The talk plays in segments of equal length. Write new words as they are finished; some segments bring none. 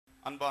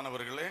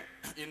அன்பானவர்களே,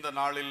 இந்த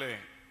நாளிலே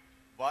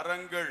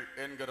வரங்கள்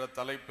என்கிற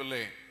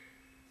தலைப்பிலே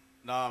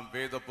நாம்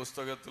வேத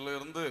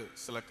புஸ்தகத்திலிருந்து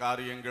சில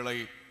காரியங்களை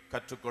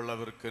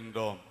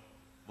கற்றுக்கொள்ளவிருக்கின்றோம்.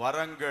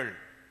 வரங்கள்,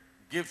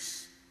 கிஃப்ட்ஸ்,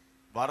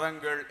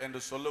 வரங்கள்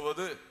என்று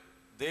சொல்லுவது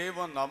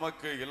தேவன்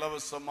நமக்கு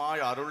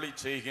இலவசமாய் அருளி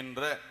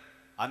செய்கின்ற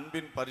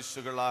அன்பின்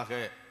பரிசுகளாக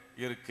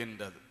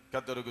இருக்கின்றது.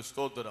 கர்த்தருக்கு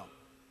ஸ்தோத்திரம்.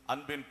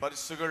 அன்பின்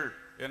பரிசுகள்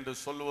என்று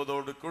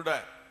சொல்லுவதோடு கூட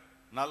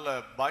நல்ல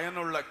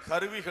பயனுள்ள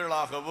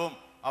கருவிகளாகவும்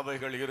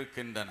அவைகள்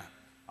இருக்கின்றன.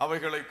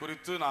 அவைகளை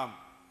குறித்து நாம்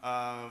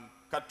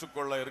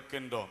கற்றுக்கொள்ள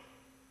இருக்கின்றோம்.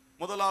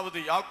 முதலாவது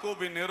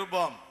யாக்கோபின்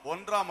நிருபம்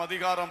 1ஆம்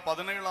அதிகாரம்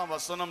 17ஆம்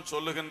வசனம்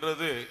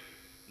சொல்லுகின்றது,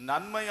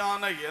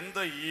 நன்மையான எந்த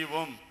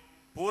ஈவும்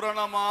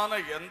பூரணமான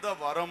எந்த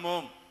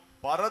வரமும்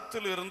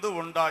பரத்திலிருந்து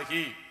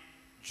உண்டாகி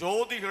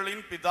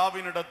ஜோதிகளின்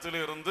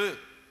பிதாவினிடத்திலிருந்து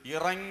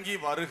இறங்கி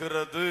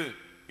வருகிறது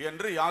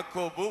என்று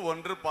யாக்கோபு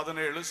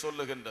 1:17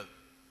 சொல்லுகின்றது.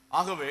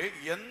 ஆகவே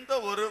எந்த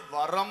ஒரு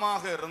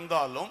வரமாக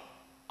இருந்தாலும்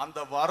அந்த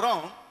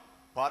வரம்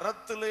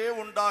பரத்திலே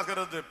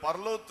உண்டாகிறது,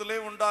 பரலோகத்திலே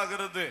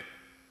உண்டாகிறது.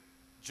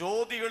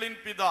 ஜோதிகளின்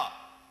பிதா,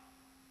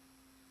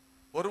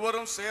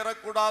 ஒருவரும்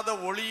சேரக்கூடாத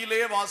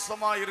ஒளியிலே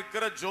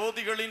வாசமாயிருக்கிற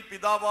ஜோதிகளின்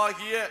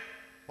பிதாவாகிய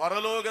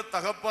பரலோக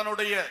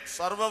தகப்பனுடைய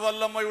சர்வ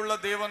வல்லமை உள்ள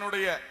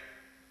தேவனுடைய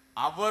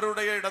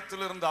அவருடைய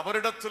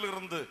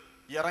அவரிடத்திலிருந்து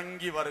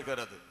இறங்கி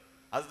வருகிறது.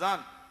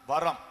 அதுதான்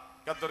வரம்.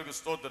 கர்த்தருக்கு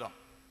ஸ்தோத்திரம்.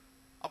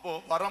 அப்போ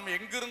வரம்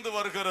எங்கிருந்து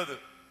வருகிறது?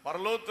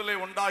 பரலோகத்திலே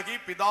உண்டாகி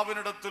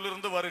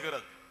பிதாவினிடத்திலிருந்து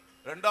வருகிறது.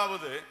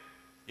 இரண்டாவது,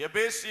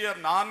 எபேசியர்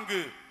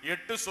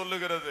 4:8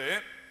 சொல்லுகிறது,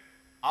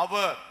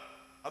 அவர்,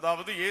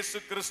 அதாவது இயேசு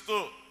கிறிஸ்து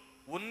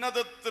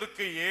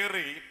உன்னதத்திற்கு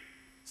ஏறி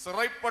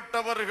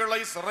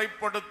சிறைப்பட்டவர்களை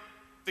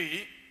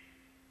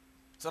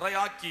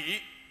சிறையாக்கி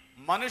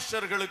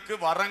மனுஷர்களுக்கு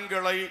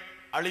வரங்களை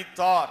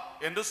அளித்தார்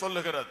என்று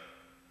சொல்லுகிறது.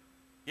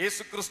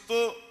 இயேசு கிறிஸ்து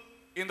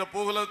இந்த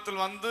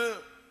பூகலத்தில் வந்து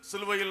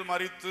சிலுவையில்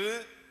மரித்து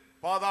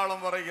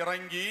பாதாளம் வரை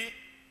இறங்கி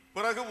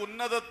பிறகு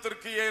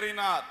உன்னதத்திற்கு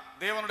ஏறினார்.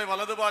 தேவனுடைய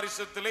வலது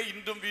பாரிசத்திலே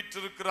இன்றும்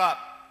வீற்றிருக்கிறார்.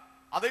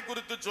 அதை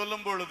குறித்து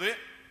சொல்லும் பொழுது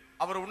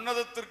அவர்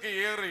உன்னதத்திற்கு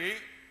ஏறி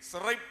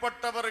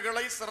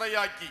சிறைப்பட்டவர்களை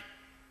சிறையாக்கி,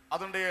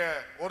 அதனுடைய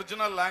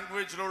ஒரிஜினல்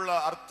லாங்குவேஜில் உள்ள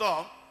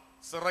அர்த்தம்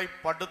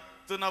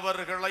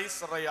சிறைப்படுத்தினவர்களை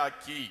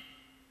சிறையாக்கி,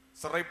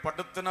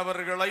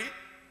 சிறைப்படுத்தினவர்களை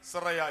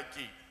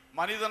சிறையாக்கி.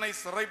 மனிதனை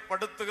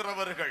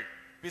சிறைப்படுத்துகிறவர்கள்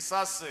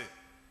பிசாசு,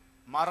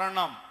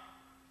 மரணம்,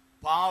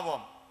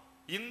 பாவம்,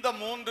 இந்த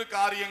 3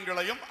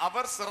 காரியங்களையும்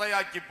அவர்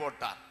சிறையாக்கி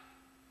போட்டார்.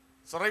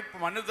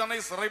 மனிதனை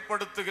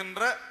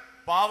சிறைப்படுத்துகின்ற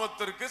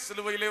பாவத்திற்கு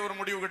சிலுவையிலே ஒரு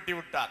முடிவு கட்டி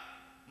விட்டார்.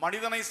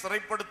 மனிதனை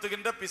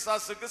சிறைப்படுத்துகின்ற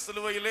பிசாசுக்கு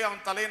சிலுவையிலே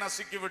அவன் தலையை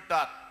நசுக்கி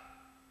விட்டார்.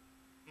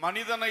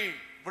 மனிதனை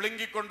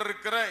விழுங்கி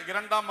கொண்டிருக்கிற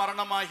 2ஆம்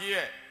மரணமாகிய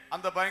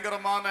அந்த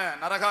பயங்கரமான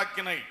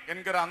நரகாக்கினை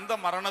என்கிற அந்த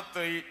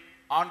மரணத்தை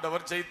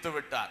ஆண்டவர் ஜெயித்து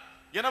விட்டார்.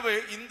 எனவே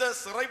இந்த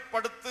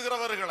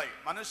சிறைப்படுத்துகிறவர்களை,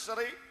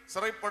 மனுஷரை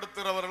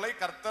சிறைப்படுத்துகிறவர்களை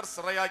கர்த்தர்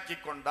சிறையாக்கி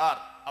கொண்டார்.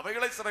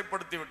 அவைகளை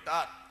சிறைப்படுத்தி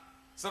விட்டார்.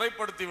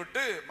 சிறைப்படுத்தி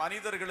விட்டு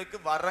மனிதர்களுக்கு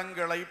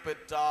வரங்களை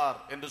பெற்றார்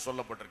என்று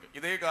சொல்லப்பட்டிருக்கு.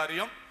 இதே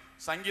காரியம்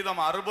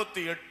சங்கீதம்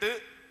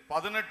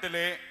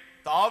 68:18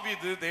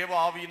 தாவீது தேவ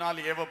ஆவியினால்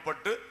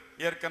ஏவப்பட்டு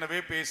ஏற்கனவே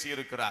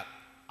பேசியிருக்கிறார்.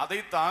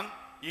 அதைத்தான்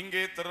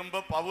இங்கே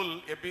திரும்ப பவுல்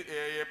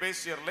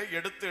எபேசியர்ல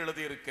எடுத்து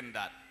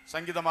எழுதியிருக்கின்றார்.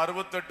 சங்கீதம்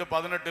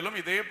 68:18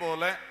 இதே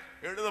போல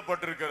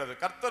எழுதப்பட்டிருக்கிறது.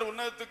 கர்த்தர்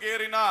உன்னதத்துக்கு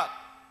ஏறினார்,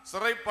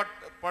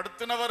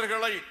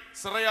 சிறைப்படுத்தினவர்களை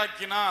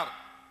சிறையாக்கினார்.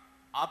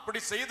 அப்படி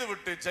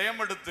செய்துவிட்டு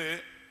ஜெயம் எடுத்து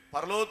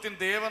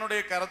பரலோகத்தின்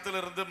தேவனுடைய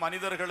கரத்திலிருந்து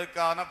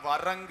மனிதர்களுக்கான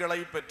வரங்களை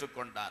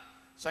பெற்றுக்கொண்டார்.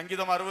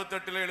 சங்கீதம்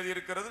 68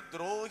 எழுதியிருக்கிறது,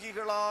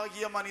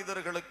 துரோகிகளாகிய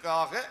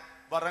மனிதர்களுக்காக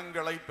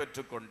வரங்களை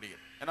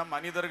பெற்றுக்கொண்டீர். ஏன்னா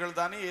மனிதர்கள்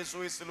தானே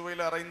இயேசுவை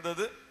சிலுவையில்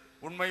அறைந்தது.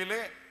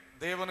 உண்மையிலே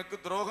தேவனுக்கு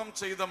துரோகம்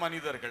செய்த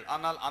மனிதர்கள்.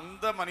 ஆனால்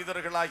அந்த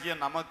மனிதர்களாகிய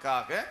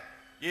நமக்காக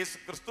இயேசு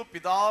கிறிஸ்து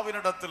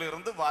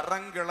பிதாவினிடத்திலிருந்து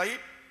வரங்களை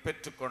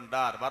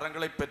பெற்றுக்கொண்டார்,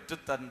 வரங்களை பெற்று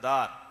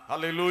தந்தார்.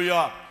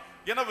 அல்லேலூயா.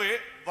 எனவே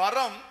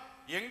வரம்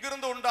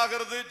எங்கிருந்து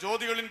உண்டாகிறது?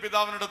 ஜோதிகளின்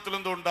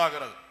பிதாவினிடத்திலிருந்து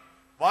உண்டாகிறது.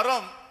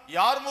 வரம்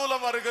யார்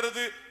மூலம்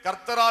வருகிறது?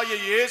 கர்த்தராகிய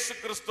இயேசு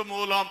கிறிஸ்து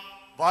மூலம்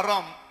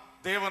வரம்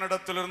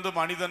தேவனிடத்திலிருந்து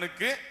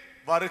மனிதனுக்கு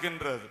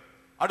வருகின்றது.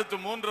 அடுத்து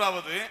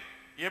மூன்றாவது,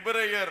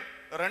 எபிரேயர்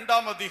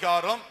 2ஆம்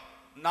அதிகாரம்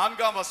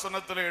 4ஆம்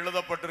வசனத்தில்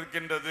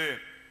எழுதப்பட்டிருக்கின்றது,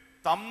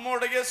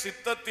 தம்முடைய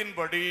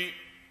சித்தத்தின்படி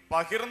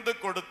பகிர்ந்து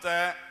கொடுத்த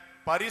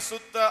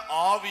பரிசுத்த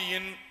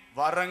ஆவியின்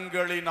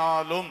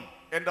வரங்களினாலும்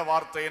என்ற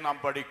வார்த்தையை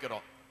நாம்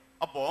படிக்கிறோம்.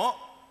 அப்போ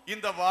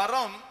இந்த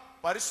வரம்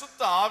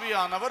பரிசுத்த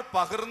ஆவியானவர்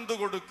பகிர்ந்து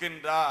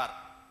கொடுக்கின்றார்.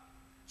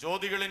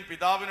 ஜோதிகளின்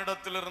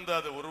பிதாவினிடத்திலிருந்து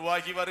அது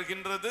உருவாகி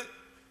வருகின்றது.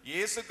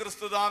 இயேசு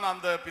கிறிஸ்து தான்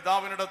அந்த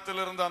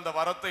பிதாவினிடத்திலிருந்து அந்த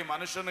வரத்தை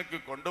மனுஷனுக்கு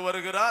கொண்டு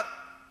வருகிறார்.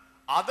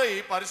 அதை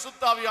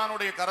பரிசுத்த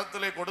ஆவியானுடைய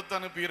கரத்திலே கொடுத்து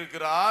அனுப்பி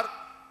இருக்கிறார்.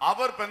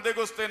 அவர்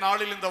பெந்தெகோஸ்தே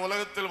நாளில் இந்த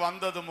உலகத்தில்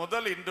வந்தது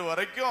முதல் இன்று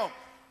வரைக்கும்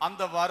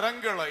அந்த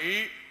வரங்களை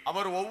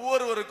அவர்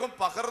ஒவ்வொருவருக்கும்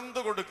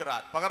பகிர்ந்து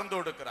கொடுக்கிறார்.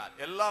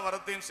 எல்லா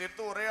வரத்தையும்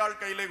சேர்த்து ஒரே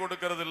ஆள் கையிலே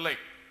கொடுக்கிறது இல்லை.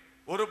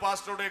 ஒரு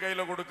பாஸ்டருடைய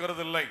கையில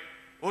கொடுக்கிறது இல்லை,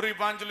 ஒரு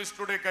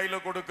இவாஞ்சலிஸ்டுடைய கையில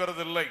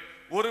கொடுக்கிறது இல்லை,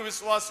 ஒரு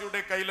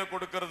விசுவாசியுடைய கையில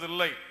கொடுக்கிறது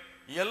இல்லை.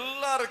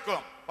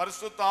 எல்லாருக்கும்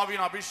பரிசுத்த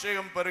ஆவியின்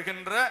அபிஷேகம்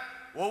பெறுகின்ற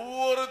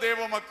ஒவ்வொரு தேவ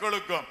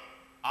மக்களுக்கும்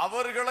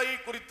அவர்களை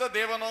குறித்த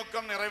தேவ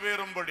நோக்கம்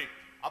நிறைவேறும்படி,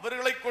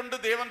 அவர்களை கொண்டு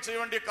தேவன் செய்ய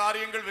வேண்டிய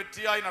காரியங்கள்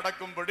வெற்றியாய்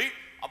நடக்கும்படி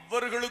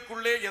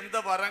அவர்களுக்குள்ளே எந்த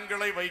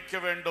வரங்களை வைக்க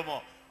வேண்டுமோ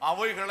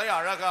அவைகளை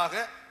அழகாக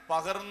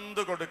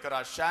பகிர்ந்து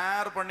கொடுக்கிறார்,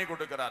 ஷேர் பண்ணி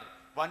கொடுக்கிறார்.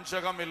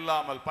 வஞ்சகம்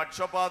இல்லாமல்,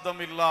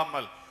 பட்சபாதம்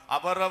இல்லாமல்,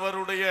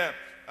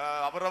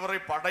 அவரவரை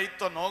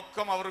படைத்த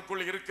நோக்கம்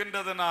அவருக்குள்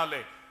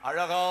இருக்கின்றதுனாலே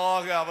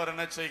அழகாக அவர்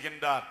என்ன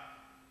செய்கின்றார்,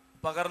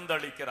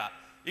 பகிர்ந்தளிக்கிறார்.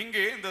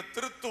 இங்கே இந்த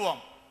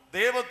திருத்துவம்,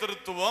 தேவ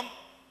திருத்துவம்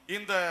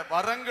இந்த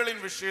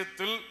வரங்களின்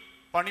விஷயத்தில்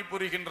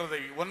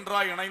பணிபுரிகின்றதை,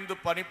 ஒன்றாய் இணைந்து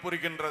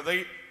பணிபுரிகின்றதை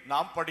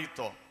நாம்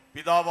படித்தோம்.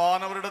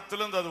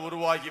 பிதாவானவரிடத்திலிருந்து அது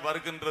உருவாகி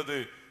வருகின்றது.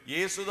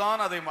 இயேசுதான்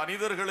அதை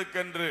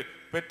மனிதர்களுக்கென்று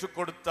பெற்றுக்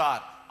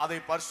கொடுத்தார். அதை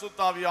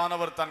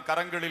பரிசுத்தாவியானவர் தன்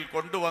கரங்களில்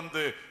கொண்டு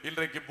வந்து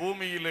இன்றைக்கு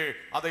பூமியிலே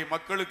அதை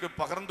மக்களுக்கு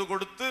பகிர்ந்து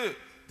கொடுத்து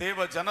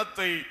தேவ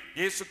ஜனத்தை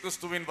இயேசு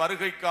கிறிஸ்துவின்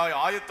வருகைக்காய்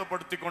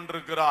ஆயத்தப்படுத்தி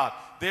கொண்டிருக்கிறார்.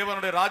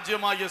 தேவனுடைய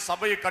ராஜ்யமாகிய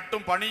சபையை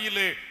கட்டும்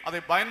பணியிலே அதை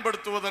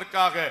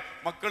பயன்படுத்துவதற்காக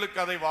மக்களுக்கு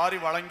அதை வாரி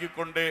வழங்கி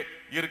கொண்டே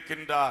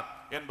இருக்கின்றார்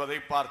என்பதை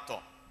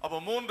பார்த்தோம். அப்ப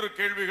 3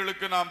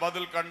 கேள்விகளுக்கு நாம்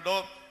பதில்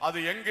கண்டோம். அது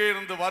எங்கே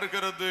இருந்து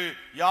வருகிறது,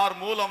 யார்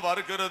மூலம்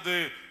வருகிறது,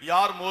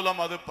 யார் மூலம்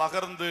அது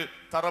பகிர்ந்து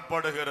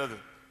தரப்படுகிறது.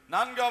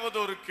 4வது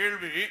ஒரு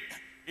கேள்வி,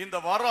 இந்த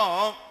வரம்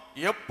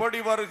எப்படி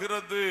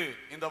வருகிறது,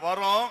 இந்த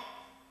வரம்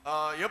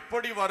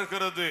எப்படி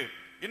வருகிறது?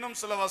 இன்னும்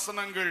சில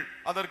வசனங்கள்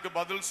அதற்கு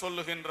பதில்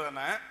சொல்லுகின்றன.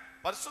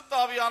 பரிசுத்த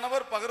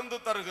ஆவியானவர் பகிர்ந்து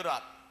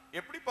தருகிறார்.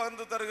 எப்படி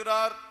பகிர்ந்து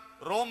தருகிறார்?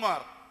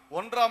 ரோமர்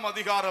 1ஆம்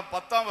அதிகாரம்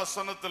 10ஆம்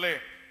வசனத்திலே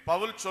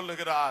பவுல்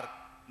சொல்லுகிறார்,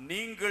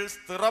 நீங்கள்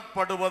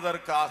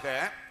ஸ்திரப்படுவதற்காக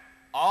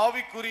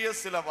ஆவிக்குரிய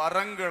சில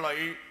வரங்களை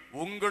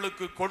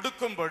உங்களுக்கு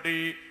கொடுக்கும்படி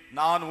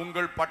நான்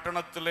உங்கள்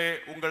பட்டணத்திலே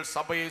உங்கள்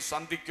சபையை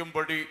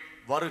சந்திக்கும்படி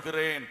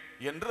வருகிறேன்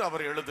என்று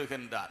அவர்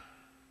எழுதுகின்றார்.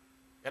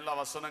 எல்லா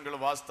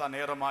வசனங்களும் வாஸ்தா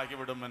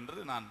நேரமாகிவிடும் என்று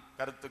நான்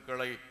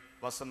கருத்துக்களை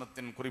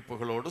வசனத்தின்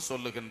குறிப்புகளோடு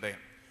சொல்லுகின்றேன்.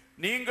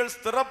 நீங்கள்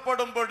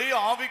ஸ்திரப்படும்படி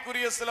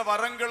ஆவிக்குரிய சில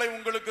வரங்களை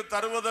உங்களுக்கு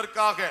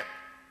தருவதற்காக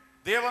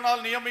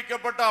தேவனால்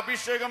நியமிக்கப்பட்ட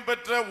அபிஷேகம்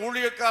பெற்ற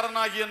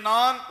ஊழியக்காரனாகிய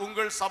நான்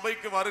உங்கள்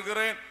சபைக்கு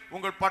வருகிறேன்,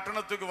 உங்கள்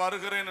பட்டணத்துக்கு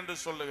வருகிறேன் என்று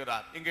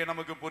சொல்லுகிறார். இங்கே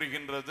நமக்கு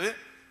புரிகின்றது,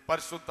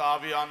 பரிசுத்த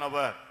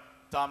ஆவியானவர்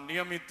தாம்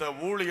நியமித்த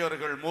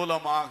ஊழியர்கள்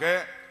மூலமாக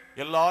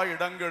எல்லா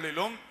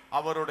இடங்களிலும்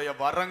அவருடைய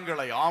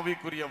வரங்களை,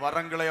 ஆவிக்குரிய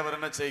வரங்களை அவர்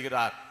என்ன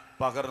செய்கிறார்?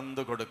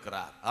 பகிர்ந்து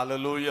கொடுக்கிறார்.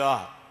 அல்லேலூயா.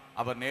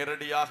 அவர்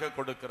நேரடியாக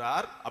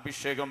கொடுக்கிறார்.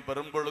 அபிஷேகம்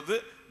பெறும் பொழுது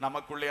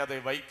நமக்குள்ளே அதை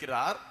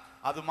வைக்கிறார்.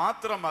 அது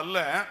மாத்திரமல்ல,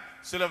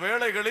 சில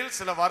வேளைகளில்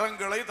சில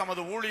வரங்களை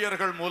தமது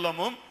ஊழியர்கள்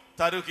மூலமும்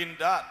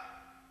தருகின்றார்.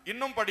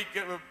 இன்னும்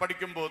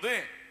படிக்கும் போது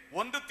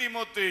 1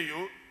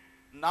 தீமோத்தேயு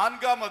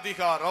 4ஆம்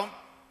அதிகாரம்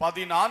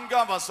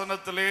 14ஆம்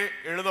வசனத்திலே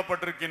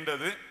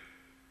எழுதப்பட்டிருக்கின்றது,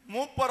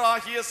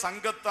 மூப்பராகிய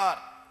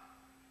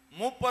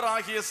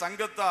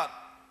சங்கத்தார்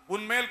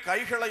உன்மேல்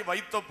கைகளை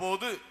வைத்த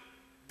போது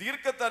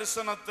தீர்க்க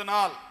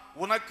தரிசனத்தினால்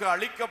உனக்கு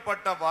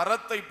அளிக்கப்பட்ட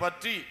வரத்தை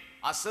பற்றி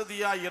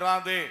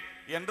அசதியாயிராதே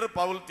என்று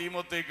பவுல்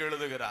தீமோத்தேயுக்கு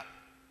எழுதுகிறார்.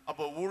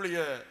 அப்போ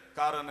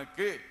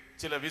ஊழியக்காரனுக்கு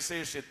சில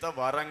விசேஷித்த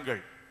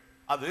வரங்கள்,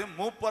 அது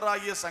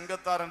மூப்பராகிய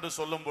சங்கத்தார் என்று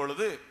சொல்லும்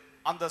பொழுது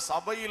அந்த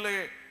சபையிலே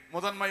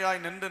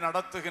முதன்மையாய் நின்று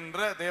நடத்துகின்ற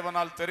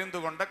தேவனால் தெரிந்து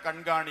கொண்ட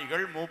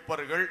கண்காணிகள்,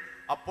 மூப்பர்கள்,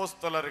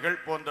 அப்போஸ்தலர்கள்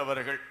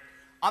போன்றவர்கள்.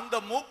 அந்த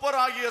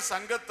மூப்பராகிய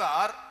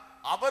சங்கத்தார்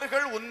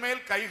அவர்கள்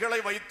உன்மேல் கைகளை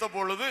வைத்த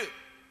பொழுது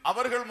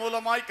அவர்கள்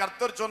மூலமாய்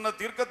கர்த்தர் சொன்ன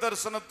தீர்க்க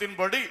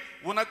தரிசனத்தின்படி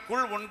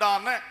உனக்குள்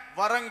உண்டான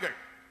வரங்கள்,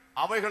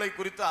 அவைகளை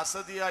குறித்து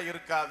அசதியா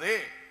இருக்காதே,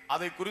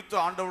 அதை குறித்து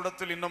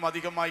ஆண்டவரிடத்தில் இன்னும்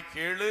அதிகமாய்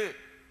கேளு,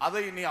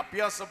 அதை நீ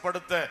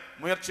அபியாசப்படுத்த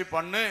முயற்சி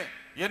பண்ணு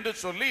என்று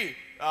சொல்லி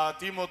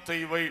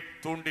தீமோத்தேயுவை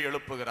தூண்டி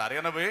எழுப்புகிறார்.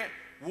 எனவே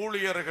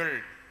ஊழியர்கள்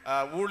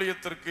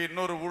ஊழியத்திற்கு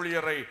இன்னொரு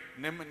ஊழியரை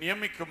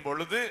நியமிக்கும்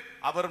பொழுது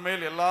அவர்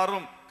மேல்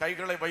எல்லாரும்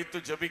கைகளை வைத்து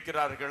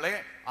ஜெபிக்கிறார்களே,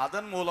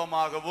 அதன்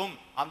மூலமாகவும்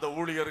அந்த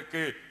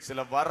ஊழியருக்கு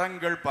சில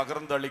வரங்கள்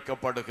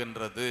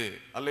பகிர்ந்தளிக்கப்படுகின்றது.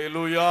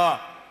 அல்லேலூயா.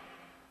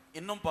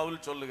 இன்னும்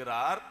பவுல்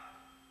சொல்லுகிறார்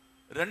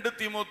 2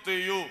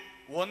 தீமோத்தேயு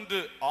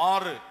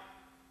 1:6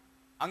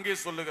 அங்கே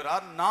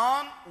சொல்லுகிறார்,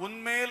 நான்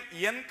உன்மேல்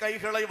என்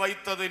கைகளை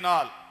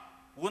வைத்ததினால்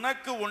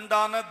உனக்கு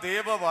உண்டான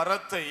தேவ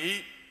வரத்தை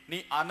நீ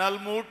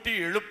அனல் மூட்டி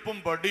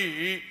எழுப்பும்படி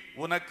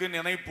உனக்கு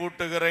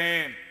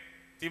நினைப்பூட்டுகிறேன்.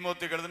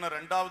 தீமோத்தேயுக்கு எழுதின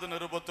 2வது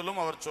நிருபத்திலும்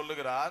அவர்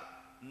சொல்லுகிறார்,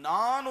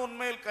 நான்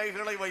உன்மேல்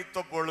கைகளை வைத்த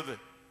பொழுது,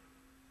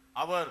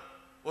 அவர்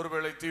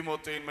ஒருவேளை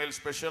தீமோத்தேயின் மேல்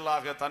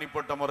ஸ்பெஷலாக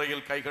தனிப்பட்ட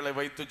முறையில் கைகளை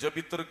வைத்து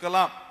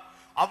ஜெபித்திருக்கலாம்.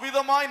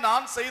 அவ்விதமாய்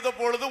நான் செய்த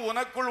பொழுது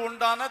உனக்குள்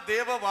உண்டான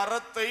தேவ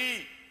வரத்தை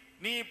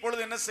நீ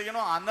இப்பொழுது என்ன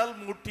செய்யணும்? அனல்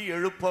மூட்டி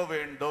எழுப்ப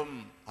வேண்டும்.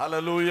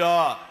 ஹல்லேலூயா.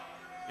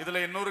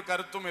 இதுல இன்னொரு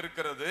கருத்தும்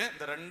இருக்கிறது.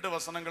 இந்த 2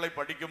 வசனங்களை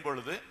படிக்கும்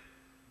பொழுது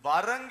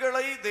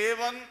வரங்களை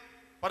தேவன்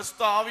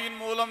பரிசுத்த ஆவியின்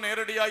மூலம்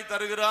நேரடியாய்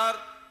தருகிறார்,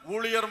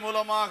 ஊழியர்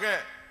மூலமாக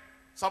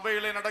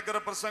சபையிலே நடக்கிற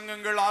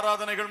பிரசங்கங்கள்,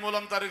 ஆராதனைகள்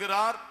மூலம்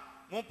தருகிறார்,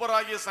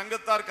 மூப்பராகிய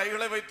சங்கத்தார்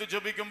கைகளை வைத்து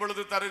ஜெபிக்கும்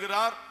பொழுது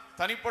தருகிறார்,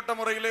 தனிப்பட்ட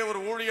முறையிலே ஒரு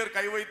ஊழியர்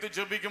கை வைத்து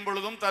ஜெபிக்கும்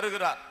பொழுதும்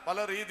தருகிறார்.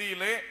 பல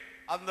ரீதியிலே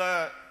அந்த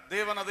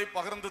தேவன் அதை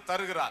பகிர்ந்து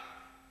தருகிறார்.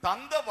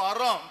 தந்த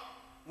வரம்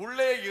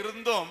உள்ளே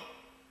இருந்தும்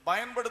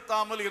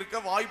பயன்படுத்தாமல் இருக்க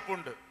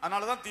வாய்ப்புண்டு.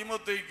 அதனாலதான்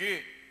தீமோத்தேயுக்கு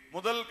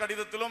முதல்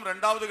கடிதத்திலும்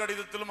இரண்டாவது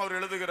கடிதத்திலும் அவர்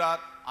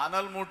எழுதுகிறார்,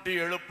 அனல் மூட்டி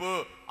எழுப்பு,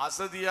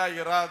 அசதியா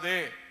இராதே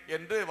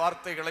என்று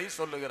வார்த்தைகளை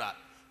சொல்லுகிறார்.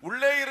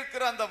 உள்ளே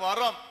இருக்கிற அந்த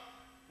வரம்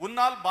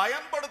உன்னால்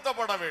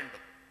பயன்படுத்தப்பட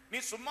வேண்டும். நீ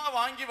சும்மா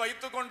வாங்கி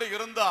வைத்துக் கொண்டு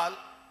இருந்தால்,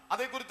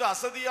 அதை குறித்து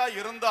அசதியா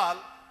இருந்தால்,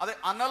 அதை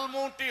அனல்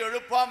மூட்டி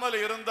எழுப்பாமல்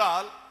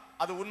இருந்தால்,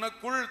 அது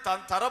உனக்குள்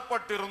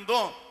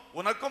தரப்பட்டிருந்தும்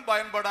உனக்கும்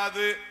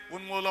பயன்படாது,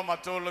 உன் மூலம்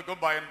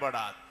மற்றவர்களுக்கும்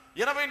பயன்படாது.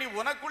 எனவே நீ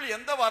உனக்குள்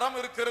எந்த வரம்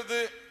இருக்கிறது,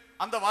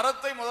 அந்த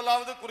வரத்தை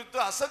முதலாவது குறித்து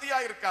அசதியா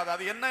இருக்காது.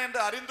 அது என்ன என்று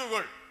அறிந்து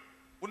கொள்.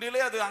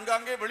 உன்னிலே அது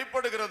அங்கங்கே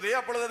வெளிப்படுகிறது.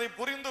 அப்பொழுது அதை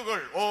புரிந்து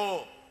கொள். ஓ,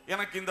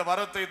 எனக்கு இந்த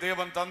வரத்தை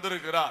தேவன்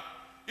தந்திருக்கிறார்.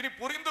 இனி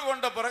புரிந்து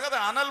கொண்ட பிறகு அதை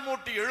அனல்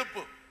மூட்டி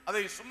எழுப்பு.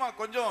 அதை சும்மா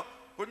கொஞ்சம்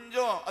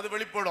கொஞ்சம் அது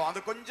வெளிப்படும். அது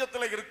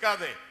கொஞ்சத்துல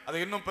இருக்காதே, அதை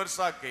இன்னும்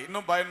பெருசாக்கு,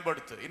 இன்னும்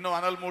பயன்படுத்து, இன்னும்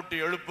அனல் மூட்டி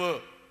எழுப்பு.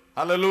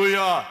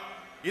 ஹல்லேலூயா.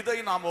 இதை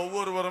நாம்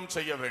ஒவ்வொருவரும்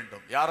செய்ய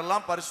வேண்டும்.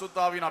 யாரெல்லாம்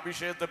பரிசுத்தாவின்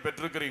அபிஷேகத்தை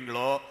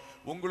பெற்றிருக்கிறீங்களோ,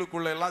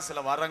 உங்களுக்குள்ள எல்லாம் சில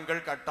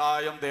வரங்கள்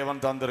கட்டாயம்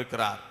தேவன்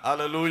தந்திருக்கிறார்.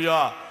 ஹல்லேலூயா.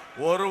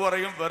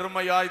 ஒருவரையும்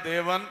வெறுமையாய்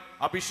தேவன்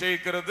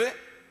அபிஷேகிக்கிறது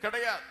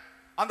கிடையாது.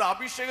 அந்த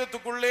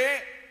அபிஷேகத்துக்குள்ளே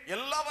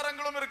எல்லா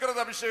வரங்களும் இருக்கிறது.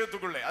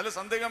 அபிஷேகத்துக்குள்ளே அதுல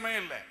சந்தேகமே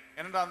இல்லை.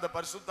 ஏனென்றால் அந்த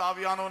பரிசுத்த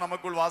ஆவியானவர்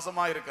நமக்குள்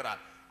வாசமா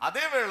இருக்கிறார்.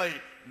 அதே வேளை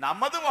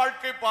நமது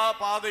வாழ்க்கை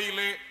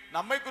பாதையிலே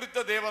நம்மை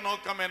குறித்த தேவ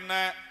நோக்கம் என்ன,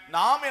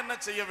 நாம் என்ன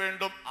செய்ய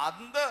வேண்டும்,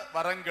 அந்த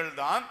வரங்கள்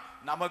தான்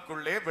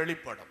நமக்குள்ளே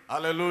வெளிப்படும்.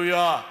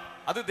 ஹல்லேலூயா.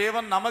 அது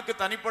தேவன் நமக்கு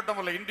தனிப்பட்ட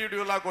முறையில்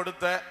இண்டிவிஜுவலா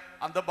கொடுத்த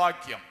அந்த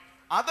பாக்கியம்.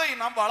 அதை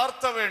நாம்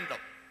வளர்த்த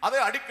வேண்டும். அதை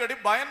அடிக்கடி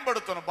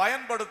பயன்படுத்தணும்.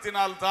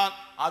 பயன்படுத்தினால்தான்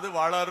அது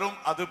வளரும்,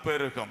 அது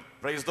பெருகும்.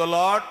 Praise the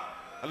Lord.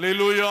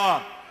 ஹல்லேலூயா.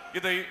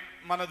 இதை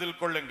மனதில்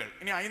கொள்ளுங்கள்.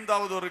 இனி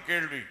ஐந்தாவது ஒரு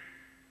கேள்வி,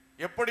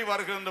 எப்படி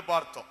வருகிறது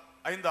பார்த்தோம்.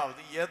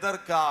 ஐந்தாவது,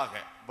 எதற்காக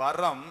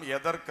வரம்,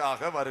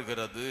 எதற்காக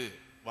வருகிறது?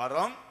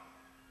 வரம்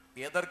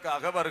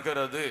எதற்காக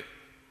வருகிறது?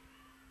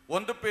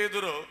 1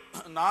 பேதுரு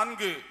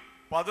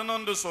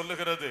 4:11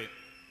 சொல்லுகிறது,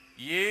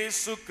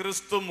 இயேசு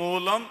கிறிஸ்து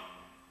மூலம்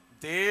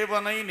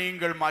தேவனை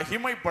நீங்கள்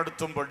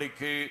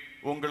மகிமைப்படுத்தும்படிக்கு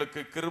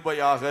உங்களுக்கு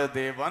கிருபையாக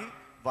தேவன்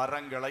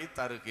வரங்களை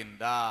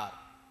தருகின்றார்.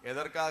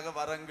 எதற்காக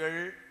வரங்கள்?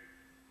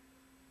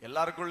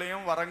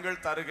 எல்லாருக்குள்ளேயும்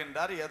வரங்கள்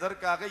தருகின்றார்.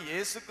 எதற்காக?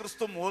 இயேசு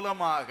கிறிஸ்து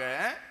மூலமாக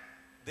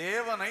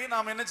தேவனை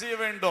நாம் என்ன செய்ய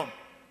வேண்டும்?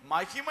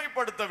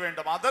 மகிமைப்படுத்த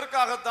வேண்டும்.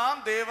 அதற்காகத்தான்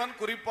தேவன்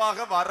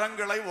குறிப்பாக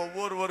வரங்களை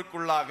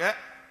ஒவ்வொருவருக்குள்ளாக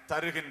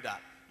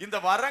தருகின்றார். இந்த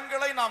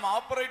வரங்களை நாம்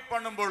ஆபரேட்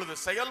பண்ணும் பொழுது,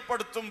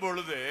 செயல்படுத்தும்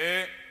பொழுது,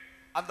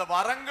 அந்த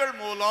வரங்கள்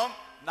மூலம்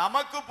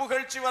நமக்கு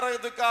புகழ்ச்சி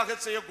வர்றதுக்காக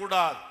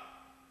செய்யக்கூடாது,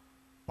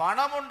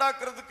 பணம்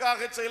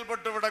உண்டாக்குறதுக்காக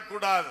செயல்பட்டு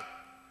விடக்கூடாது,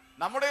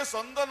 நம்முடைய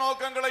சொந்த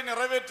நோக்கங்களை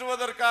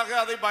நிறைவேற்றுவதற்காக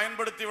அதை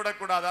பயன்படுத்தி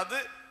விடக்கூடாது. அது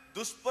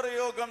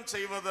துஷ்பிரயோகம்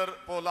செய்வதற்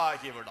போல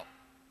ஆகிவிடும்.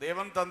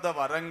 தேவன் தந்த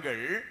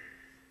வரங்கள்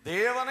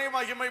தேவனை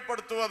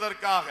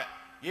மகிமைப்படுத்துவதற்காக,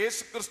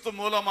 இயேசு கிறிஸ்து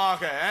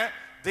மூலமாக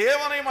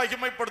தேவனை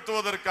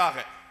மகிமைப்படுத்துவதற்காக,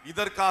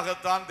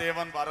 இதற்காகத்தான்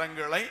தேவன்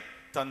வரங்களை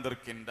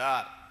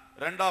தந்திருக்கின்றார்.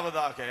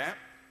 இரண்டாவதாக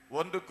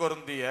 1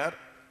 கொரிந்தியர்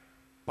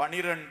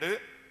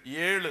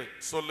 12:7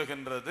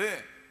 சொல்லுகின்றது,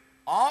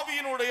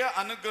 ஆவியினுடைய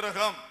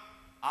அனுக்கிரகம்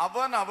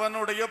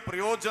அவனுடைய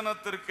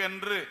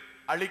பிரயோஜனத்திற்கென்று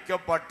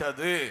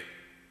அளிக்கப்பட்டது.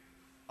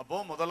 அப்போ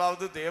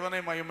முதலாவது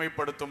தேவனை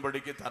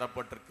மகிமைப்படுத்தும்படிக்கு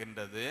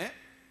தரப்பட்டிருக்கின்றது.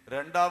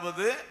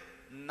 இரண்டாவது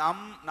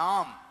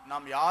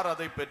நாம் யார்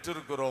அதை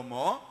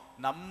பெற்றிருக்கிறோமோ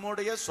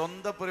நம்முடைய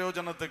சொந்த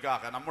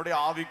பிரயோஜனத்துக்காக, நம்முடைய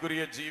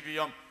ஆவிக்குரிய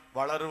ஜீவியம்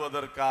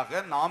வளருவதற்காக,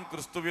 நாம்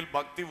கிறிஸ்துவில்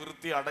பக்தி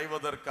விருத்தி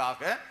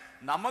அடைவதற்காக,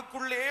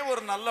 நமக்குள்ளே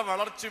ஒரு நல்ல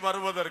வளர்ச்சி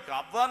வருவதற்கு,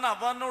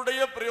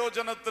 அவனுடைய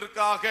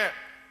பிரயோஜனத்திற்காக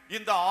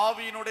இந்த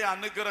ஆவியினுடைய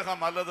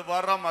அனுக்கிரகம் அல்லது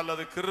வரம்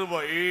அல்லது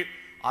கிருபை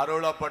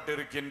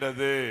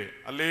அருளப்பட்டிருக்கின்றது.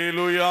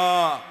 அல்லேலூயா.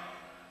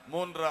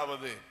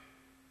 மூன்றாவது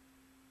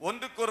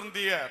 1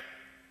 கொரிந்தியர்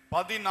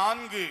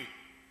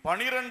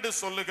 14:12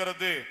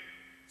 சொல்லுகிறது,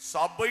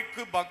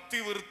 சபைக்கு பக்தி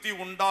விருத்தி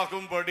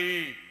உண்டாகும்படி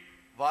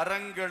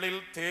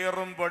வரங்களில்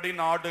தேரும்படி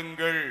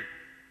நாடுங்கள்.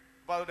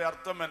 அதோட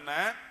அர்த்தம் என்ன?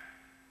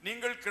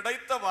 நீங்கள்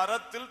கிடைத்த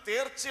வரத்தில்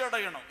தேர்ச்சி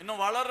அடையணும்,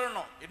 இன்னும்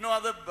வளரணும், இன்னும்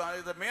அதை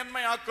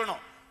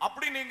மேன்மையாக்கணும்.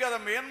 அப்படி நீங்க அதை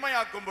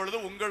மேன்மையாக்கும் பொழுது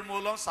உங்கள்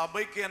மூலம்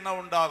சபைக்கு என்ன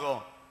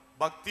உண்டாகும்?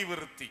 பக்தி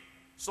விருத்தி.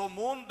 சோ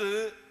 3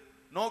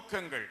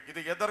 நோக்கங்கள். இது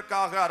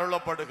எதற்காக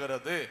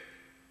அருளப்படுகிறது?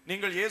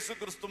 நீங்கள் இயேசு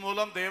கிறிஸ்து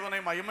மூலம் தேவனை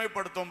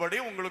மகிமைப்படுத்தும்படி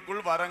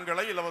உங்களுக்குள்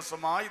வரங்களை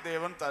இலவசமாய்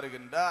தேவன்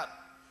தருகின்றார்.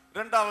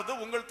 இரண்டாவது,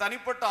 உங்கள்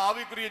தனிப்பட்ட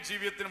ஆவிக்குரிய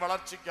ஜீவியத்தின்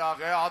வளர்ச்சிக்காக,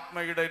 ஆத்ம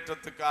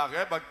ஈடேற்றத்துக்காக,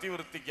 பக்தி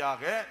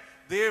விருத்திக்காக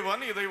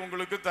தேவன் இதை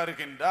உங்களுக்கு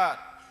தருகின்றார்.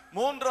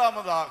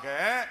 மூன்றாவதாக,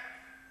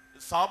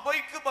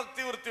 சபைக்கு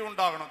பக்தி விருத்தி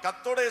உண்டாகணும்.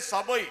 கர்த்தருடைய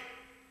சபை,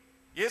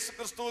 இயேசு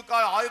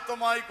கிறிஸ்துவுக்காக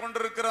ஆயத்தமாய்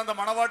கொண்டிருக்கிற அந்த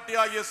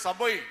மணவாட்டியாகிய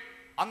சபை,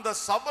 அந்த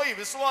சபை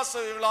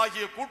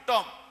விசுவாசிகளாகிய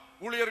கூட்டம்,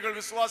 ஊழியர்கள்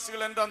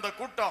விசுவாசிகள் என்ற அந்த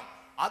கூட்டம்,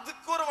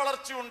 அதுக்கு ஒரு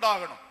வளர்ச்சி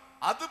உண்டாகணும்,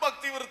 அது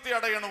பக்தி விருத்தி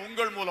அடையணும்.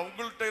 உங்கள் மூலம்,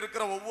 உங்கள்கிட்ட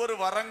இருக்கிற ஒவ்வொரு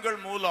வரங்கள்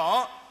மூலம்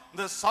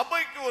இந்த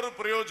சபைக்கு ஒரு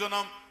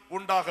பிரயோஜனம்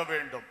உண்டாக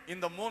வேண்டும்.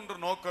 இந்த 3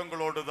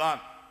 நோக்கங்களோடு தான்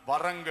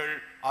வரங்கள்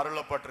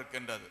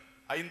அருளப்பட்டிருக்கின்றது.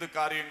 5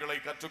 காரியங்களை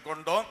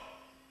கற்றுக்கொண்டோம்.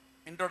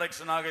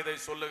 இன்ட்ரோடக்ஷனாக இதை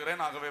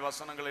சொல்லுகிறேன், ஆகவே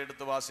வசனங்களை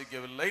எடுத்து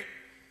வாசிக்கவில்லை.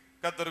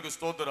 கர்த்தருக்கு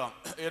ஸ்தோத்திரம்.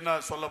 என்ன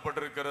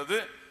சொல்லப்பட்டிருக்கிறது?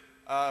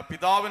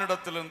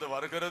 பிதாவினிடத்திலிருந்து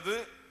வருகிறது,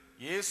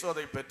 இயேசு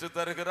அதை பெற்று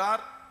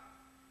தருகிறார்,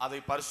 அதை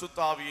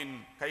பரிசுத்தாவியின்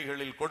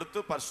கைகளில் கொடுத்து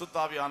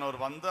பரிசுத்தாவியானவர்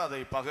வந்து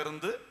அதை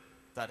பகிர்ந்து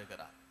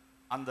தருகிறார்.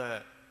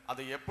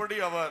 அதை எப்படி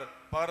அவர்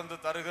பகிர்ந்து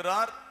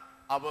தருகிறார்?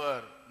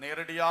 அவர்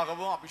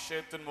நேரடியாகவும்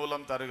அபிஷேகத்தின்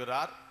மூலம்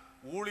தருகிறார்.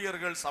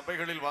 ஊழியர்கள்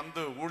சபைகளில்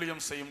வந்து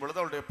ஊழியம் செய்யும் பொழுது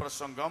அவருடைய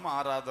பிரசங்கம்,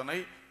 ஆராதனை,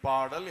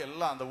 பாடல்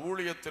எல்லாம் அந்த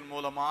ஊழியத்தின்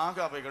மூலமாக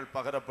அவைகள்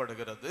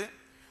பகரப்படுகிறது.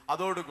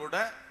 அதோடு கூட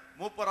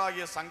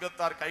மூப்பராகிய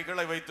சங்கத்தார்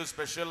கைகளை வைத்து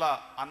ஸ்பெஷலா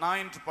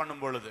அனாயிண்ட்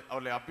பண்ணும் பொழுது,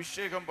 அவளை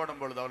அபிஷேகம்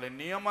பண்ணும் பொழுது, அவளை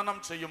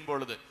நியமனம் செய்யும்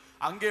பொழுது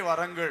அங்கே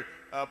வரங்கள்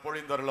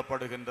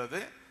பொழிந்தருளப்படுகின்றது.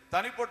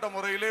 தனிப்பட்ட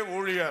முறையிலே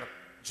ஊழியர்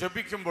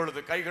ஜெபிக்கும் பொழுது,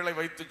 கைகளை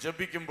வைத்து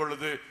ஜெபிக்கும்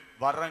பொழுது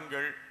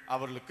வரங்கள்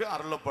அவர்களுக்கு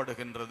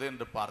அருளப்படுகின்றது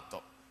என்று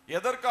பார்த்தோம்.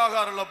 எதற்காக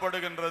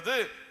அருளப்படுகின்றது?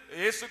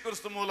 இயேசு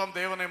கிறிஸ்து மூலம்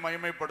தேவனை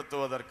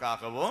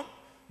மகிமைப்படுத்துவதற்காகவும்,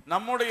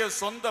 நம்முடைய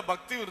சொந்த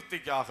பக்தி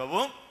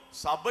விருத்திக்காகவும்,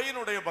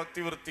 சபையினுடைய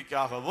பக்தி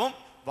விருத்திக்காகவும்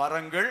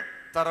வரங்கள்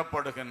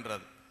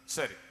தரப்படுகின்றது.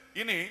 சரி,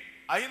 இனி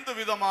 5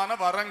 விதமான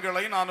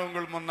வரங்களை நான்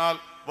உங்கள் முன்னால்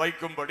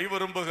வைக்கும்படி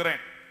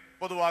விரும்புகிறேன்.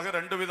 பொதுவாக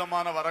 2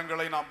 விதமான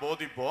வரங்களை நாம்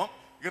போதிப்போம்.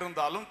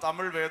 இருந்தாலும்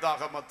தமிழ்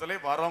வேதாகமத்திலே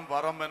வரம்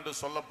வரம் என்று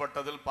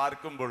சொல்லப்பட்டதில்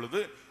பார்க்கும் பொழுது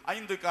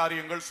 5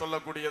 காரியங்கள்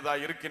சொல்லக்கூடியதா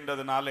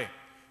இருக்கின்றதுனாலே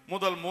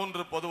முதல்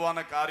 3 பொதுவான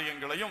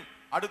காரியங்களையும்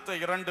அடுத்த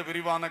 2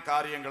 விரிவான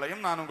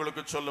காரியங்களையும் நான்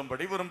உங்களுக்கு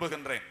சொல்லும்படி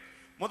விரும்புகின்றேன்.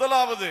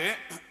 முதலாவது,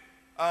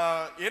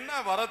 என்ன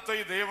வரத்தை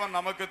தேவன்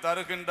நமக்கு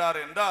தருகின்றார்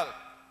என்றால்,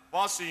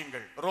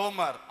 வாசியுங்கள்.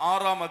 ரோமர்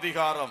 6ஆம்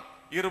அதிகாரம்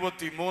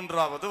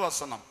 23வது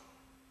வசனம்.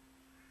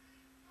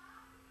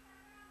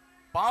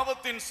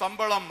 பாவத்தின்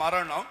சம்பளம்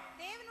மரணம்,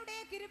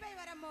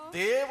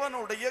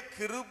 தேவனுடைய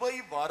கிருபை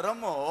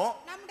வரமோ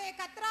நம்முடைய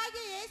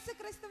கர்த்தராகிய இயேசு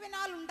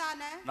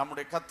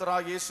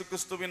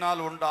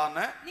கிறிஸ்துவினால் உண்டான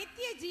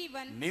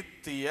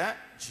நித்திய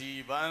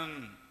ஜீவன்.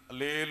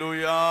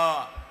 அல்லேலூயா.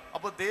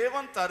 அப்ப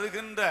தேவன்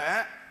தருகின்ற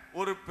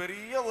ஒரு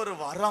பெரிய ஒரு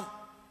வரம்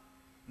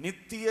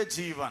நித்திய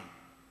ஜீவன்.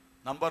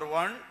 Number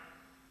 1,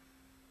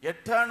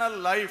 eternal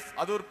life.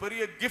 அது ஒரு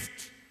பெரிய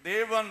கிஃப்ட்.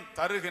 தேவன்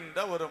தருகின்ற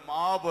ஒரு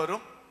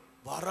மாபெரும்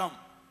வரம்,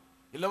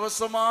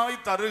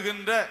 இலவசமாய்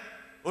தருகின்ற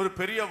ஒரு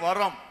பெரிய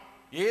வரம்,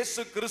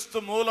 இயேசு கிறிஸ்து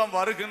மூலம்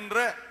வருகின்ற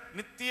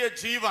நித்திய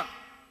ஜீவன்.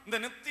 இந்த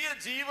நித்திய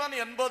ஜீவன்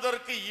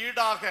என்பதற்கு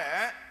ஈடாக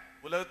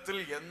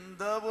உலகத்தில்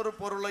எந்த ஒரு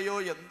பொருளையோ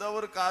எந்த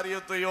ஒரு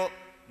காரியத்தையோ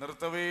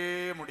நிறுத்தவே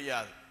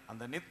முடியாது.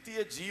 அந்த நித்திய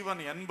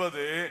ஜீவன்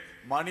என்பது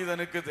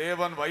மனிதனுக்கு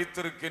தேவன்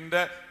வைத்திருக்கின்ற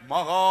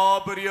மகா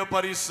பெரிய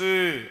பரிசு.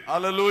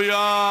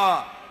 அல்லேலூயா.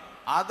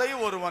 அதை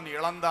ஒருவன்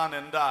இழந்தான்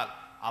என்றால்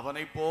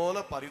அவனை போல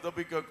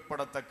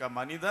பரிதபிக்கப்படத்தக்க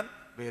மனிதன்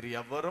வேறு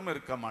எவரும்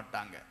இருக்க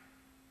மாட்டாங்க.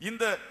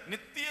 இந்த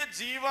நித்திய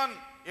ஜீவன்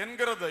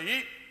என்கிறதை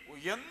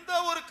எந்த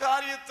ஒரு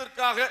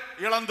காரியத்திற்காக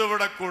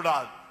இழந்துவிடக்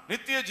கூடாது.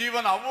 நித்திய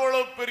ஜீவன்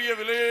அவ்வளவு பெரிய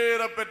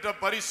விலையேற பெற்ற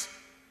பரிசு.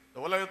 இந்த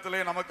உலகத்திலே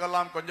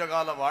நமக்கெல்லாம் கொஞ்ச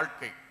கால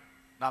வாழ்க்கை,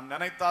 நாம்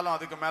நினைத்தாலும்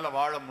அதுக்கு மேல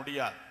வாழ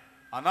முடியாது.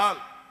 ஆனால்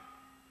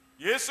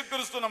இயேசு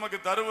கிறிஸ்து நமக்கு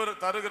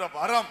தருகிற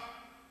வரம்,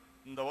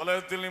 இந்த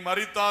உலகத்தில் நீ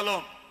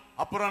மரித்தாலும்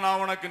அப்புறம்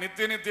நான் உனக்கு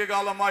நித்திய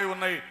காலமாய்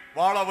உன்னை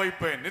வாழ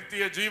வைப்பேன்,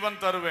 நித்திய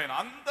ஜீவன் தருவேன்.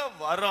 அந்த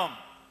வரம்,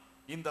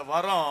 இந்த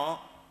வரம்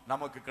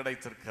நமக்கு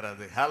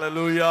கிடைத்திருக்கிறது.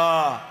 ஹல்லேலூயா.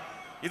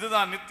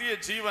 இதுதான் நித்திய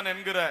ஜீவன்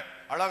என்கிற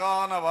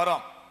அழகான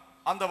வரம்.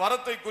 அந்த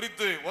வரத்தை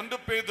குறித்து 1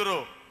 பேதுரு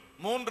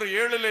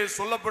 3:7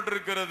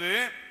 சொல்லப்பட்டிருக்கிறது.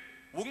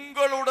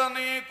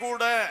 உங்களுடனே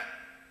கூட,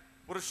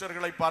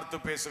 புருஷர்களை பார்த்து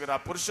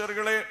பேசுகிறார்,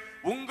 புருஷர்களே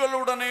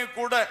உங்களுடனே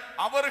கூட,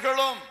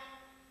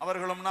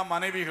 அவர்களும்னா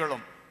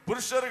மனைவிகளும்,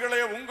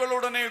 புருஷர்களே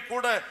உங்களுடனே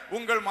கூட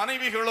உங்கள்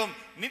மனைவிகளும்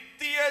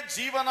நித்திய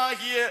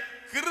ஜீவனாகிய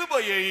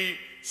கிருபையை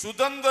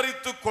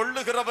சுதந்தரித்துக்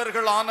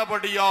கொள்ளுகிறவர்கள்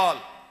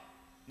ஆனபடியால்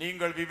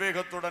நீங்கள்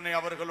விவேகத்துடனே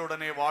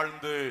அவர்களுடனே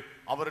வாழ்ந்து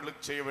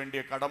அவர்களுக்கு செய்ய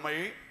வேண்டிய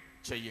கடமையை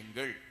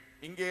செய்யுங்கள்.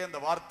 இங்கே அந்த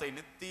வார்த்தை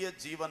நித்திய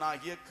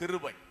ஜீவனாகிய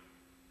கிருபை,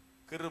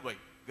 கிருபை,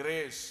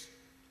 கிரேஸ்,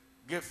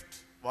 கிஃப்ட்,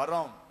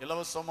 வரம்,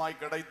 இலவசமாய்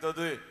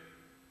கிடைத்தது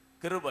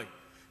கிருபை.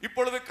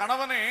 இப்பொழுது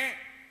கணவனே,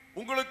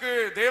 உங்களுக்கு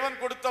தேவன்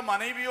கொடுத்த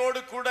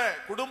மனைவியோடு கூட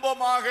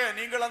குடும்பமாக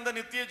நீங்கள் அந்த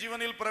நித்திய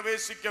ஜீவனில்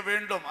பிரவேசிக்க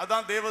வேண்டும்.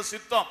 அதான் தேவ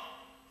சித்தம்.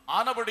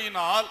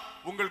 ஆனபடியினால்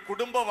உங்கள்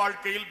குடும்ப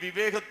வாழ்க்கையில்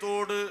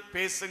விவேகத்தோடு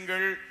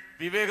பேசுங்கள்,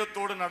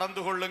 விவேகத்தோடு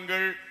நடந்து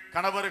கொள்ளுங்கள்.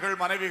 கணவர்கள்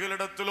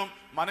மனைவிகளிடத்திலும்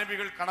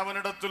மனைவிகள்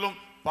கணவனிடத்திலும்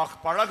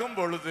பழகும்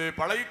பொழுது,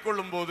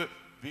 பழகிக்கொள்ளும் போது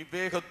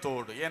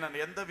விவேகத்தோடு. ஏன்னா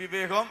எந்த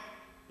விவேகம்?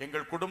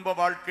 எங்கள் குடும்ப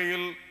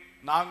வாழ்க்கையில்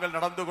நாங்கள்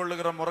நடந்து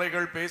கொள்ளுகிற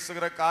முறைகள்,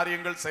 பேசுகிற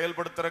காரியங்கள்,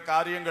 செயல்படுத்துகிற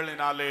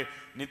காரியங்களினாலே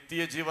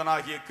நித்திய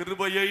ஜீவனாகிய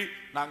கிருபையை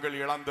நாங்கள்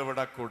இழந்து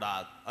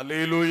விடக்கூடாது.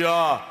 அல்லேலூயா.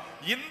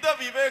 இந்த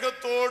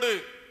விவேகத்தோடு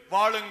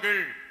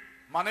வாழுங்கள்.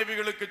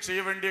 மனைவிகளுக்கு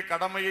செய்ய வேண்டிய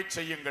கடமையை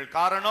செய்யுங்கள்.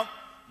 காரணம்,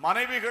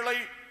 மனைவிகளை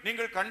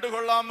நீங்கள்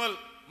கண்டுகொள்ளாமல்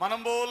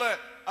மனம் போல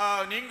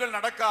நீங்கள்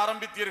நடக்க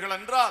ஆரம்பித்தீர்கள்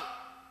என்றால்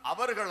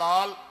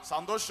அவர்களால்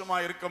சந்தோஷமா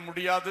இருக்க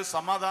முடியாது,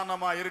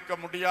 சமாதானமா இருக்க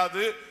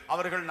முடியாது,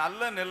 அவர்கள்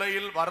நல்ல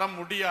நிலையில் வர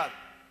முடியாது.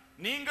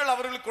 நீங்கள்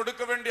அவர்களுக்கு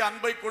கொடுக்க வேண்டிய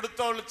அன்பை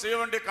கொடுத்து அவர்களுக்கு செய்ய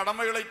வேண்டிய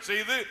கடமைகளை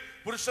செய்து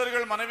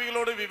புருஷர்கள்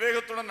மனைவிகளோடு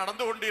விவேகத்துடன்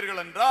நடந்து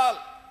கொண்டீர்கள் என்றால்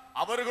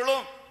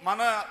அவர்களும்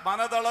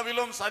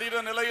மனதளவிலும்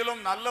சரீர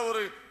நிலையிலும் நல்ல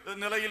ஒரு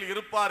நிலையில்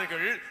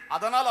இருப்பார்கள்.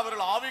 அதனால்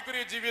அவர்கள்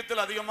ஆவிக்குரிய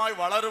ஜீவியத்தில் அதிகமாய்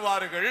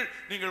வளருவார்கள்.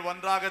 நீங்கள்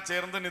ஒன்றாக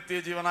சேர்ந்து நித்திய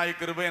ஜீவனாய்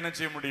கிருபை என்ன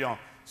செய்ய முடியும்?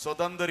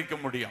 சுதந்தரிக்க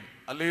முடியும்.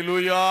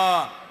 அல்லேலூயா.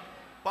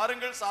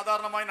 பாருங்கள்,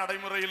 சாதாரணமாய்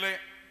நடைமுறையிலே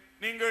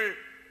நீங்கள்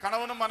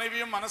கணவனும்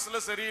மனைவியும் மனசுல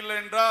சரியில்லை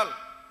என்றால்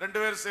 2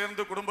 பேர்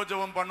சேர்ந்து குடும்ப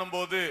ஜெபம்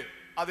பண்ணும்போது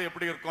அது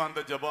எப்படி இருக்கும்?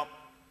 அந்த ஜெபம்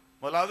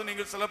முதலாவது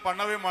நீங்கள் சில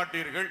பண்ணவே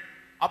மாட்டீர்கள்.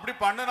 அப்படி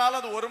பண்ணினாலும்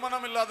அது ஒரு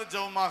மனம் இல்லாத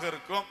ஜெபமாக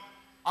இருக்கும்.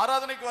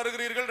 ஆராதனைக்கு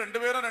வருகிறீர்கள், 2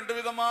 பேரும் 2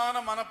 விதமான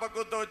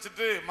மனப்பக்குவத்தை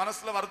வச்சுட்டு,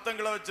 மனசுல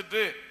வருத்தங்களை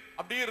வச்சுட்டு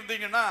அப்படி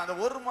இருந்தீங்கன்னா அந்த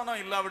ஒரு மனம்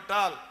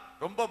இல்லாவிட்டால்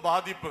ரொம்ப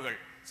பாதிப்புகள்,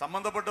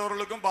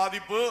 சம்பந்தப்பட்டவர்களுக்கும்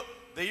பாதிப்பு,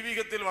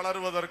 தெய்வீகத்தில்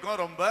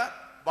வளருவதற்கும் ரொம்ப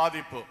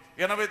பாதிப்பு.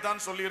 எனவே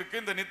தான்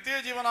சொல்லியிருக்கு, இந்த நித்திய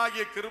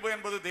ஜீவனாகிய கிருபை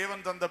என்பது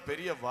தேவன் தந்த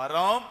பெரிய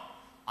வரம்.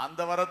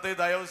 அந்த வரத்தை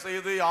தயவு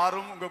செய்து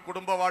யாரும் உங்க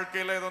குடும்ப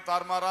வாழ்க்கையில ஏதோ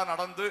தார்மாரா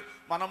நடந்து,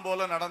 மனம்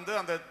போல நடந்து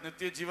அந்த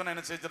நித்திய ஜீவனை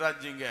என்ன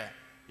செஞ்சிடாதீங்க,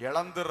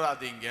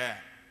 இழந்துடாதீங்க.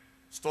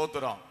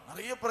 ஸ்தோத்திரம்.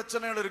 நிறைய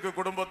பிரச்சனைகள் இருக்கு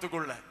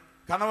குடும்பத்துக்குள்ள,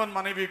 கணவன்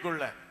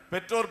மனைவிக்குள்ள,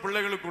 பெற்றோர்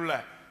பிள்ளைகளுக்குள்ள.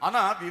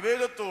 ஆனா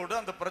விவேகத்தோடு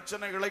அந்த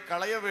பிரச்சனைகளை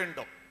களைய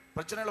வேண்டும்.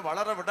 பிரச்சனைகளை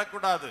வளர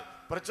விடக்கூடாது,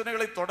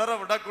 பிரச்சனைகளை தொடர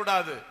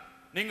விடக்கூடாது.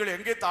 நீங்கள்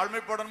எங்கே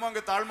தாழ்மைப்படணுமோ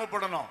அங்கே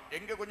தாழ்மைப்படணும்,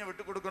 எங்க கொஞ்சம்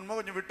விட்டு கொடுக்கணுமோ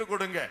கொஞ்சம் விட்டு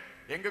கொடுங்க,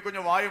 எங்க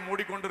கொஞ்சம் வாயை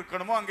மூடிக்கொண்டு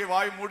இருக்கணுமோ அங்கே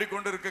வாய்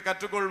மூடிக்கொண்டு இருக்க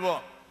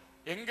கற்றுக்கொள்வோம்.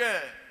 எங்க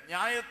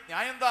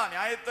நியாயம்தான்,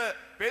 நியாயத்தை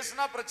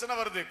பேசினா பிரச்சனை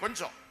வருது,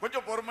 கொஞ்சம்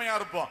கொஞ்சம் பொறுமையா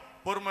இருப்போம்.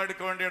 பொறுமை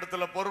எடுக்க வேண்டிய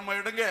இடத்துல பொறுமை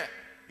எடுங்க.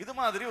 இது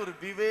மாதிரி ஒரு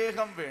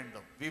விவேகம்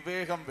வேண்டும்,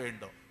 விவேகம்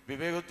வேண்டும்.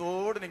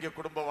 விவேகத்தோடு நீங்க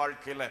குடும்ப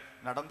வாழ்க்கையில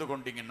நடந்து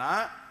கொண்டீங்கன்னா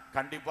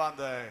கண்டிப்பா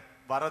அந்த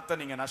வரத்தை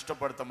நீங்க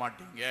நஷ்டப்படுத்த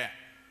மாட்டீங்க.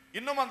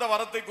 இன்னும் அந்த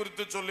வரத்தை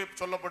குறித்து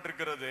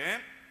சொல்லப்பட்டிருக்கிறது.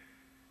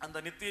 அந்த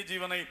நித்திய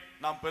ஜீவனை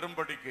நாம்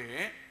பெரும்படிக்கு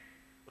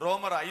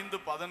ரோமர்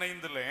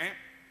 5:15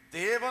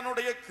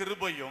 தேவனுடைய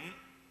கிருபையும்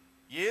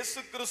இயேசு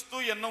கிறிஸ்து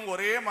என்னும்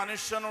ஒரே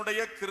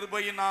மனுஷனுடைய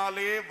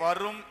கிருபையினாலே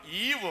வரும்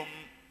ஈவும்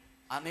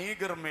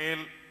அநேகர்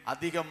மேல்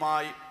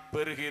அதிகமாய்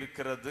பெருகி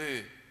இருக்கிறது.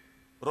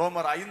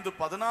 ரோமர்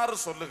 5:16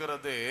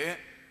 சொல்லுகிறது,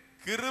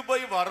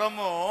 கிருபை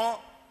வரமோ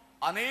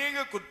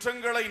அநேக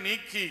குற்றங்களை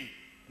நீக்கி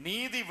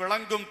நீதி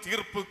விளங்கும்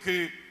தீர்ப்புக்கு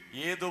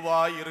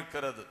ஏதுவாய்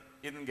இருக்கிறது.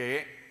 இங்கே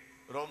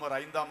ரோமர்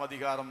 5ஆம்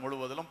அதிகாரம்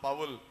முழுவதிலும்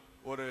பவுல்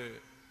ஒரு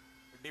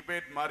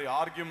டிபேட் மாதிரி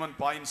ஆர்கியூமெண்ட்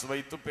பாயிண்ட்ஸ்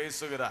வைத்து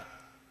பேசுகிறார்.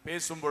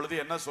 பேசும் பொழுது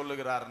என்ன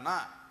சொல்லுகிறார்னா,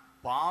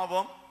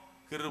 பாவம்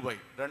கிருபை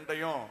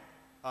ரெண்டையும்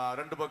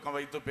 2 பக்கம்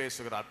வைத்து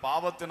பேசுகிறார்.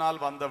 பாவத்தினால்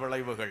வந்த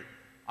விளைவுகள்,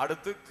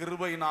 அடுத்து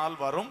கிருபையினால்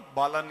வரும்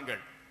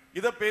பலன்கள்.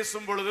 இதை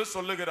பேசும் பொழுது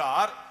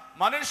சொல்லுகிறார்,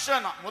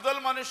 மனுஷன்,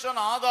 முதல் மனுஷன்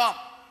ஆதாம்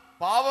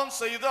பாவம்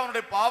செய்து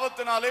அவனுடைய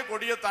பாவத்தினாலே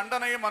கொடிய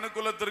தண்டனையை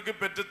மனுக்குலத்திற்கு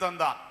பெற்று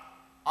தந்தான்.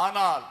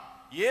 ஆனால்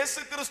இயேசு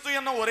கிறிஸ்து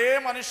என்ன ஒரே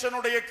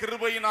மனுஷனுடைய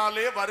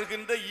கிருபையினாலே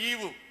வருகின்ற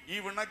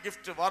ஈவுனா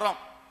கிஃப்ட், வரம்.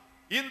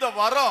 இந்த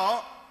வரம்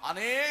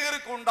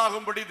அநேகருக்கு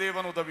உண்டாகும்படி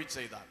தேவன் உதவி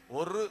செய்தார்.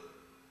 ஒரு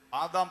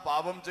ஆதாம்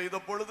பாவம் செய்த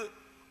பொழுது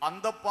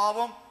அந்த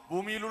பாவம்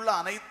பூமியில் உள்ள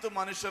அனைத்து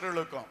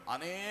மனுஷர்களுக்கும்,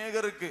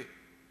 அநேகருக்கு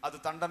அது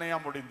தண்டனையா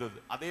முடிந்தது.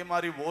 அதே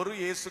மாதிரி ஒரு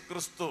இயேசு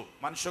கிறிஸ்து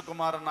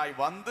மனுஷகுமாரனாய்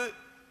வந்து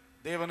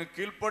தேவனுக்கு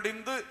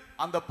கீழ்ப்படிந்து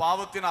அந்த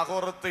பாவத்தின்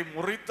அகோரத்தை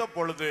முறித்த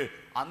பொழுது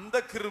அந்த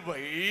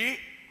கிருபை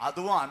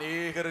அதுவும்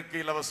அநேகருக்கு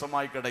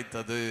இலவசமாய்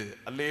கிடைத்தது.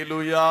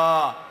 அல்லேலூயா.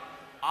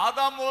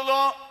 ஆதாம்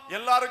மூலம்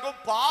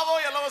எல்லாருக்கும்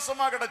பாவம்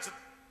இலவசமா கிடைச்சது.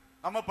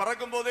 நம்ம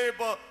பிறக்கும் போதே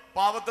இப்போ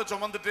பாவத்தை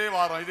சுமந்துட்டே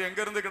வாரோம். இது எங்க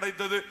இருந்து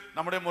கிடைத்தது?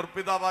 நம்முடைய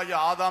முற்பிதாவாகிய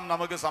ஆதாம்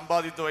நமக்கு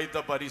சம்பாதித்து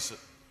வைத்த பரிசு.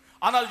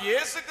 ஆனால்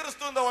இயேசு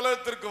கிறிஸ்து இந்த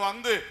உலகத்திற்கு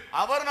வந்து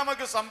அவர்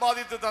நமக்கு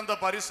சம்பாதித்து தந்த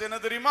பரிசு என்ன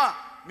தெரியுமா?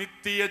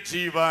 நித்திய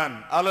ஜீவன்.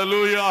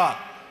 அல்லேலூயா.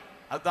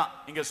 அதுதான்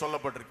இங்க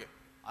சொல்லப்பட்டிருக்கு.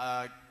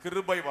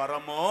 கிருபை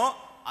வரமோ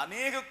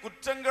அநேக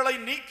குற்றங்களை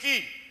நீக்கி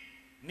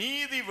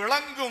நீதி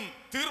விளங்கும்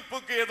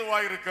தீர்ப்புக்கு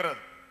ஏதுவாயிருக்கிறது.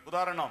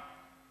 உதாரணம்,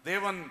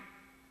 தேவன்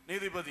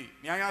நீதிபதி,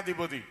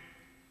 நியாயாதிபதி.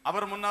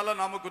 அவர் முன்னால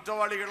நாம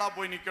குற்றவாளிகளா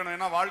போய் நிக்கணும்.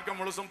 ஏன்னா வாழ்க்கை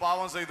முழுசும்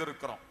பாவம்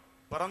செய்திருக்கிறோம்.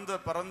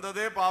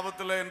 பிறந்ததே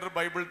பாவத்துல என்று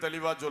பைபிள்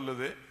தெளிவா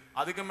சொல்லுது.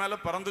 அதுக்கு மேல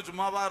பிறந்து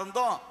சும்மாவா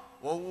இருந்தோம்?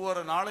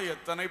 ஒவ்வொரு நாளும்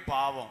எத்தனை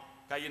பாவம்,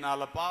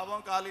 கையினால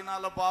பாவம்,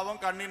 காலினால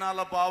பாவம்,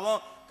 கண்ணினால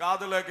பாவம்,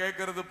 காதுல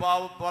கேட்கறது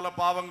பல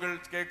பாவங்கள்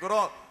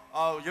கேட்கிறோம்,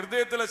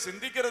 இருதயத்துல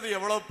சிந்திக்கிறது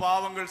எவ்வளவு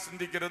பாவங்கள்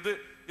சிந்திக்கிறது.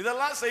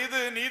 இதெல்லாம் செய்து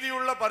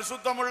நீதியுள்ள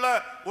பரிசுத்தமுள்ள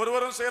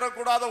ஒருவரும்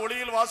சேரக்கூடாத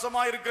ஒளியில்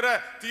வாசமா இருக்கிற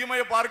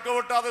தீமையை பார்க்க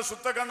விட்டாத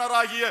சுத்த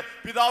கண்ணராகிய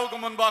பிதாவுக்கு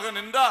முன்பாக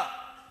நின்றா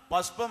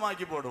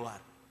பஸ்பமாக்கி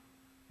போடுவார்.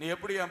 நீ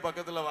எப்படி என்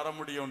பக்கத்துல வர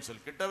முடியும்னு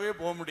சொல்லி கிட்டவே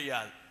போக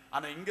முடியாது.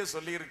 ஆனா இங்க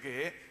சொல்லி இருக்கு,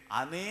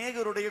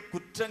 அநேகருடைய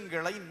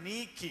குற்றங்களை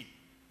நீக்கி,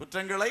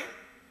 குற்றங்களை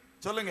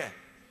சொல்லுங்க,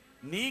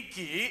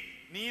 நீக்கி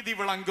நீதி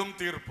விளங்கும்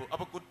தீர்ப்பு.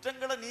 அப்ப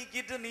குற்றங்களை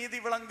நீக்கிட்டு நீதி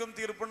விளங்கும்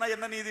தீர்ப்புன்னா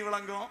என்ன? நீதி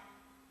விளங்கும்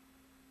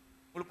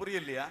உங்களுக்கு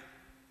புரியலையா?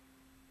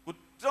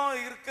 குற்றம்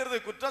இருக்கிறது,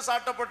 குற்றம்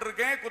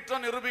சாட்டப்பட்டிருக்கேன்,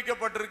 குற்றம்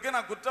நிரூபிக்கப்பட்டிருக்கு,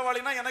 நான்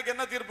குற்றவாளினா எனக்கு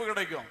என்ன தீர்ப்பு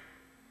கிடைக்கும்?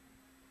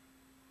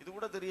 இது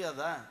கூட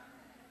தெரியாதா?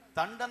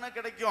 தண்டனை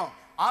கிடைக்கும்.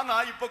 ஆனா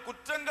இப்ப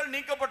குற்றங்கள்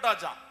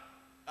நீக்கப்பட்டாச்சாம்.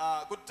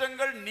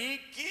 குற்றங்கள்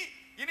நீக்கி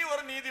இனி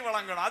ஒரு நீதி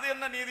வழங்கணும். அது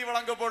என்ன நீதி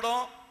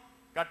வழங்கப்படும்?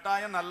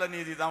 கட்டாயம் நல்ல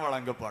நீதி தான்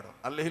வழங்கப்படும்.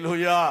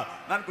 அல்லேலூயா.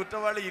 நான்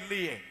குற்றவாளி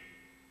இல்லையே,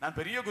 நான்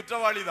பெரிய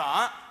குற்றவாளி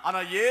தான். ஆனா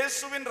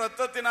இயேசுவின்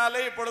ரத்தத்தினாலே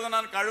இப்பொழுது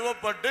நான்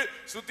கழுவப்பட்டு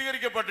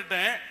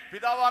சுத்திகரிக்கப்பட்டுட்டேன்.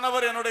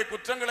 பிதாவானவர் என்னுடைய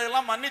குற்றங்களை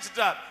எல்லாம்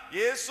மன்னிச்சிட்டார்.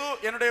 இயேசு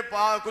என்னுடைய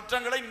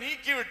குற்றங்களை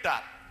நீக்கி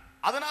விட்டார்.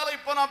 அதனால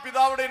இப்ப நான்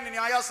பிதாவுடைய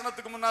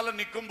நியாயாசனத்துக்கு முன்னால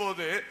நிற்கும்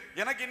போது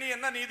எனக்கு இனி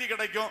என்ன நீதி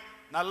கிடைக்கும்?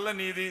 நல்ல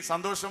நீதி,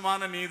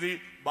 சந்தோஷமான நீதி,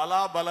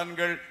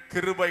 பலாபலன்கள்,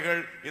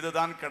 கிருபைகள்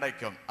இதுதான்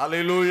கிடைக்கும்.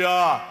 அல்லேலூயா.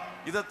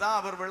 இதைத்தான்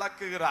அவர்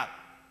விளக்குகிறார்.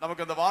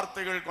 நமக்கு அந்த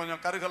வார்த்தைகள்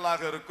கொஞ்சம்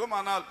கருகலாக இருக்கும்,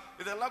 ஆனால்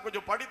இதெல்லாம்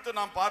கொஞ்சம் படித்து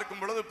நாம்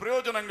பார்க்கும் பொழுது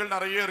பிரயோஜனங்கள்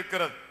நிறைய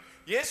இருக்கிறது.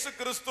 இயேசு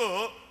கிறிஸ்து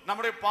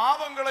நம்முடைய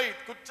பாவங்களை,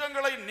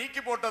 குற்றங்களை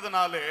நீக்கி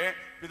போட்டதுனாலே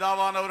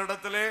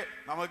பிதாவானவரிடத்திலே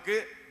நமக்கு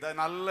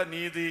நல்ல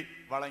நீதி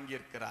வழங்கி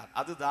இருக்கிறார்.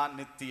 அதுதான்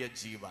நித்திய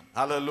ஜீவன்.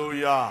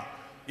 அல்லேலூயா.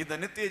 இந்த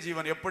நித்திய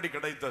ஜீவன் எப்படி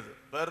கிடைத்தது?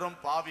 வெறும்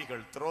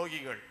பாவிகள்,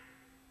 துரோகிகள்,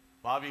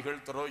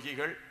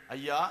 துரோகிகள்,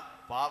 ஐயா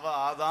பாவ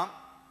ஆதாம்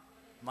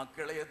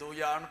மக்களே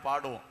தூயான்னு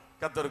பாடுவோம்,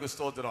 கர்த்தருக்கு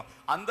ஸ்தோத்திரம்.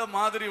 அந்த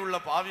மாதிரி உள்ள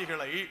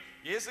பாவிகளை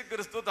இயேசு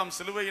கிறிஸ்து தம்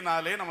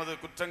சிலுவையினாலே நமது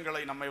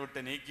குற்றங்களை நம்மை விட்டு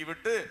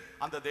நீக்கிவிட்டு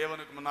அந்த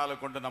தேவனுக்கு முன்னால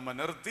கொண்டு நம்ம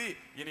நிறுத்தி,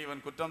 இனி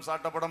இவன் குற்றம்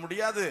சாட்டப்பட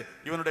முடியாது,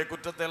 இவனுடைய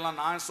குற்றத்தை எல்லாம்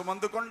நான்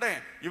சுமந்து கொண்டேன்,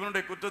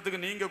 இவனுடைய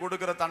குற்றத்துக்கு நீங்க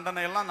கொடுக்கிற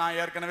தண்டனை எல்லாம் நான்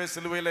ஏற்கனவே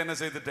சிலுவையில என்ன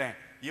செய்துட்டேன்,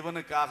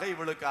 இவனுக்காக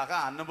இவளுக்காக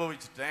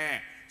அனுபவிச்சுட்டேன்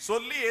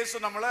சொல்லி இயேசு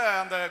நம்மளை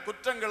அந்த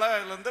குற்றங்களை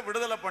இருந்து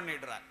விடுதலை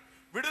பண்ணிடுறார்.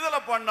 விடுதலை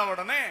பண்ண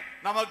உடனே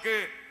நமக்கு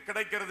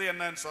கிடைக்கிறது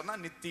என்னன்னு சொன்னா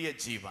நித்திய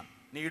ஜீவன்,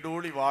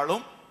 நீடூழி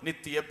வாழும்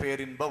நித்திய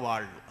பேரின்ப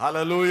வாழ்வு.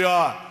 அல்லேலூயா.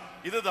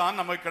 இதுதான்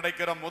நமக்கு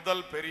கிடைக்கிற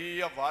முதல்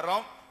பெரிய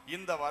வரம்.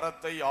 இந்த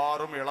வரத்தை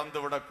யாரும் இழந்து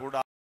விடக்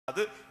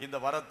கூடாது. இந்த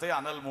வரத்தை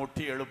அனல்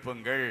மூட்டி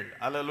எழுப்புங்கள்.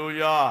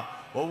 அல்லேலூயா.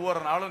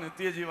 ஒவ்வொரு நாளும்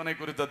நித்திய ஜீவனை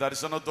குறித்த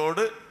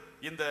தரிசனத்தோடு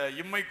இந்த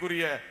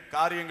இம்மைக்குரிய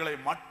காரியங்களை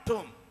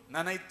மட்டும்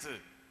நினைத்து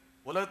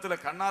உலகத்துல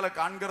கண்ணால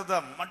காண்கிறத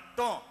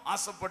மட்டும்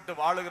ஆசைப்பட்டு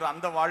வாழுகிற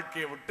அந்த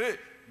வாழ்க்கையை விட்டு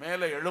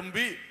மேலே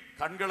எழும்பி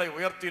கண்களை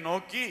உயர்த்தி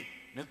நோக்கி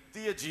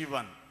நித்திய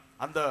ஜீவன்,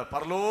 அந்த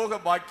பரலோக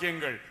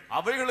பாக்கியங்கள்,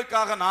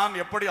 அவைகளுக்காக நான்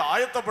எப்படி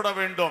ஆயத்தப்பட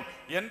வேண்டும்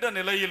என்ற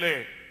நிலையிலே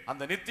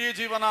அந்த நித்திய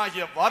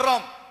ஜீவனாகிய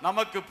வரம்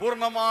நமக்கு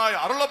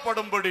பூர்ணமாய்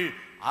அருளப்படும்படி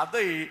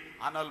அதை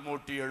அனல்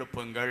மூட்டி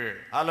எழுப்புங்கள்.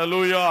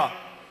 அல்லேலூயா.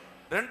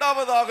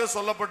 இரண்டாவதாக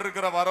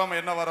சொல்லப்பட்டிருக்கிற வரம்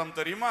என்ன வரம்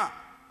தெரியுமா?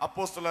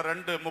 அப்போஸ்தலர்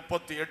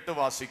 2:38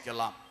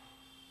 வாசிக்கலாம்.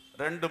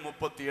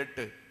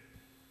 2:38.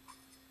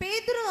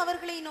 பேதுரு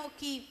அவர்களை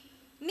நோக்கி,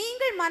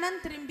 நீங்கள் மனம்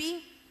திரும்பி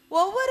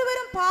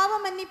ஒவ்வொருவரும் பாவ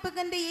மன்னிப்பு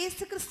கண்ட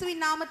இயேசு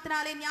கிறிஸ்துவின்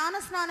நாமத்தினாலே ஞான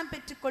ஸ்நானம்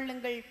பெற்றுக்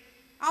கொள்ளுங்கள்,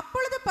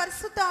 அப்பொழுது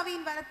பரிசுத்த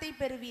ஆவியின் வரத்தை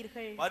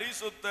பெறுவீர்கள்.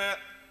 பரிசுத்த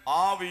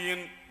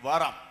ஆவியின்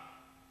வரம்.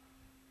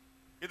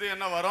 இது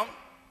என்ன வரம்?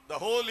 The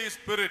Holy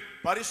Spirit,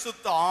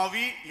 பரிசுத்த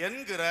ஆவி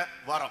என்கிற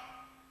வரம்.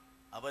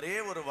 அவரே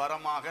ஒரு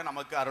வரமாக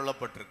நமக்கு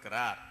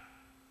அருளப்பட்டிருக்கிறார்.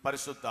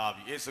 பரிசுத்த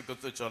ஆவி. இயேசு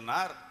கிறிஸ்து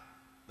சொன்னார்,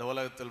 இந்த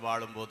உலகத்தில்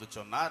வாழும்போது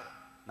சொன்னார்,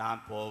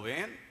 நான்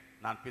போவேன்,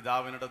 நான்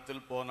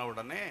பிதாவினிடத்தில் போன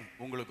உடனே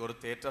உங்களுக்கு ஒரு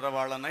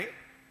தேற்றரவாளனை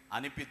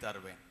அனுப்பி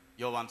தருவேன்.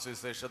 யோவான்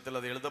சுவிசேஷத்தில்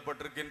அது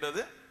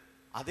எழுதப்பட்டிருக்கின்றது.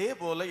 அதே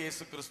போல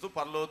இயேசு கிறிஸ்து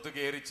பரலோகத்துக்கு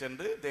ஏறி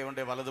சென்று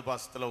தேவனுடைய வலது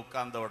பாசத்துல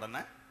உட்கார்ந்த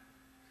உடனே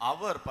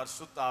அவர்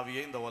பரிசுத்த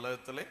ஆவியை இந்த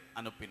உலகத்திலே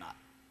அனுப்பினார்.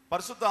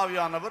 பரிசுத்த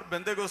ஆவியானவர்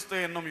பெந்தெகோஸ்தே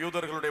என்னும்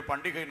யூதர்களுடைய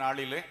பண்டிகை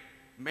நாளிலே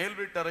மேல்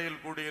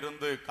வீட்டறையில்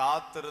கூடியிருந்து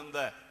காத்திருந்த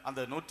அந்த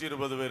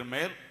 120 பேர்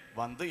மேல்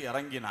வந்து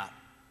இறங்கினார்.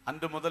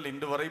 அன்று முதல்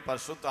இன்று வரை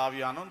பரிசுத்த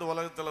ஆவியானவர் இந்த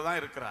உலகத்துல தான்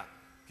இருக்கிறார்,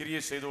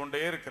 கிரியை செய்து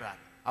கொண்டே இருக்கிறார்.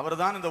 அவர்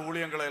தான் இந்த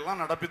ஊழியங்களை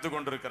எல்லாம் நடப்பித்துக்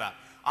கொண்டிருக்கிறார்.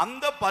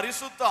 அந்த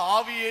பரிசுத்த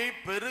ஆவியை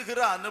பெறுகிற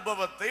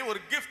அனுபவத்தை ஒரு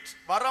கிஃப்ட்,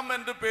 வரம்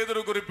என்று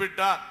பேதுரு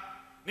குறிப்பிட்டார்.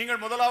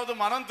 நீங்கள் முதலாவது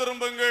மனம்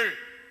திரும்புங்கள்,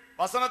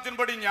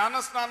 வசனத்தின்படி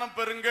ஞானஸ்நானம்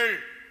பெறுங்கள்,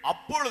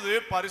 அப்பொழுது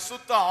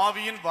பரிசுத்த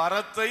ஆவியின்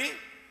வரத்தை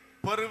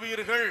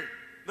பெறுவீர்கள்.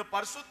 இந்த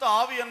பரிசுத்த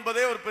ஆவி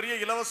என்பதே ஒரு பெரிய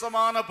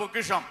இலவசமான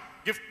பொக்கிஷம்,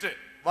 கிஃப்ட்,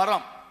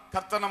 வரம்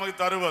கர்த்தர் நமக்கு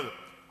தருவது.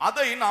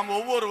 அதை நாம்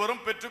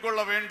ஒவ்வொருவரும்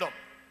பெற்றுக்கொள்ள வேண்டும்.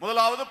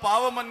 முதலாவது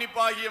பாவ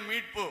மன்னிப்பாகிய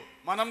மீட்பு,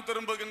 மனம்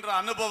திரும்புகின்ற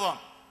அனுபவம்.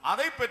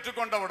 அதை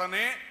பெற்றுக்கொண்ட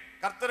உடனே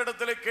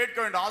கர்த்தரிடத்திலே கேட்க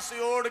வேண்டும்,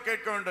 ஆசையோடு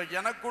கேட்க வேண்டும்,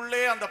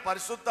 எனக்குள்ளே அந்த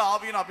பரிசுத்த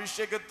ஆவியின்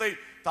அபிஷேகத்தை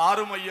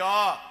தாரும் ஐயா,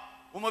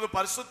 உமது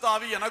பரிசுத்த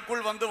ஆவி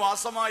எனக்குள் வந்து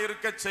வாசமா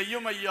இருக்க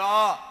செய்யும் ஐயா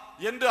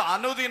என்று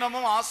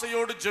அனுதினமும்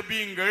ஆசையோடு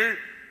ஜெபியுங்கள்.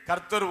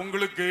 கர்த்தர்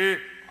உங்களுக்கு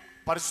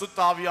பரிசுத்த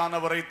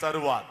ஆவியானவரை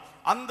தருவார்.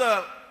 அந்த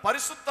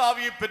பரிசுத்த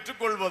ஆவியை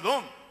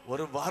பெற்றுக்கொள்வதும்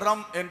ஒரு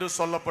வரம் என்று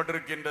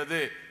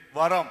சொல்லப்பட்டிருக்கின்றது.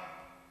 வரம்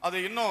அது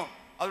இன்னும்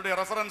அதனுடைய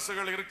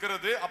ரெஃபரன்ஸ்கள்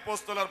இருக்கிறது.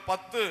 அப்போஸ்தலர்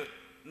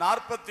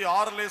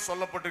 10:46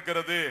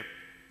 சொல்லப்பட்டிருக்கிறது,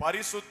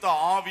 பரிசுத்த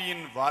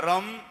ஆவியின்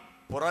வரம்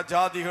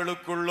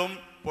புறஜாதிகளுக்குள்ளும்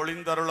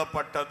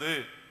பொழிந்தருளப்பட்டது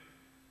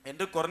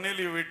என்று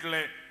கொர்நேலியு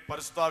வீட்டிலே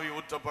பரிசுத்த ஆவி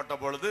ஊற்றப்பட்ட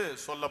பொழுது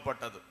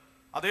சொல்லப்பட்டது.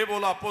 அதே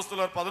போல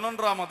அப்போஸ்தலர்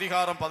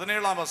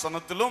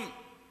 11:17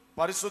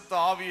 பரிசுத்த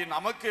ஆவி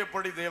நமக்கு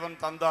எப்படி தேவன்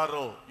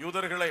தந்தாரோ,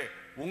 யூதர்களே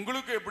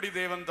உங்களுக்கு எப்படி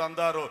தேவன்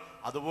தந்தாரோ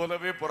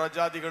அதுபோலவே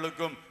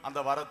புறஜாதிகளுக்கும் அந்த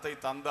வரத்தை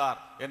தந்தார்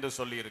என்று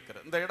சொல்லி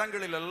இருக்கிறது. இந்த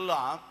இடங்களில்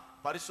எல்லாம்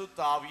பரிசுத்த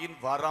ஆவியின்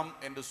வரம்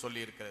என்று சொல்லி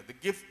இருக்கிறது. The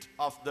gift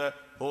of the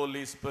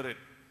Holy Spirit.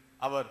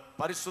 அவர்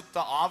பரிசுத்த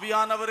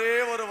ஆவியானவரே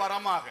ஒரு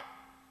வரமாக.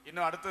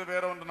 இன்னும் அடுத்து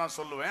வேற ஒன்று நான்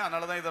சொல்லுவேன்,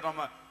 அதனாலதான் இதை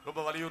நம்ம ரொம்ப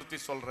வலியுறுத்தி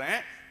சொல்றேன்.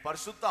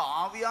 பரிசுத்த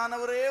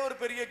ஆவியானவரே ஒரு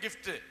பெரிய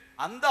கிஃப்ட்.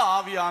 அந்த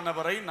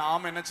ஆவியானவரை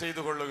நாம் என்ன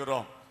செய்து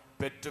கொள்ளுகிறோம்?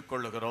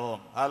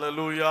 பெற்றுக்கொள்ளுகிறோம்.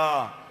 அல்லேலூயா.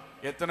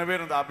 எத்தனை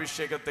பேர் இந்த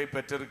அபிஷேகத்தை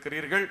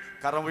பெற்றிருக்கிறீர்கள்?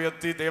 கரம்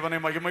உயர்த்தி தேவனை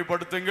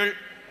மகிமைப்படுத்துங்கள்.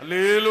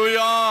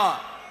 அல்லேலூயா.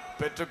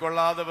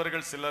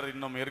 பெற்றுக்கொள்ளாதவர்கள் சிலர்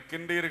இன்னும்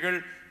இருக்கின்றீர்கள்.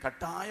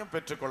 கட்டாயம்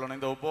பெற்றுக்கொள்ளணும்.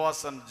 இந்த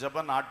உபவாச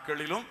ஜெப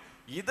நாட்களிலும்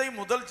இதை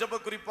முதல் ஜெப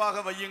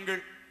குறிப்பாக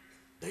வையுங்கள்.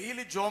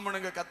 டெய்லி ஜெபம்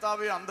பண்ணுங்க.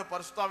 கர்த்தாவே, அந்த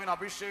பரிசுத்தாவின்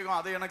அபிஷேகம்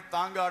அதை எனக்கு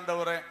தாங்க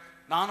ஆண்டவரே,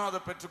 நானும் அதை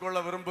பெற்றுக்கொள்ள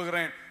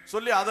விரும்புகிறேன்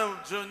சொல்லி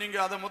நீங்க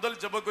அதை முதல்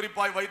ஜெப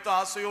குறிப்பாய் வைத்து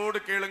ஆசையோடு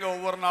கேளுங்க.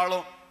 ஒவ்வொரு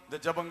நாளும் இந்த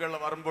ஜெபங்கள்ல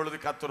வரும்பொழுது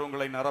கர்த்தர்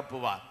உங்களை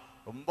நிரப்புவார்.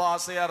 ரொம்ப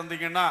ஆசையா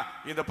இருந்தீங்கன்னா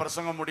இந்த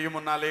பிரசங்கம் முடியும்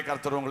முன்னாலே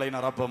கர்த்தர் உங்களை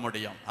நிரப்ப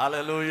முடியும்.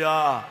 ஹல்லேலூயா.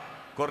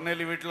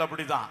 கொர்நேலி வீட்டில்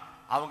அப்படிதான்.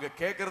 அவங்க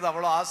கேட்கறது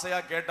அவ்வளவு ஆசையா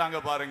கேட்டாங்க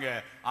பாருங்க.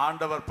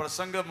 ஆண்டவர்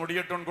பிரசங்கம்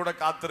முடியட்டும் கூட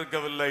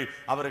காத்திருக்கவில்லை,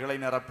 அவர்களை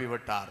நிரப்பி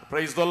விட்டார்.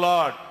 Praise the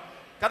Lord.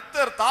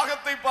 கர்த்தர்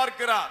தாகத்தை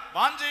பார்க்கிறார்,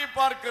 வாஞ்சையை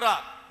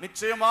பார்க்கிறார்,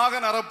 நிச்சயமாக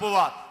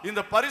நிரப்புவார்.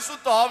 இந்த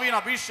பரிசுத்த ஆவியின்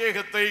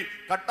அபிஷேகத்தை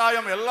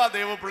கட்டாயம் எல்லா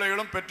தேவ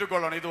பிள்ளைகளும்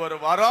பெற்றுக்கொள்ளணும். இது ஒரு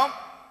வரம்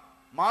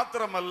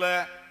மாத்திரமல்ல,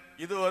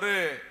 இது ஒரு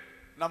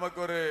நமக்கு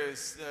ஒரு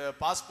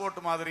பாஸ்போர்ட்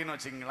மாதிரின்னு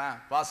வச்சுங்களேன்.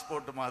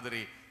 பாஸ்போர்ட்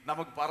மாதிரி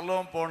நமக்கு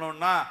பரலோகம்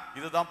போகணும்னா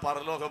இதுதான்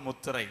பரலோக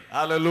முத்திரை.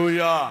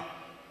 ஹல்லேலூயா.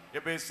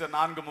 எபேசியர்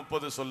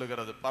 4:30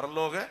 சொல்லுகிறது,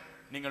 பரலோக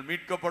நீங்கள்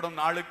மீட்கப்படும்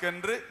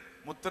நாளுக்கென்று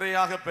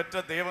முத்திரையாக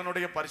பெற்ற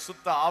தேவனுடைய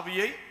பரிசுத்த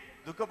ஆவியை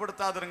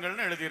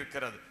துக்கப்படுத்தாதிருங்கள்னு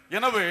எழுதியிருக்கிறது.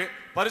 எனவே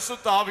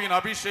பரிசுத்த ஆவியின்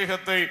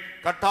அபிஷேகத்தை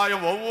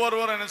கட்டாயம்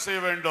ஒவ்வொருவரும் என்ன செய்ய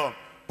வேண்டும்?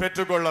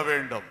 பெற்றுக்கொள்ள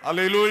வேண்டும்.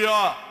 அல்லேலூயா.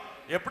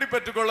 எப்படி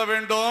பெற்றுக்கொள்ள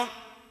வேண்டும்?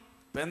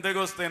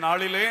 பெந்தெகோஸ்தே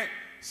நாளிலே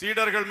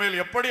சீடர்கள் மேல்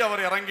எப்படி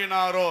அவர்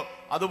இறங்கினாரோ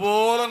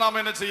அதுபோல நாம்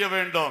என்ன செய்ய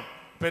வேண்டும்?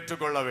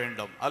 பெற்றுக்கொள்ள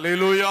வேண்டும்.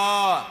 அல்லேலூயா.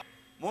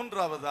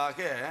 மூன்றாவதாக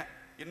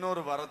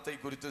இன்னொரு வரத்தை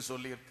குறித்து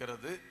சொல்லி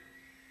இருக்கிறது.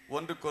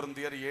 1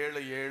 கொரிந்தியர்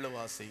 7:7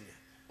 வாசிங்க.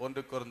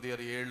 1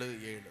 கொரிந்தியர்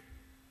 7:7.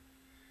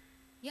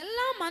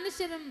 எல்லா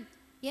மனுஷரும்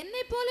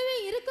என்னை போலவே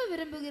இருக்க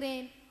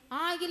விரும்புகிறேன்,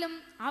 ஆகிலும்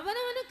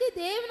அவனவனுக்கு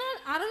தேவனால்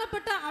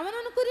அருளப்பட்ட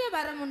அவனவனுக்குரிய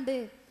வரம் உண்டு.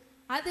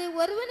 அது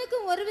ஒருவனுக்கு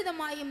ஒரு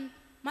விதமாயும்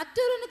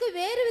மற்றொருவனுக்கு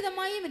வேறு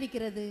விதமாயும்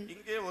இருக்கிறது.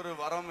 இங்கே ஒரு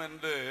வரம்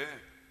என்று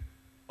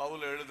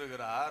பவுல்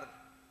எழுதுகிறார்.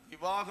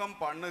 விவாகம்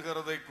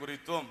பண்ணுகிறதை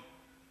குறித்தும்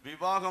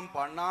விவாகம்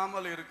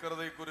பண்ணாமல்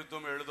இருக்கிறதை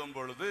குறித்தும் எழுதும்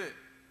பொழுது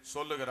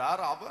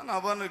சொல்லுகிறார், அவன்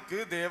அவனுக்கு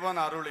தேவன்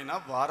அருளின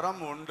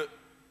வரம் உண்டு.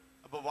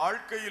 அப்ப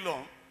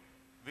வாழ்க்கையிலும்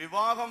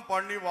விவாகம்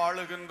பண்ணி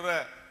வாழுகின்ற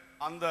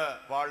அந்த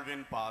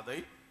வாழ்வின் பாதை,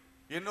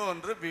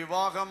 இன்னொன்று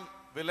விவாகம்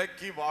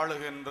விலக்கி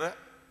வாழுகின்ற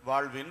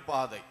வாழ்வின்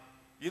பாதை.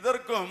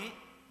 இதற்கும்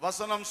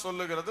வசனம்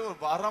சொல்லுகிறது ஒரு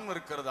வரம்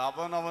இருக்கிறது.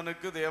 அவன்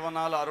அவனுக்கு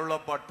தேவனால்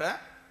அருளப்பட்ட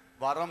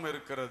வரம்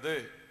இருக்கிறது.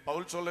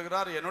 பவுல்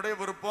சொல்லுகிறார், என்னுடைய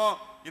விருப்பம்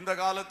இந்த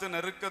காலத்து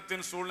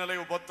நெருக்கத்தின் சூழ்நிலை,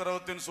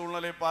 உபத்திரவத்தின்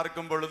சூழ்நிலை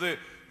பார்க்கும் பொழுது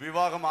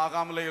விவாகம்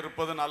ஆகாமலே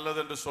இருப்பது நல்லது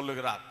என்று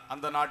சொல்லுகிறார்,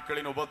 அந்த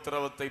நாட்களின்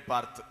உபத்திரவத்தை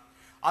பார்த்து.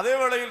 அதே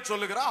வேளையில்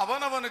சொல்லுகிறார்,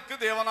 அவனவனுக்கு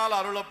தேவனால்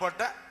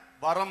அருளப்பட்ட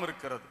வரம்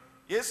இருக்கிறது.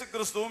 இயேசு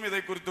கிறிஸ்துவும்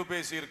இதை குறித்து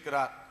பேசி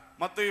இருக்கிறார்.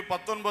 மத்தேயு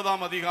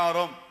 19ஆம்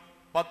அதிகாரம்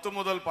 10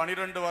 முதல்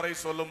 12 வரை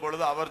சொல்லும்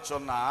பொழுது அவர்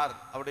சொன்னார்,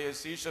 அவருடைய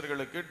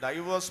சீஷர்களுக்கு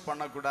டைவர்ஸ்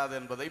பண்ணக்கூடாது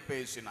என்பதை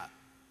பேசினார்.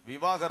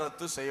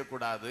 விவாகரத்து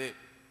செய்யக்கூடாது.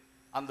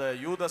 அந்த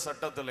யூத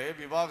சட்டத்திலே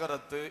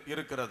விவாகரத்து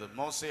இருக்கிறது.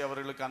 மோசே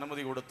அவர்களுக்கு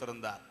அனுமதி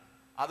கொடுத்திருந்தார்.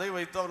 அதை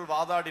வைத்து அவர்கள்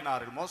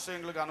வாதாடினார்கள். மோசே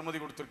எங்களுக்கு அனுமதி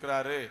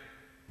கொடுத்திருக்கிறாரு,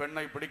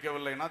 பெண்ணை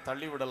பிடிக்கவில்லைன்னா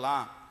தள்ளி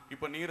விடலாம்,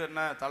 இப்ப நீர்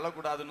என்ன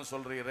தள்ளக்கூடாதுன்னு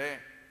சொல்றீரே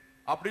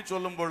அப்படி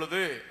சொல்லும்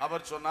பொழுது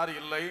அவர் சொன்னார்,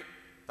 இல்லை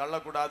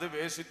தள்ளக்கூடாது,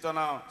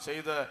 வேசித்தனம்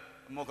செய்த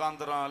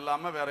முகாந்திரம்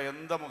இல்லாம வேற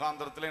எந்த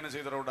முகாந்திரத்திலும் என்ன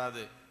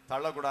செய்திடக்கூடாது,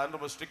 தள்ளக்கூடாதுன்னு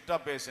ரொம்ப ஸ்ட்ரிக்டா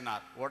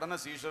பேசினார். உடனே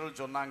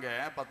சீஷர்கள் சொன்னாங்க,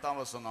 10ஆம்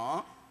வசனம்,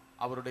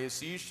 அவருடைய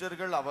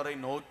சீஷர்கள் அவரை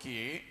நோக்கி,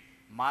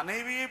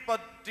 மனைவியை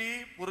பற்றி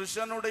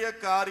புருஷனுடைய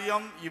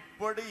காரியம்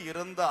இப்படி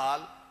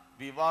இருந்தால்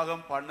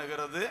விவாகம்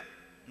பண்ணுகிறது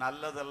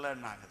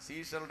நல்லதல்லன்னாங்க.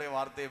 சீஷருடைய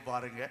வார்த்தையை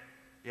பாருங்க,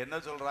 என்ன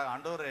சொல்றாங்க,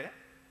 ஆண்டவரே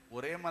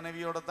ஒரே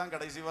மனைவியோட தான்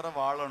கடைசி வரை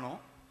வாழணும்,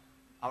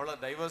 அவளை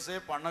டைவர்ஸே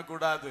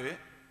பண்ணக்கூடாது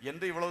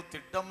என்று இவ்வளவு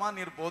திட்டமா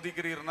நீர்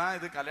போதிக்கிறீர்னா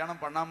இது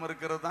கல்யாணம் பண்ணாம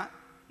இருக்கிறது தான்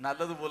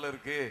நல்லது போல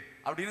இருக்கு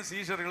அப்படின்னு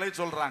சீஷர்களே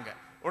சொல்றாங்க.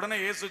 உடனே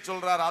இயேசு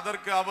சொல்றார்,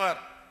 அதற்கு அவர்,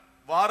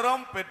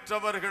 வரம்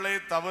பெற்றவர்களே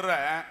தவிர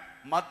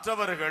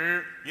மற்றவர்கள்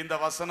இந்த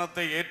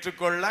வசனத்தை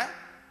ஏற்றுக்கொள்ள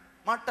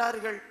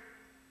மாட்டார்கள்.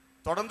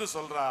 தொடர்ந்து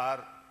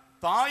சொல்றார்,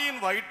 தாயின்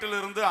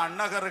வயிற்றிலிருந்து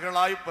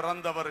அன்னகர்களாய்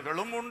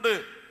பிறந்தவர்களும் உண்டு.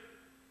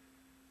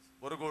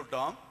 ஒரு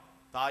கூட்டம்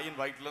தாயின்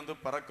வயிற்றிலிருந்து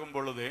பிறக்கும்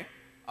பொழுதே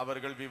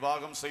அவர்கள்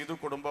விவாகம் செய்து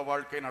குடும்ப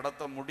வாழ்க்கை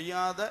நடத்த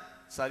முடியாத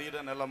சரீர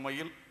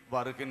நிலைமையில்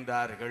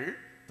வருகின்றார்கள்.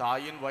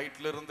 தாயின்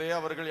வயிற்றிலிருந்தே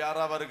அவர்கள்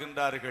யாரா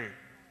வருகின்றார்கள்?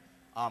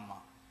 ஆமா.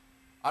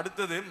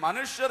 அடுத்தது,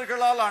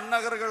 மனுஷர்களால்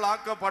அன்னகர்கள்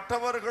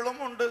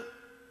ஆக்கப்பட்டவர்களும் உண்டு.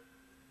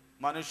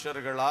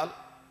 மனுஷர்களால்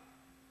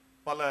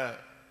பல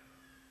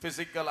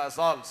பிசிக்கல்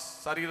அசால்ட்ஸ்,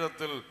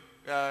 சரீரத்தில்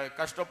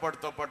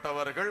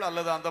கஷ்டப்படுத்தப்பட்டவர்கள்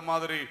அல்லது அந்த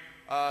மாதிரி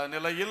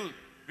நிலையில்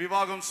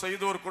விவாகம்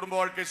செய்து ஒரு குடும்ப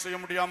வாழ்க்கை செய்ய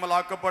முடியாமல்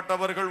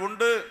ஆக்கப்பட்டவர்கள்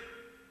உண்டு.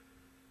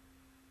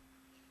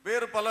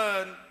 வேறு பல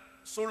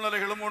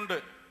சூழ்நிலைகளும் உண்டு.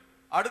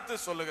 அடுத்து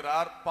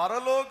சொல்லுகிறார்,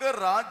 பரலோக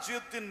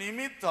ராஜ்யத்தின்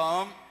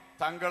நிமித்தம்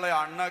தங்களை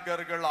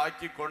அன்னகர்கள்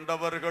ஆக்கி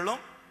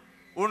கொண்டவர்களும்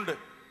உண்டு.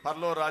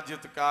 பரலோக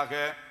ராஜ்யத்துக்காக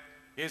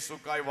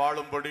இயேசுக்காய்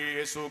வாழும்படி,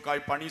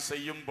 இயேசுக்காய் பணி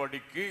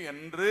செய்யும்படிக்கு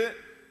என்று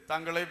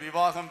தங்களை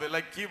விவாகம்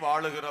விலக்கி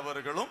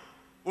வாழுகிறவர்களும்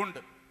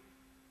உண்டு.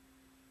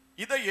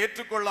 இதை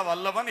ஏற்றுக்கொள்ள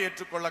வல்லவன்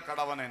ஏற்றுக்கொள்ள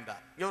கடவன்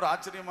என்றார். இங்க ஒரு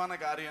ஆச்சரியமான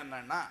காரியம்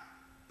என்னன்னா,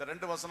 இந்த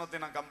 2 வசனத்தை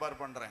நான்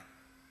கம்பேர் பண்றேன்.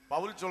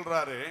 பவுல்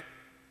சொல்றாரு,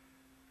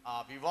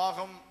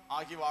 விவாகம்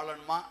ஆகி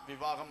வாழணுமா,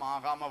 விவாகம்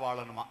ஆகாம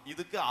வாழணுமா,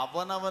 இதுக்கு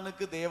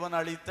அவனவனுக்கு தேவன்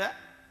அளித்த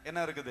என்ன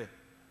இருக்குது,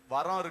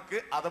 வரம் இருக்கு,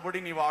 அதபடி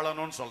நீ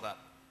வாழணும்னு சொல்றார்.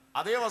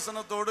 அதே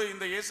வசனத்தோடு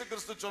இந்த இயேசு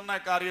கிறிஸ்து சொன்ன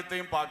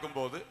காரியத்தையும்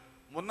பார்க்கும்போது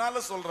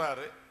முன்னால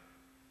சொல்றாரு,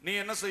 நீ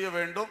என்ன செய்ய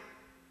வேண்டும்,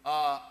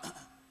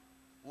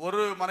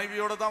 ஒரு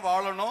மனைவியோட தான்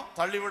வாழணும்,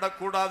 தள்ளிவிடக்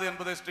கூடாது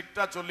என்பதை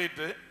ஸ்ட்ரிக்டா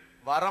சொல்லிட்டு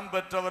வரம்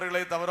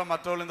பெற்றவர்களை தவிர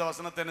மற்றவர்கள் இந்த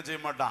வசனத்தை என்ன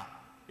செய்ய மாட்டான்,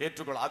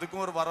 ஏற்றுக்கொள்ள.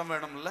 அதுக்கும் ஒரு வரம்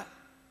வேணும் இல்ல?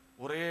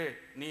 ஒரே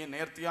நீ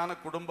நேர்த்தியான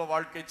குடும்ப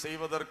வாழ்க்கை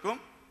செய்வதற்கும்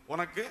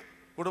உனக்கு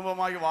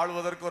குடும்பமாகி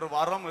வாழ்வதற்கு ஒரு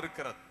வரம்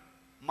இருக்கிறது.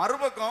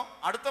 மறுபக்கம்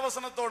அடுத்த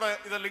வசனத்தோட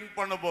இதை லிங்க்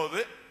பண்ணும்போது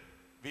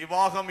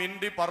விவாகம்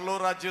இன்றி பரலோக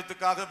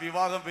ராஜ்யத்துக்காக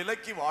விவாகம்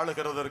விலக்கி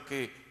வாழுகிறதற்கு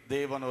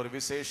தேவன் ஒரு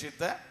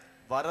விசேஷித்த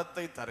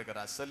வரத்தை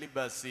தருகிறார்.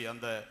 செலிபசி,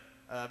 அந்த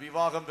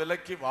விவாகம்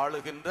விலக்கி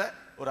வாழுகின்ற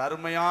ஒரு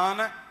அருமையான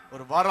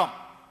ஒரு வரம்.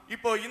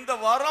 இப்போ இந்த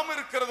வரம்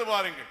இருக்கிறது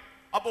பாருங்க.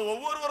 அப்போ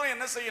ஒவ்வொருவரும்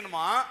என்ன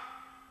செய்யணுமா,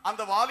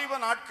 அந்த வாலிப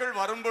நாட்கள்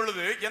வரும்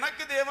பொழுது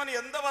எனக்கு தேவன்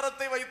எந்த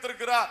வரத்தை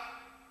வைத்திருக்கிறார்,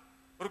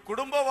 ஒரு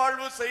குடும்ப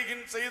வாழ்வு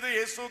செய்து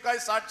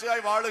இயேசுக்காய்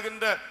சாட்சியாய்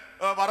வாழுகின்ற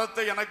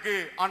வரத்தை எனக்கு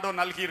ஆண்டவர்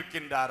நல்கி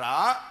இருக்கின்றாரா,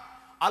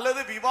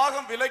 அல்லது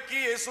விவாகம் விலக்கி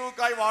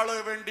இயேசுக்காய் வாழ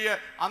வேண்டிய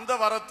அந்த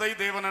வரத்தை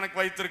தேவன் எனக்கு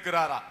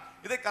வைத்திருக்கிறாரா?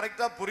 இதை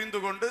கரெக்டா புரிந்து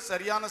கொண்டு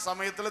சரியான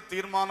சமயத்தில்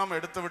தீர்மானம்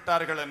எடுத்து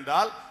விட்டார்கள்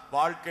என்றால்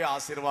வாழ்க்கை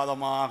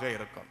ஆசீர்வாதமாக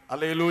இருக்கும்.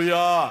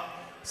 அல்லேலூயா.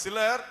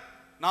 சிலர்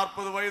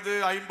 40 வயது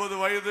 50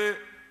 வயது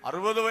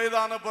 60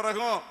 வயதான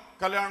பிறகும்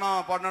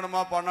கல்யாணம்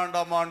பண்ணணுமா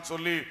பண்ணண்டாமான்னு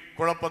சொல்லி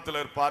குழப்பத்தில்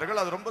இருப்பார்கள்.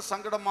 அது ரொம்ப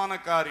சங்கடமான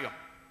காரியம்.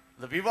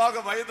 இந்த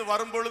விவாக வயது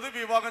வரும் பொழுது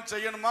விவாகம்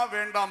செய்யணுமா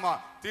வேண்டாமா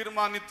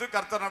தீர்மானித்து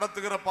கர்த்தர்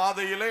நடத்துகிற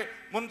பாதையிலே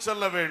முன்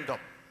செல்ல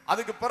வேண்டும்.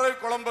 அதுக்கு பிறகு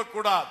குழம்ப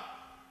கூடாது.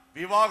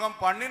 விவாகம்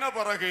பண்ணின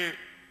பிறகு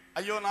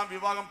ஐயோ நான்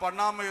விவாகம்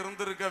பண்ணாம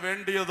இருந்திருக்க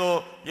வேண்டியதோ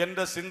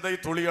என்ற சிந்தை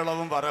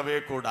துளியளவும் வரவே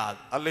கூடாது.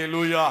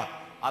 அல்லேலூயா.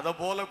 அத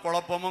போல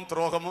குழப்பமும்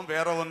துரோகமும்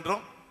வேற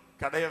ஒன்றும்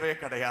கிடையவே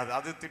கிடையாது.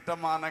 அது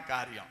திட்டமான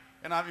காரியம்.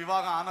 ஏன்னா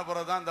விவாகம் ஆன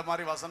பிறகுதான் இந்த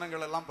மாதிரி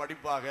வசனங்கள் எல்லாம்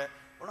படிப்பாக.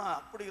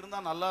 அப்படி இருந்தா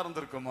நல்லா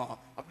இருந்திருக்குமோ,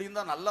 அப்படி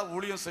இருந்தா நல்லா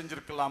ஊழியம்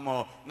செஞ்சிருக்கலாமோ,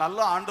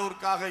 நல்லா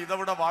ஆண்டவருக்காக இதை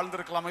விட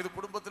வாழ்ந்திருக்கலாமோ, இது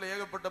குடும்பத்தில்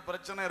ஏகப்பட்ட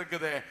பிரச்சனை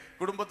இருக்குது,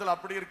 குடும்பத்தில்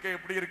அப்படி இருக்கே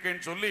இப்படி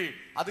இருக்கேன்னு சொல்லி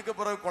அதுக்கு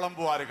பிறகு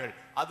குழம்புவார்கள்.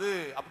 அது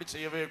அப்படி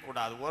செய்யவே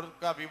கூடாது.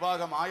 ஒருக்கா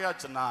விவாகம்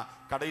ஆயாச்சுன்னா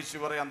கடைசி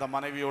வரை அந்த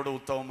மனைவியோடு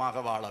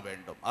உத்தமமாக வாழ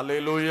வேண்டும்.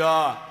 அல்லேலூயா.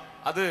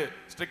 அது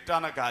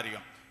ஸ்ட்ரிக்டான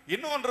காரியம்.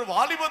 இன்னொன்று,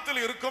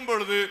 வாலிபத்தில் இருக்கும்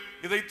பொழுது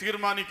இதை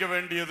தீர்மானிக்க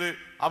வேண்டியது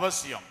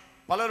அவசியம்.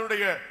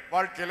 பலருடைய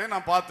வாழ்க்கையில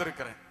நான்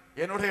பார்த்திருக்கிறேன்.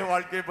 என்னுடைய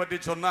வாழ்க்கையை பற்றி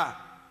சொன்னா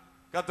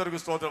கர்த்தருக்கு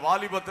ஸ்தோத்திரம்.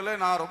 வாலிபத்தில்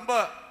நான் ரொம்ப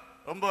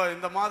ரொம்ப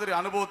இந்த மாதிரி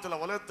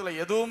அனுபவத்தில் உலகத்தில்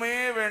எதுவுமே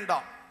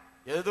வேண்டாம்,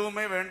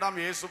 எதுவுமே வேண்டாம்,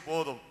 இயேசு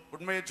போதும்.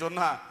 உண்மையை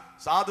சொன்னா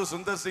சாது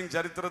சுந்தர் சிங்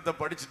சரித்திரத்தை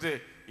படிச்சுட்டு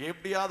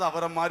எப்படியாவது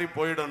அவரை மாதிரி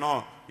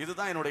போயிடணும்,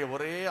 இதுதான் என்னுடைய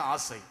ஒரே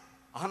ஆசை.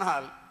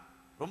 ஆனால்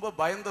ரொம்ப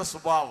பயந்த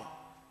சுபாவம்.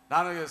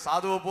 நான்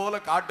சாதுவை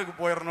போல காட்டுக்கு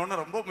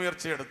போயிடணும்னு ரொம்ப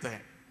முயற்சி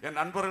எடுத்தேன். என்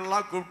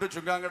நண்பர்கள்லாம் கூப்பிட்டு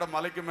சுங்காங்கட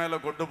மலைக்கு மேலே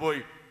கொண்டு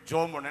போய்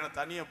ஜோம் பண்ண,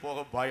 தனியாக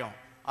போக பயம்.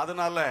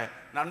 அதனால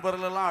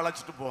நண்பர்களெல்லாம்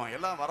அழைச்சிட்டு போவோம்.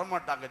 எல்லாம்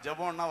வரமாட்டாங்க,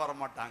 ஜெபம்னா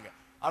வரமாட்டாங்க.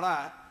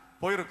 ஆனால்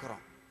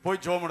போயிருக்கிறோம்,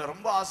 போய் ஜோம் பண்ண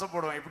ரொம்ப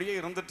ஆசைப்படுவேன். இப்படியே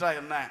இருந்துட்டா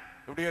என்ன,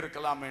 இப்படியே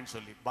இருக்கலாமேன்னு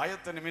சொல்லி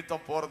பயத்தை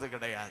நிமித்தம் போறது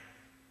கிடையாது.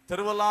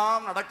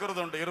 தெருவெல்லாம்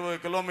நடக்கிறது உண்டு. 20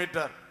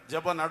 கிலோமீட்டர்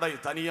ஜெப நடை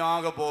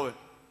தனியாக போவேன்,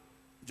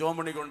 ஜோம்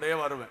பண்ணி கொண்டே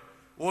வருவேன்.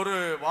 ஒரு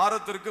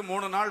வாரத்திற்கு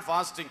 3 நாள்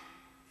ஃபாஸ்டிங்,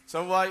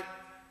 செவ்வாய்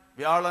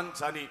வியாழன்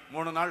சனி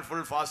 3 நாள்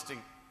ஃபுல்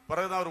ஃபாஸ்டிங்.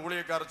 பிறகுதான் ஒரு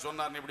ஊழியக்காரர்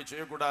சொன்னார், இப்படி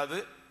செய்யக்கூடாது,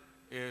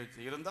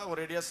 இருந்தால்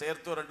ஒரேடியாக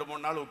சேர்த்து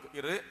 2-3 நாள்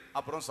இரு,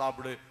 அப்புறம்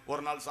சாப்பிடு.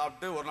 ஒரு நாள்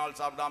சாப்பிட்டு ஒரு நாள்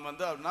சாப்பிடாம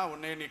இருந்து அப்படின்னா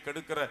உன்னே நீ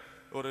கெடுக்கிற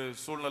ஒரு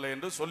சூழ்நிலை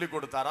என்று சொல்லி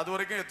கொடுத்தார். அது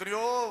வரைக்கும்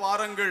எத்தனையோ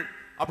வாரங்கள்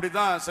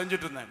அப்படிதான்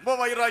செஞ்சுட்டு இருந்தேன். ரொம்ப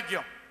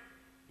வைராக்கியம்,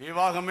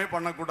 விவாகமே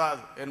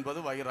பண்ணக்கூடாது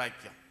என்பது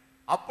வைராக்கியம்.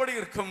 அப்படி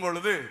இருக்கும்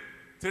பொழுது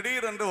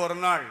திடீரென்று ஒரு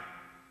நாள்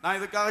நான்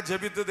இதுக்காக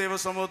ஜெபித்து தெய்வ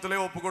சமூகத்திலே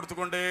ஒப்பு கொடுத்து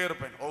கொண்டே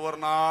இருப்பேன். ஒவ்வொரு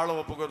நாளும்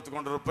ஒப்பு கொடுத்து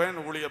கொண்டு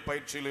இருப்பேன். ஊழிய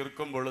பயிற்சியில்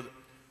இருக்கும் பொழுது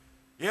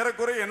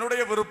ஏறக்குறை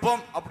என்னுடைய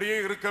விருப்பம் அப்படியே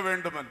இருக்க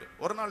வேண்டும் என்று.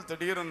 ஒரு நாள்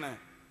திடீர்னு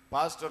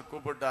பாஸ்டர்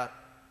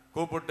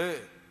கூப்பிட்டு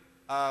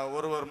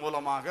ஒருவர்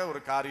மூலமாக ஒரு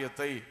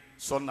காரியத்தை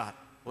சொன்னார்,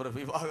 ஒரு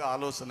விவாக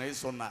ஆலோசனை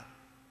சொன்னார்.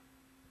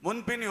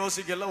 முன்பின்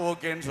யோசிக்கல,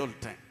 ஓகேன்னு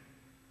சொல்லிட்டேன்.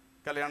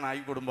 கல்யாணம்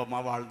ஆகி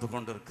குடும்பமாக வாழ்ந்து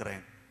கொண்டு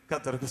இருக்கிறேன்.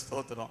 கர்த்தருக்கு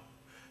ஸ்தோத்திரம்.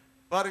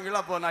 பாருங்கள்,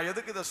 அப்போ நான்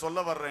எதுக்கு இதை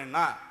சொல்ல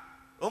வர்றேன்னா,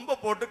 ரொம்ப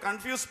போட்டு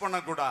கன்ஃபியூஸ்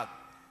பண்ணக்கூடாது.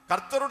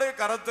 கர்த்தருடைய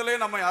கரத்திலே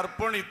நம்மை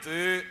அர்ப்பணித்து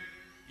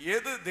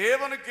எது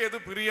தேவனுக்கு எது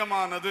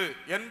பிரியமானது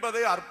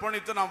என்பதை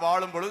அர்ப்பணித்து நாம்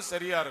வாழும் பொழுது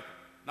சரியா இருக்கும்.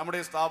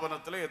 நம்முடைய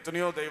ஸ்தாபனத்தில்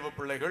எத்தனையோ தெய்வ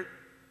பிள்ளைகள்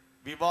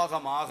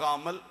விவாகம்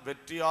ஆகாமல்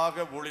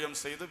வெற்றியாக ஊழியம்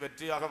செய்து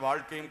வெற்றியாக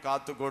வாழ்க்கையும்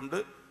காத்து கொண்டு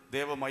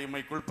தேவ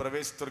மகிமைக்குள்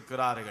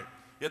பிரவேசித்திருக்கிறார்கள்.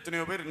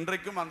 எத்தனையோ பேர்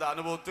இன்றைக்கும் அந்த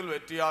அனுபவத்தில்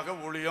வெற்றியாக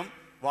ஊழியம்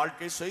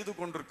வாழ்க்கை செய்து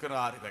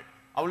கொண்டிருக்கிறார்கள்.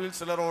 அவளில்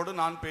சிலரோடு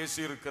நான்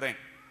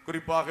பேசியிருக்கிறேன்.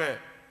 குறிப்பாக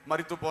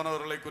மரித்து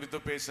போனவர்களை குறித்து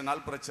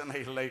பேசினால் பிரச்சனை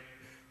இல்லை.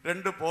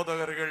 2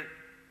 போதகர்கள்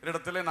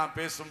இடத்துல நான்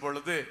பேசும்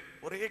பொழுது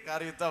ஒரே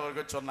காரியத்தை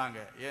அவர்கள் சொன்னாங்க.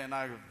 ஏன்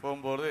நான்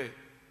போகும்போது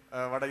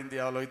வட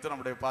இந்தியாவில் வைத்து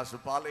நம்முடைய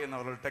பாஸ்டர் பாலையன்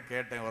அவர்கள்ட்ட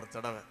கேட்டேன் ஒரு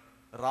தடவை.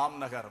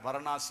 ராம்நகர்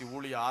வாரணாசி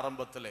ஊழிய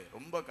ஆரம்பத்தில்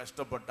ரொம்ப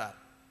கஷ்டப்பட்டார்.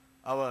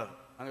 அவர்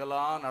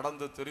அங்கெல்லாம்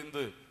நடந்து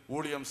திரிந்து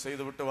ஊழியம்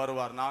செய்து விட்டு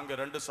வருவார். நாங்கள்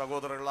 2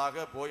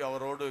 சகோதரர்களாக போய்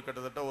அவரோடு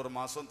கிட்டத்தட்ட 1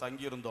 மாதம்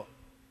தங்கியிருந்தோம்.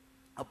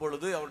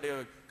 அப்பொழுது அவருடைய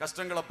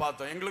கஷ்டங்களை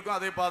பார்த்தோம். எங்களுக்கும்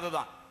அதே பாதை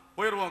தான்.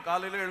 போயிடுவோம்,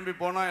 காலையில் எழும்பி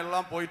போனால்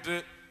எல்லாம் போயிட்டு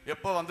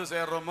எப்போ வந்து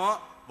சேர்றோமோ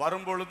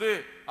வரும்பொழுது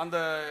அந்த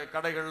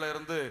கடைகள்ல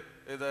இருந்து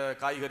இதை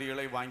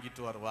காய்கறிகளை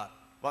வாங்கிட்டு வருவார்.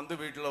 வந்து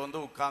வீட்டில் வந்து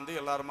உட்கார்ந்து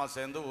எல்லாருமா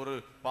சேர்ந்து ஒரு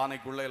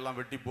பானைக்குள்ள எல்லாம்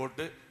வெட்டி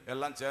போட்டு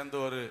எல்லாம் சேர்ந்து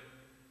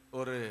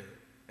ஒரு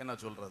என்ன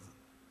சொல்றது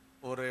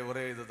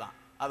ஒரே இதுதான்,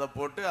 அதை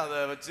போட்டு அதை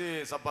வச்சு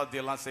சப்பாத்தி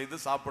எல்லாம் செய்து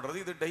சாப்பிடுறது.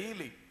 இது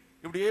டெய்லி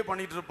இப்படியே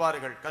பண்ணிட்டு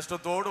இருப்பார்கள்.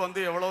 கஷ்டத்தோடு வந்து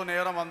எவ்வளவு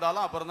நேரம்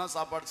வந்தாலும் அப்புறம் தான்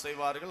சாப்பாடு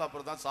செய்வார்கள்,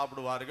 அப்புறம் தான்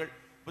சாப்பிடுவார்கள்.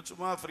 இப்போ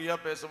சும்மா ஃப்ரீயா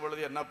பேசும்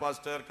பொழுது, என்ன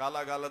பாஸ்டர்,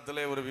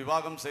 காலகாலத்திலே ஒரு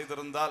விவாகம்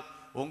செய்திருந்தால்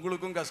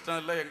உங்களுக்கும் கஷ்டம்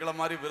இல்லை, எங்களை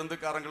மாதிரி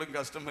விருந்துக்காரங்களுக்கும்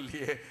கஷ்டம்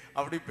இல்லையே,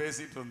 அப்படி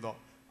பேசிட்டு இருந்தோம்.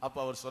 அப்போ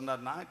அவர்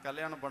சொன்னார், நான்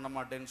கல்யாணம் பண்ண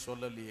மாட்டேன்னு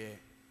சொல்லலையே,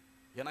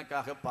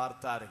 எனக்காக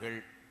பார்த்தார்கள்,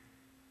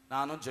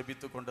 நானும்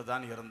ஜெபித்து கொண்டு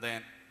தான்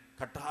இருந்தேன்.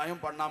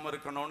 கட்டாயம் பண்ணாமல்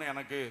இருக்கணும்னு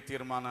எனக்கு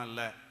தீர்மானம்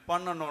இல்லை,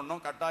 பண்ணணும்னு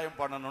கட்டாயம்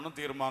பண்ணணும்னு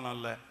தீர்மானம்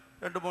இல்லை.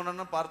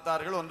 2-3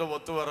 பார்த்தார்கள், ஒன்று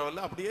ஒத்து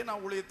வரவில்லை. அப்படியே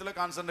நான் ஊழியத்தில்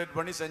கான்சென்ட்ரேட்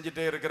பண்ணி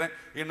செஞ்சுட்டே இருக்கிறேன்.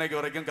 இன்னைக்கு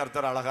வரைக்கும்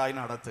கர்த்தர் அழகாய்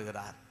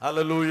நடத்துகிறார்.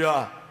 அல்லேலூயா!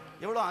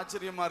 எவ்வளோ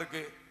ஆச்சரியமா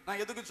இருக்கு.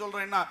 நான் எதுக்கு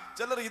சொல்றேன்னா,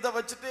 சிலர் இதை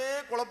வச்சுட்டே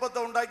குழப்பத்தை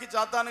உண்டாக்கி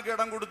சாத்தானுக்கு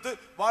இடம் கொடுத்து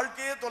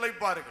வாழ்க்கையே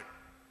தொலைப்பார்கள்.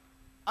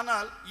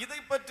 ஆனால் இதை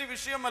பற்றி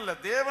விஷயம் அல்ல.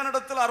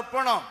 தேவனிடத்தில்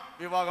அர்ப்பணம்.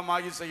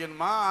 விவாகமாகி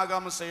செய்யணுமா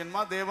ஆகாம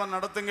செய்யணுமா தேவன்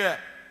நடத்துங்க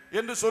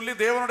என்று சொல்லி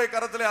தேவனுடைய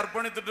கரத்திலே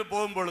அர்ப்பணித்துட்டு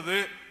போகும் பொழுது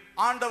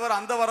ஆண்டவர்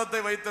அந்த வரத்தை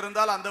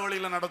வைத்திருந்தால் அந்த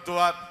வழியில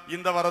நடத்துவார்,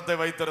 இந்த வரத்தை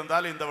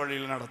வைத்திருந்தால் இந்த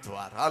வழியில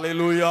நடத்துவார்.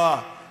 அல்லேலூயா!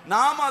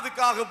 நாம்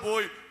அதுக்காக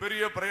போய்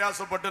பெரிய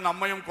பிரயாசப்பட்டு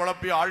நம்மையும்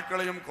குழப்பி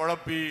ஆட்களையும்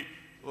குழப்பி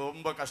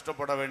ரொம்ப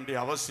கஷ்டப்பட வேண்டிய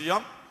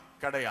அவசியம்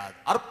கிடையாது.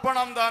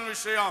 அர்ப்பணம் தான்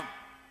விஷயம்.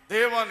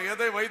 தேவன்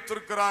எதை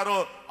வைத்திருக்கிறாரோ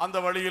அந்த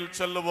வழியில்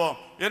செல்லுவோம்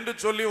என்று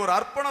சொல்லி ஒரு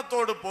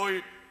அர்ப்பணத்தோடு போய்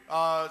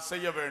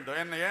செய்ய வேண்டும்.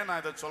 என்ன ஏன்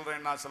நான் இதை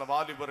சொல்றேன்னா, சில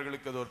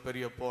வாலிபர்களுக்கு இது ஒரு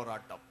பெரிய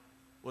போராட்டம்.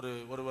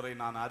 ஒருவரை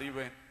நான்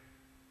அறிவேன்.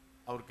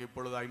 அவருக்கு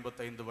இப்பொழுது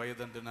 55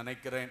 வயது என்று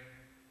நினைக்கிறேன்.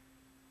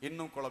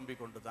 இன்னும் குழம்பி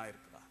கொண்டு தான்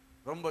இருக்கிறார்.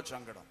 ரொம்ப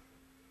சங்கடம்.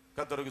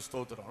 கர்த்தருக்கு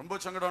ஸ்தோத்திரம். ரொம்ப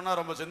சங்கடம்னா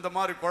ரொம்ப இந்த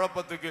மாதிரி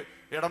குழப்பத்துக்கு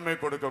இடமே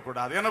கொடுக்க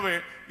கூடாது. எனவே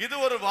இது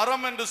ஒரு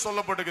வரம் என்று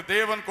சொல்லப்படுது.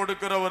 தேவன்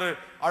கொடுக்கிற ஒரு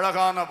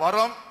அழகான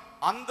வரம்.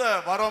 அந்த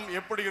வரம்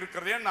எப்படி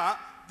இருக்கிறது? ஏன்னா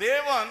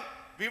தேவன்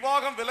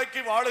விவாகம்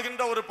விலக்கி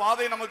வாழுகின்ற ஒரு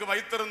பாதை நமக்கு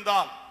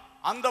வைத்திருந்தால்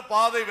அந்த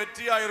பாதை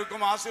வெற்றியா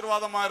இருக்கும்,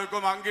 ஆசீர்வாதமா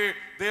இருக்கும். அங்கே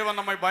தேவன்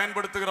நம்மை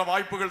பயன்படுத்துகிற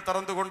வாய்ப்புகள்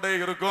திறந்து கொண்டே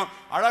இருக்கும்.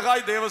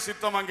 அழகாய் தேவ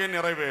சித்தம் அங்கே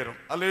நிறைவேறும்.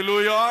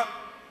 அல்லேலூயா!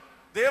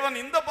 தேவன்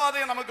இந்த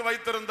பாதையை நமக்கு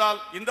வைத்திருந்தால்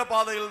இந்த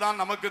பாதையில் தான்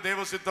நமக்கு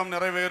தேவ சித்தம்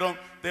நிறைவேறும்.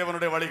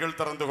 தேவனுடைய வழிகள்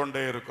திறந்து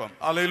கொண்டே இருக்கும்.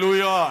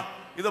 அல்லேலூயா!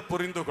 இதை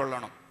புரிந்து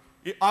கொள்ளணும்.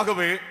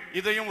 ஆகவே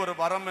இதையும் ஒரு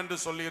வரம் என்று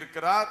சொல்லி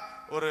இருக்கிறார்.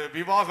 ஒரு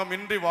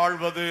விவாகமின்றி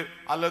வாழ்வது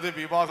அல்லது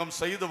விவாகம்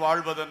செய்து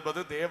வாழ்வது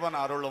என்பது தேவன்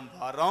அருளும்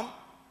வரம்.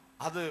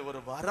 அது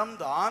ஒரு வரம்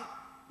தான்.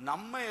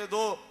 நம்ம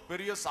ஏதோ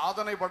பெரிய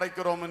சாதனை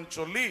படைக்கிறோம்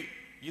சொல்லி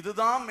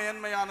இதுதான்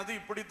மேன்மையானது,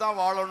 இப்படித்தான்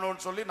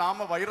வாழணும்னு சொல்லி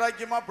நாம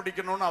வைராக்கியமா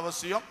பிடிக்கணும்னு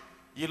அவசியம்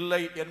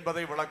இல்லை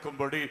என்பதை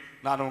விளக்கும்படி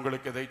நான்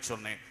உங்களுக்கு இதை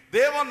சொன்னேன்.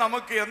 தேவன்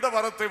நமக்கு எந்த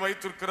வரத்தை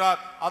வைத்திருக்கிறார்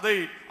அதை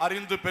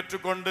அறிந்து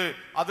பெற்றுக்கொண்டு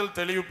அதில்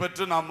தெளிவு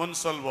பெற்று நாம் முன்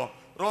செல்வோம்.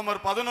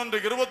 ரோமர்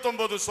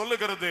 11:29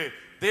 சொல்லுகிறது,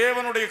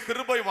 தேவனுடைய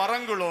கிருபை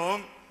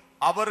வரங்களும்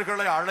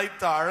அவர்களை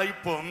அழைத்த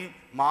அழைப்பும்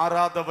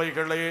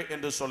மாறாதவைகளே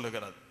என்று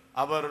சொல்லுகிறது.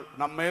 அவர்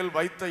நம்மேல்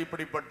வைத்த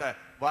இப்படிப்பட்ட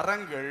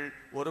வரங்கள்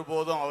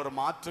ஒருபோதும் அவர்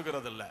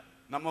மாற்றுகிறது இல்லை.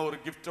 நம்ம ஒரு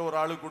கிஃப்ட் ஒரு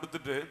ஆளு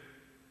கொடுத்துட்டு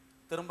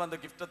திரும்ப அந்த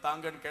கிஃப்டை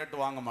தாங்கன்னு கேட்டு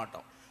வாங்க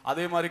மாட்டோம்.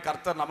 அதே மாதிரி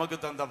கர்த்தர் நமக்கு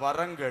தந்த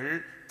வரங்கள்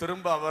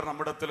திரும்ப அவர்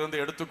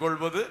நம்மிடத்திலிருந்து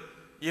எடுத்துக்கொள்வது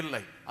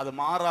இல்லை. அது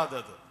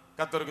மாறாதது.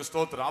 கர்த்தருக்கு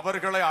ஸ்தோத்திரம்.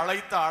 அவர்களை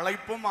அழைத்த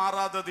அழைப்பும்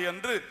மாறாதது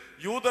என்று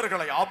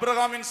யூதர்களை,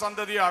 ஆபிரகாமின்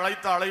சந்ததியை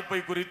அழைத்த அழைப்பை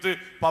குறித்து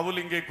பவுல்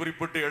இங்கே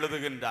குறிப்பிட்டு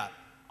எழுதுகின்றார்.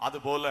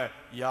 அதுபோல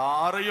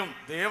யாரையும்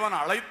தேவன்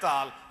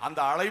அழைத்தால் அந்த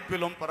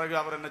அழைப்பிலும் பிறகு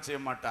அவர் என்ன செய்ய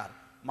மாட்டார்?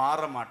 மாற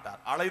மாட்டார்.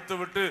 அழைத்து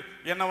விட்டு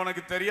என்ன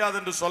உனக்கு தெரியாது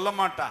என்று சொல்ல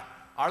மாட்டார்.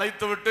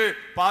 அழைத்து விட்டு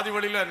பாதி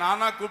வழியில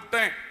நானா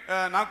கூப்பிட்டேன்,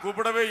 நான்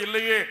கூப்பிடவே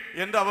இல்லையே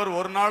என்று அவர்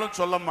ஒரு நாளும்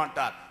சொல்ல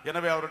மாட்டார்.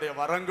 எனவே அவருடைய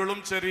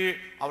வரங்களும் சரி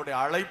அவருடைய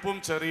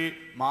அழைப்பும் சரி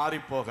மாறி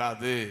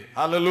போகாது.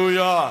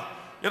 அல்லேலூயா!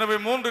 எனவே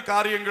 3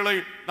 காரியங்களை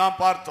நாம்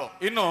பார்த்தோம்.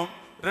 இன்னும்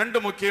 2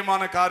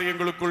 முக்கியமான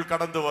காரியங்களுக்குள்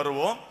கடந்து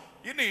வருவோம்.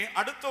 இனி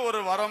அடுத்த ஒரு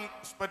வரம்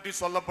பற்றி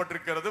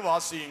சொல்லப்பட்டிருக்கிறது.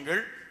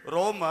 வாசியுங்கள்.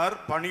 ரோமர்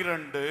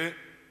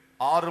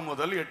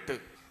 12:6-8.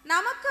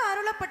 நமக்கு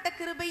அருளப்பட்ட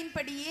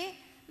கிருபையின்படியே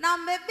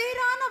நாம்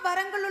வெவ்வேறான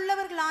வரங்கள்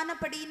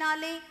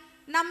உள்ளவர்களானபடியினாலே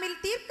நம்மில்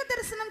தீர்க்க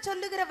தரிசனம்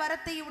சொல்லுகிற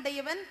வரத்தை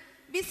உடையவன்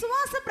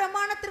விசுவாச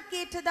பிரமாணத்திற்கு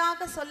ஏற்றதாக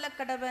சொல்ல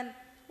கடவன்.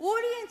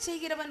 ஊழியம்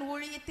செய்கிறவன்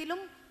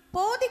ஊழியத்திலும்,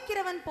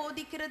 போதிக்கிறவன்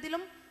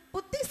போதிக்கிறதிலும்,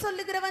 புத்தி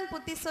சொல்லுகிறவன்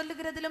புத்தி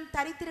சொல்லுகிறதிலும்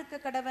தரித்திருக்க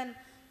கடவன்.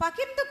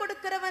 பகிர்ந்து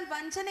கொடுக்கிறவன்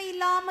வஞ்சனை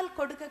இல்லாமல்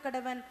கொடுக்க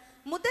கடவன்.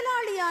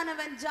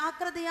 முதலாளியானவன்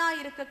ஜாக்கிரதையா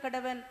இருக்க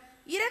கடவன்.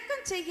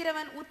 இரக்கம்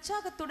செய்கிறவன்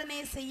உற்சாகத்துடனே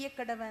செய்ய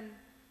கடவன்.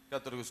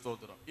 கர்த்தருக்கு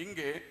ஸ்தோத்திரம்.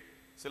 இங்கே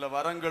சில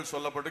வரங்கள்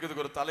சொல்லப்பட்டு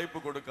இதுக்கு ஒரு தலைப்பு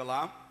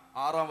கொடுக்கலாம்.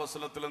 6ஆம்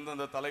வசனத்திலிருந்து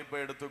அந்த தலைப்பை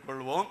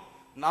எடுத்துக்கொள்வோம்.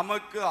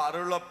 நமக்கு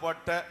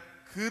அருளப்பட்ட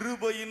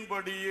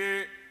கிருபையின்படியே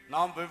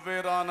நாம்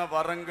வெவ்வேறான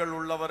வரங்கள்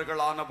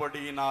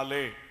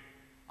உள்ளவர்களானபடியினாலே.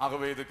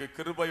 ஆகவே இதுக்கு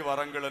கிருபை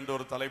வரங்கள் என்று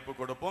ஒரு தலைப்பு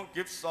கொடுப்போம்.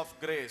 கிஃப்ட்ஸ் ஆஃப்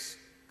கிரேஸ்,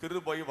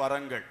 கிருபை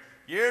வரங்கள்.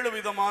 7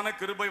 விதமான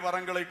கிருபை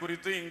வரங்களை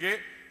குறித்து இங்கே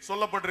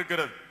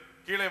சொல்லப்பட்டிருக்கிறது.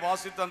 கீழே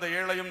வாசித்த அந்த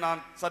 7ஐயும்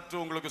நான் சற்று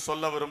உங்களுக்கு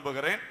சொல்ல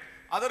விரும்புகிறேன்.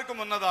 அதற்கு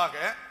முன்னதாக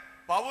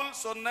பவுல்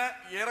சொன்ன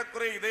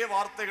ஏறக்குறைய இதே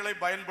வார்த்தைகளை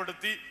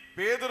பயன்படுத்தி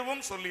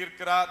பேதுருவும்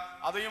சொல்லியிருக்கிறார்.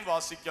 அதையும்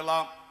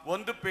வாசிக்கலாம்.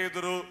 1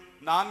 பேதுரு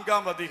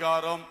 4ஆம்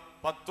அதிகாரம்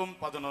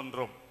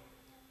 10-11.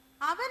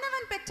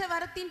 அவனவன் பெற்ற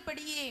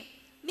வரத்தின்படியே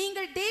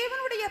நீங்கள்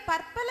தேவனுடைய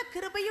பற்பல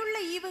கிருபையுள்ள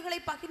ஈவுகளை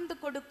பகிர்ந்து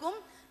கொடுக்கும்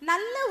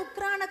நல்ல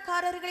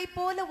உக்கிரானக்காரர்களைப்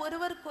போல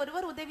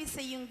ஒருவருக்கொருவர் உதவி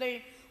செய்யுங்கள்.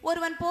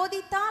 ஒருவன்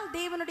போதித்தால்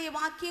தேவனுடைய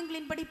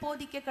வாக்கியங்களின்படி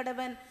போதிக்க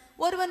கடவன்.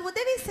 ஒருவன்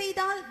உதவி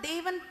செய்தால்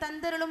தேவன்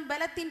தந்தருளும்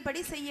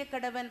பலத்தின்படி செய்ய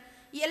கடவன்.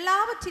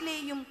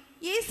 எல்லாவற்றிலேயும்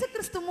இயேசு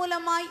கிறிஸ்து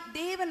மூலமாய்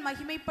தேவன்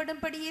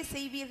மகிமைப்படும்படியே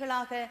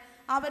செய்வீர்களாக.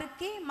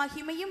 அவருக்கே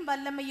மகிமையும்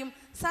வல்லமையும்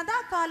சதா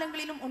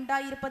காலங்களிலும்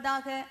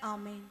உண்டாயிருப்பதாக.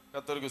 ஆமென்.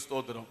 கர்த்தருக்கு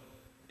ஸ்தோத்திரம்.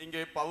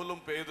 இங்கே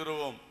பவுலும்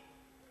பேதுருவும்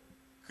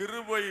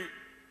கிருபை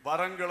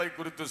வரங்களை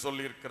குறித்து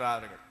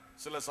சொல்லியிருக்கிறார்கள்.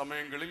 சில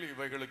சமயங்களில்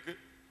இவைகளுக்கு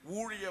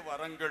ஊழிய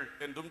வரங்கள்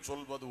என்றும்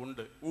சொல்வது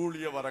உண்டு.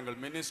 ஊழிய வரங்கள்,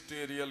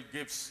 மினிஸ்டீரியல்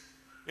கிஃப்ட்ஸ்.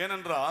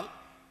 ஏனென்றால்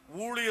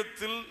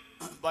ஊழியத்தில்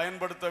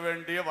பயன்படுத்த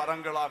வேண்டிய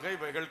வரங்களாக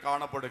இவைகள்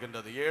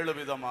காணப்படுகின்றது. 7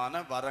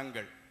 விதமான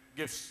வரங்கள்,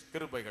 கிஃப்ட்ஸ்,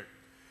 கிருபைகள்.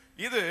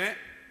 இது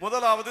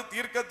முதலாவது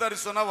தீர்க்க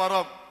தரிசன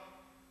வரம்.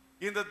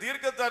 இந்த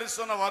தீர்க்க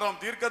தரிசன வரம்,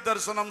 தீர்க்க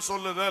தரிசனம்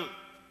சொல்லுதல்,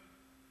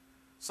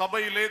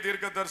 சபையிலே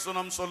தீர்க்க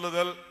தரிசனம்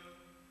சொல்லுதல்,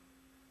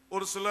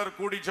 ஒரு சிலர்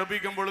கூடி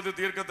ஜபிக்கும் பொழுது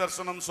தீர்க்க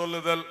தரிசனம்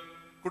சொல்லுதல்,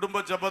 குடும்ப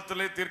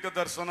ஜபத்திலே தீர்க்க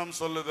தரிசனம்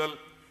சொல்லுதல்.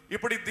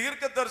 இப்படி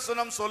தீர்க்க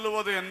தரிசனம்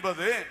சொல்லுவது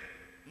என்பது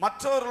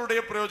மற்றவர்களுடைய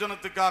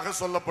பிரயோஜனத்துக்காக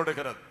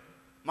சொல்லப்படுகிறது.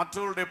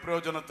 மற்றவருடைய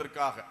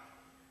பிரயோஜனத்திற்காக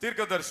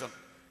தீர்க்க தரிசனம்.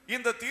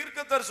 இந்த தீர்க்க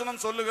தரிசனம்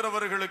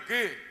சொல்லுகிறவர்களுக்கு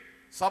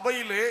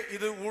சபையிலே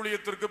இது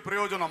ஊழியத்திற்கு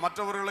பிரயோஜனம்,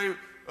 மற்றவர்களை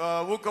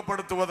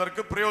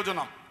ஊக்கப்படுத்துவதற்கு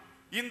பிரயோஜனம்.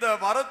 இந்த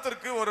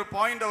வரத்திற்கு ஒரு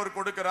பாயிண்ட் அவர்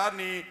கொடுக்கிறார்.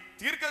 நீ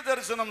தீர்க்க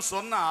தரிசனம்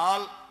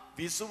சொன்னால்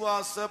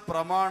விசுவாச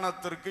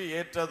பிரமாணத்திற்கு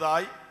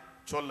ஏற்றதாய்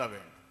சொல்ல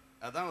வேண்டும்.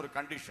 அதுதான் ஒரு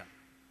கண்டிஷன்.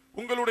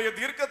 உங்களுடைய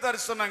தீர்க்க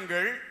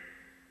தரிசனங்கள்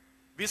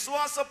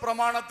விசுவாச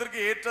பிரமாணத்திற்கு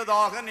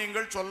ஏற்றதாக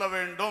நீங்கள் சொல்ல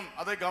வேண்டும்.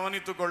 அதை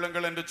கவனித்துக்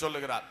கொள்ளுங்கள் என்று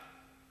சொல்லுகிறார்.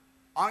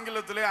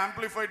 ஆங்கிலத்திலே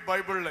ஆம்பிளிஃபைட்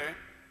பைபிள்ல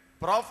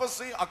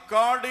prophecy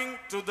according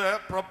to the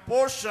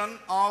proportion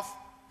of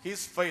his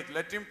faith,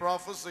 let him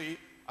prophesy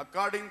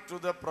according to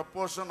the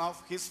proportion of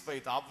his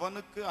faith.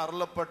 அவனுக்கு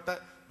அருளப்பட்ட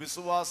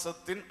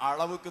விசுவாசத்தின்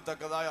அளவுக்கு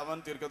தக்கதாய்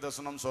அவன் தீர்க்க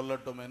தரிசனம்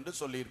சொல்லட்டும் என்று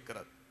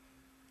சொல்லியிருக்கிறார்.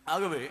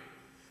 ஆகவே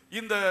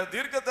இந்த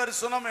தீர்க்க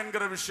தரிசனம்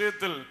என்கிற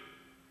விஷயத்தில்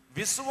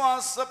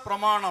விசுவாச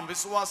பிரமாணம்,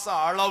 விசுவாச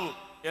அளவு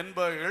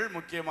என்பவைகள்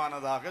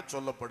முக்கியமானதாக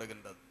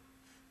சொல்லப்படுகின்றது.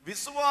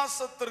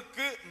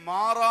 விசுவாசத்திற்கு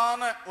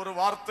மாறான ஒரு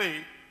வார்த்தை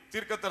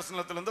தீர்க்க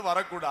தரிசனத்திலிருந்து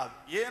வரக்கூடாது.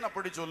 ஏன்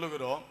அப்படி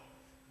சொல்லுகிறோம்?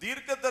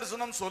 தீர்க்க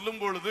தரிசனம்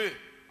சொல்லும் பொழுது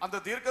அந்த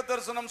தீர்க்க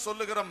தரிசனம்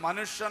சொல்லுகிற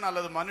மனுஷன்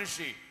அல்லது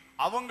மனுஷி,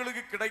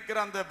 அவங்களுக்கு கிடைக்கிற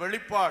அந்த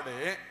வெளிப்பாடு,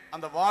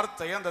 அந்த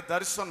வார்த்தை, அந்த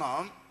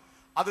தரிசனம்,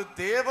 அது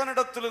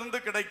தேவனிடத்திலிருந்து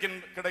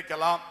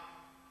கிடைக்கலாம்.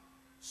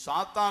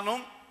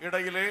 சாத்தானும்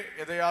இடையிலே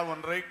எதையா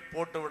ஒன்றை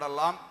போட்டு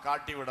விடலாம்,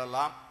 காட்டி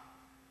விடலாம்.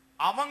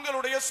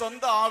 அவங்களுடைய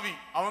சொந்த ஆவி,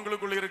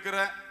 அவங்களுக்குள் இருக்கிற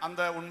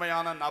அந்த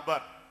உண்மையான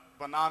நபர்.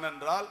 இப்ப நான்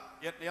என்றால்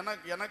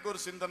எனக்கு ஒரு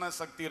சிந்தனை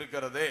சக்தி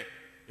இருக்கிறது,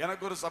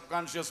 எனக்கு ஒரு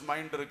சப்கான்சியஸ்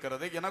மைண்ட்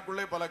இருக்கிறது,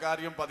 எனக்குள்ளே பல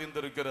காரியம்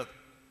பதிந்திருக்கிறது.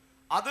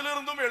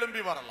 அதிலிருந்தும்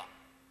எழும்பி வரலாம்.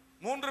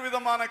 3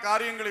 விதமான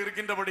காரியங்கள்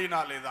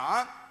இருக்கின்றபடினாலே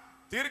தான்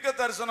தீர்க்க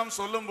தரிசனம்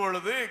சொல்லும்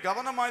பொழுது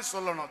கவனமாய்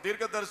சொல்லணும்.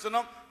 தீர்க்க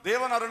தரிசனம்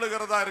தேவன்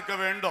அருளுகிறதா இருக்க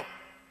வேண்டும்.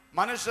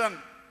 மனுஷன்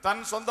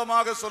தன்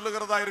சொந்தமாக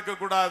சொல்லுகிறதா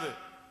இருக்கக்கூடாது.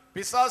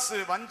 பிசாசு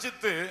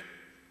வஞ்சித்து,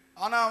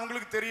 ஆனா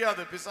அவங்களுக்கு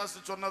தெரியாது, பிசாசு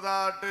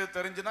சொன்னதாட்டு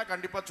தெரிஞ்சுனா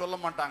கண்டிப்பா சொல்ல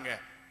மாட்டாங்க,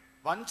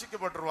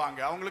 வஞ்சிக்கப்பட்டுருவாங்க.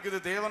 அவங்களுக்கு இது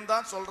தேவன்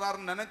தான்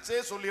சொல்றாருன்னு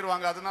நினைச்சே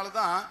சொல்லிடுவாங்க.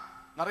 அதனாலதான்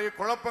நிறைய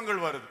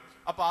குழப்பங்கள் வருது.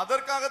 அப்ப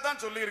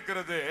அதற்காகத்தான் சொல்லி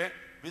இருக்கிறது,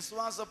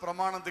 விசுவாச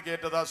பிரமாணத்துக்கு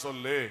ஏற்றதா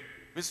சொல்லு.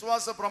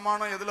 விசுவாச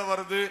பிரமாணம் எதுல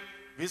வருது?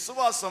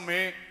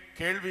 விசுவாசமே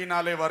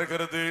கேள்வியினாலே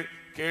வருகிறது,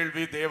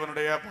 கேள்வி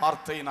தேவனுடைய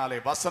வார்த்தையினாலே,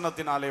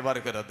 வசனத்தினாலே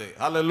வருகிறது.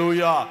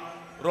 அல்லேலூயா.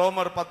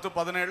 ரோமர்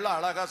 10:17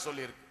 அழகா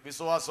சொல்லியிருக்கு.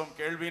 விசுவாசம்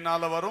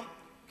கேள்வியினால வரும்,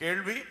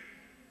 கேள்வி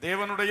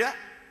தேவனுடைய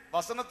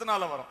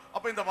வசனத்தினால வரும்.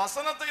 அப்ப இந்த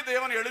வசனத்தை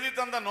தேவன் எழுதி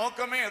தந்த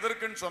நோக்கமே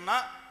எதற்குன்னு சொன்னா,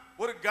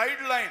 ஒரு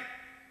கைட்லைன்.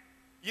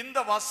 இந்த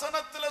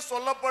வசனத்துல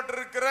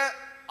சொல்லப்பட்டிருக்கிற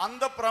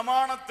அந்த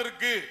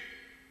பிரமாணத்திற்கு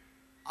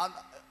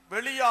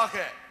வெளியாக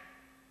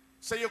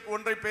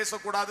ஒன்றை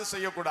பேசக்கூடாது,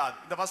 செய்யக்கூடாது.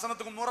 இந்த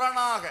வசனத்துக்கு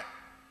முரணாக,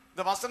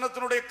 இந்த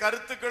வசனத்தினுடைய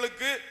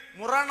கருத்துக்களுக்கு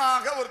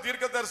முரணாக ஒரு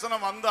தீர்க்க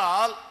தரிசனம்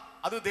வந்தால்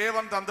அது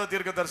தேவன் தந்த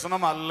தீர்க்க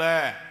தரிசனம் அல்ல.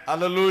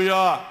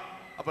 அல்லேலூயா.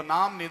 அப்ப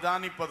நாம்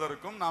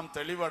நிதானிப்பதற்கும், நாம்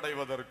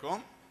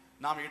தெளிவடைவதற்கும்,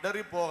 நாம்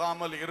இடறி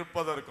போகாமல்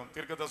இருப்பதற்கும்,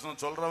 தீர்க்க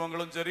தரிசனம்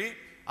சொல்றவங்களும் சரி,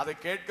 அதை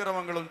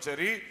கேட்கிறவங்களும்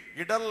சரி,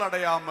 இடல்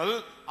அடையாமல்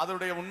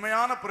அதனுடைய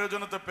உண்மையான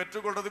பிரயோஜனத்தை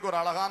பெற்றுக்கொள்றதுக்கு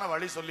ஒரு அழகான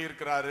வழி சொல்லி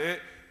இருக்கிறாரு.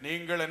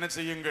 நீங்கள் என்ன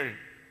செய்யுங்கள்?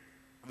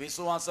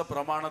 விசுவாச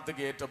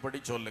பிரமாணத்துக்கு ஏற்றபடி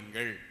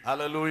சொல்லுங்கள்.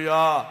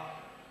 அல்லேலூயா.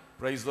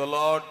 Praise the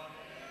Lord.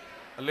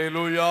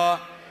 அல்லேலூயா.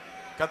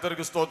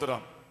 கர்த்தருக்கு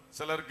ஸ்தோத்திரம்.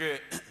 சிலருக்கு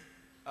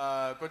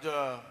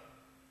கொஞ்சம்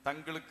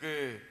தங்களுக்கு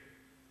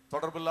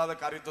தொடர்பில்லாத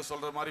காரியத்தை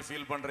சொல்ற மாதிரி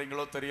ஃபீல்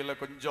பண்றீங்களோ தெரியல,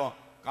 கொஞ்சம்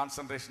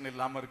கான்சென்ட்ரேஷன்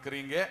இல்லாம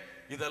இருக்கிறீங்க.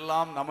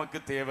 இதெல்லாம் நமக்கு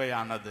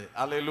தேவையானது.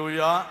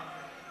 அல்லேலூயா.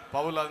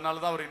 பவுல் அதனால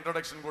தான் அவர்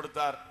இன்ட்ரோடக்ஷன்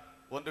கொடுத்தார்.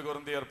 1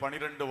 கொரிந்தியர்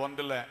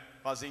 12:1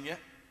 வாசிங்க.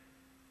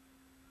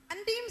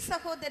 அன்றியும்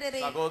சகோதரரே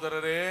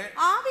சகோதரரே,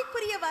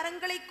 ஆவிக்குரிய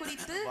வரங்களை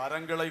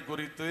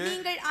குறித்து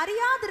நீங்கள்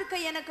அறியாதிருக்க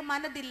எனக்கு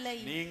மனதில்லை.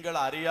 நீங்கள்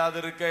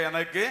அறியாதிருக்க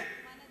எனக்கு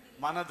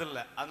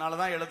மனதில்லை.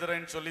 அதனாலதான்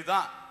எழுதுறேன்னு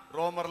சொல்லிதான்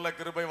ரோமர்ல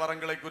கிருபை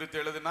வரங்களை குறித்து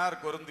எழுதினார்,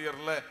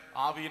 கொரிந்தியர்ல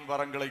ஆவியின்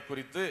வரங்களை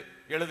குறித்து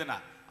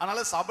எழுதினார். அதனால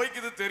சபைக்கு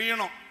இது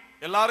தெரியணும்,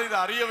 எல்லாரும் இதை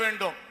அறிய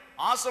வேண்டும்,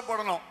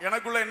 ஆசைப்படணும்.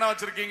 எனக்குள்ள என்ன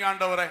வச்சிருக்கீங்க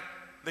ஆண்டவரே,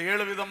 இந்த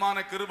 7 விதமான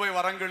கிருபை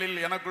வரங்களில்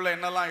எனக்குள்ள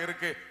என்னெல்லாம்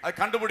இருக்கு அதை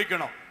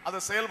கண்டுபிடிக்கணும், அதை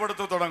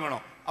செயல்படுத்த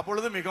தொடங்கணும்.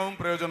 அப்பொழுது மிகவும்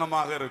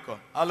பிரயோஜனமாக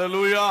இருக்கும்.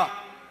 அல்லேலூயா.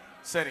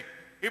 சரி,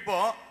 இப்போ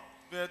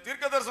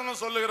தீர்க்க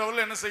தரிசனம்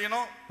சொல்லுகிறவர்கள் என்ன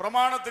செய்யணும்?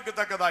 பிரமாணத்துக்கு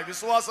தக்கதாக,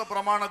 விசுவாச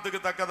பிரமாணத்துக்கு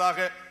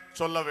தக்கதாக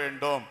சொல்ல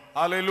வேண்டும்.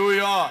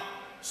 அல்லேலூயா,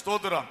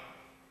 ஸ்தோத்திரம்.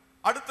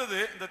 அடுத்தது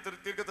இந்த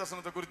தீர்க்க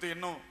தரிசனத்தை குறித்து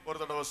இன்னும் ஒரு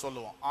தடவை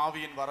சொல்லுவோம்.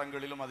 ஆவியின்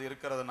வரங்களிலும் அது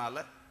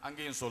இருக்கிறதுனால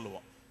அங்கேயும்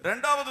சொல்லுவோம்.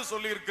 இரண்டாவது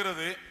சொல்லி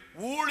இருக்கிறது,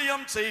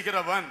 ஊழியம்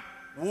செய்கிறவன்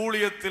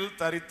ஊழியத்தில்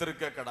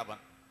தரித்திருக்க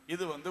கடவன்.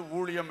 இது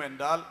ஊழியம்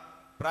என்றால்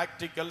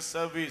பிராக்டிக்கல்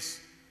சர்வீஸ்,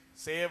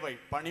 சேவை,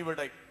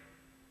 பணிவிடை,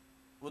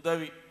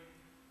 உதவி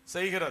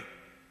செய்கிறது.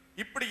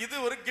 இப்படி இது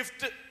ஒரு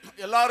கிஃப்ட்.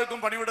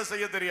 எல்லாருக்கும் பணிவிடை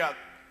செய்ய தெரியாது,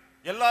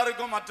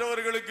 எல்லாருக்கும்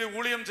மற்றவர்களுக்கு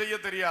ஊழியம் செய்ய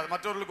தெரியாது,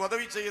 மற்றவர்களுக்கு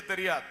உதவி செய்ய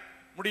தெரியாது,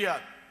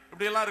 முடியாது.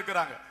 இப்படி எல்லாம்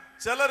இருக்கிறாங்க.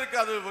 சிலருக்கு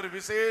அது ஒரு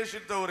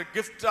விசேஷித்த ஒரு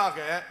கிஃப்டாக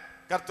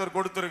கர்த்தர்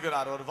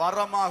கொடுத்திருக்கிறார், ஒரு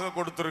வரமாக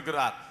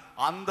கொடுத்திருக்கிறார்.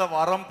 அந்த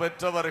வரம்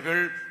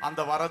பெற்றவர்கள்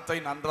அந்த வரத்தை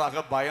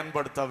நன்றாக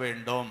பயன்படுத்த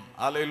வேண்டும்.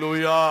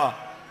 அல்லேலூயா.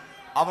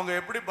 அவங்க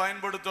எப்படி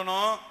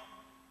பயன்படுத்தணும்?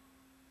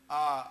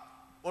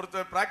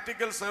 ஒருத்தர்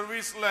பிராக்டிக்கல்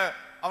சர்வீஸ்ல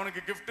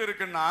அவனுக்கு கிஃப்ட்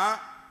இருக்குன்னா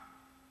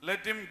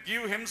let him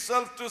give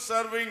himself to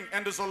serving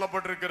என்று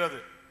சொல்லப்பட்டிருக்கிறது.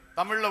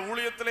 தமிழ்ல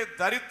ஊழியத்திலே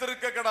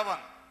தரித்திருக்க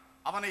கடவன்.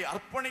 அவனை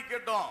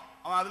அர்ப்பணிக்கட்டும்,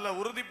 அவன் அதுல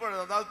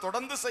அதாவது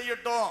தொடர்ந்து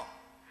செய்யட்டும்,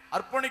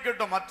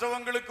 அர்ப்பணிக்கட்டும்.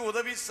 மற்றவங்களுக்கு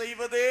உதவி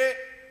செய்வதே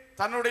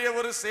தன்னுடைய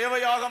ஒரு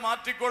சேவையாக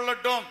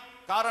மாற்றிக்கொள்ளட்டும்.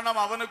 காரணம்,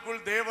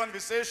 அவனுக்குள் தேவன்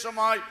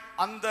விசேஷமாய்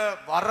அந்த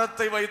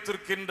வரத்தை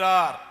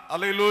வைத்திருக்கின்றார்.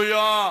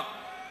 அல்லேலூயா.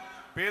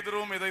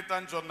 பேதுருவும்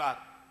இதைத்தான் சொன்னார்,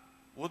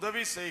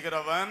 உதவி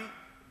செய்கிறவன்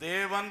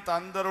தேவன்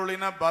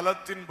தந்தருளின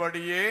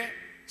பலத்தின்படியே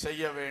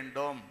செய்ய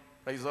வேண்டும்.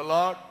 Praise the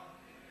Lord.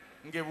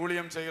 இங்கே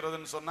ஊழியம்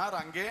செய்கிறதுன்னு சொன்னார்,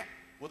 அங்கே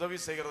உதவி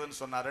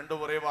செய்கிறதுன்னு சொன்னார். ரெண்டு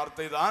ஒரே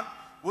வார்த்தை தான்.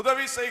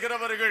 உதவி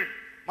செய்கிறவர்கள்,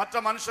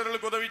 மற்ற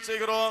மனுஷர்களுக்கு உதவி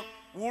செய்கிறோம்,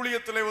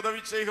 ஊழியத்திலே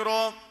உதவி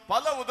செய்கிறோம்,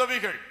 பல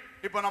உதவிகள்.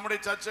 இப்ப நம்முடைய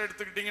சர்ச்சை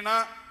எடுத்துக்கிட்டீங்கன்னா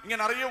இங்க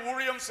நிறைய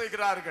ஊழியம்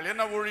செய்கிறார்கள்.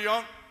 என்ன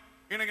ஊழியம்?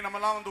 இன்னைக்கு நம்ம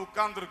எல்லாம்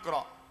உட்கார்ந்து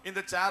இருக்கிறோம். இந்த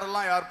சேர்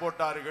எல்லாம் யார்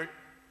போட்டார்கள்?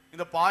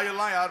 இந்த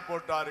பாயெல்லாம் யார்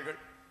போட்டார்கள்?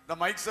 இந்த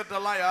மைக் செட்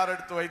எல்லாம் யார்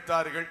எடுத்து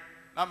வைத்தார்கள்?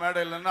 நான்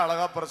மேடையில் நின்று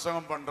அழகா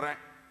பிரசங்கம் பண்றேன்,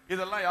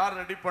 இதெல்லாம் யார்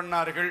ரெடி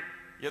பண்ணார்கள்?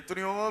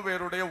 எத்தனையோ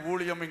பேருடைய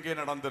ஊழியம் இங்கே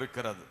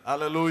நடந்திருக்கிறது.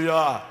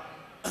 அல்லேலூயா.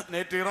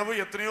 நேற்று இரவு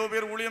எத்தனையோ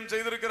பேர் ஊழியம்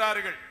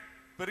செய்திருக்கிறார்கள்,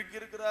 பெருக்கி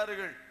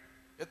இருக்கிறார்கள்,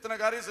 எத்தனை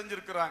காரியம்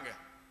செஞ்சிருக்கிறாங்க.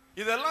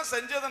 இதெல்லாம்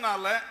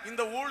செஞ்சதுனால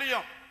இந்த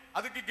ஊழியம்,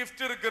 அதுக்கு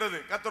கிஃப்ட் இருக்கிறது.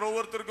 கர்த்தர்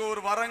ஒவ்வொருத்தருக்கும்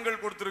ஒரு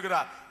வரங்கள்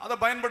கொடுத்திருக்கிறார், அதை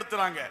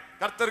பயன்படுத்துறாங்க.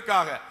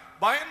 கர்த்தருக்காக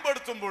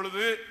பயன்படுத்தும்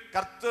பொழுது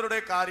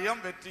கர்த்தருடைய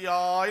காரியம்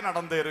வெற்றியாய்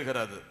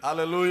நடந்தேறுகிறது.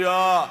 அல்லேலூயா.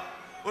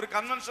 ஒரு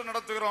கன்வென்ஷன்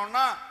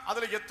நடத்துகிறோம்னா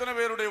அதுல எத்தனை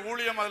பேருடைய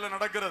ஊழியம் அதுல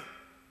நடக்கிறது?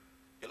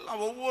 எல்லாம்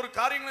ஒவ்வொரு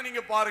காரியங்களும்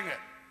நீங்க பாருங்க.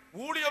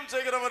 ஊழியம்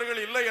செய்கிறவர்கள்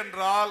இல்லை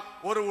என்றால்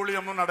ஒரு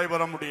ஊழியமும்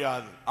நடைபெற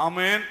முடியாது.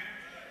 ஆமென்.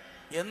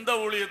 எந்த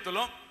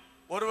ஊழியத்திலும்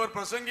ஒருவர்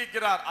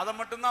பிரசங்கிக்கிறார், அதை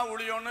மட்டும்தான்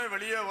ஊழியம்னு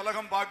வெளியே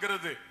உலகம்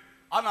பார்க்கிறது.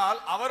 ஆனால்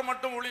அவர்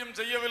மட்டும் ஊழியம்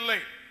செய்யவில்லை,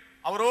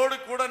 அவரோடு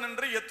கூட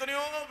நின்று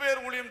எத்தனையோ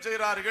பேர் ஊழியம்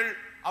செய்கிறார்கள்.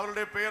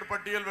 அவருடைய பெயர்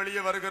பட்டியல்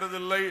வெளியே வருகிறது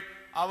இல்லை,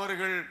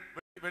 அவர்கள்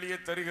வெளியே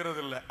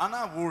தெரிகிறது இல்லை. ஆனா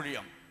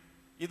ஊழியம்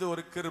இது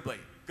ஒரு கிருபை.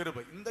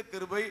 கிருபை, இந்த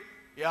கிருபை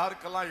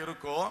யாருக்கெல்லாம்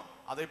இருக்கோ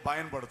அதை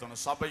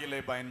பயன்படுத்தணும். சபையிலே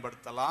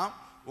பயன்படுத்தலாம்,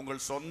 உங்கள்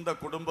சொந்த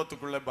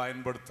குடும்பத்துக்குள்ளே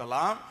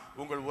பயன்படுத்தலாம்,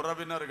 உங்கள்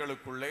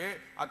உறவினர்களுக்குள்ளே,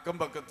 அக்கம்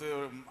பக்கத்து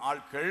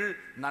ஆட்கள்,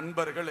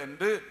 நண்பர்கள்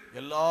என்று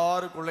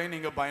எல்லாருக்குள்ளேயும்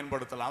நீங்க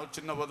பயன்படுத்தலாம்.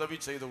 சின்ன உதவி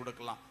செய்து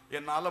கொடுக்கலாம்.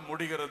 என்னால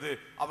முடிகிறது,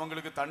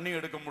 அவங்களுக்கு தண்ணி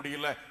எடுக்க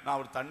முடியல, நான்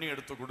ஒரு தண்ணி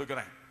எடுத்து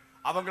கொடுக்குறேன்.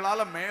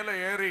 அவங்களால மேலே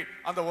ஏறி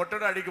அந்த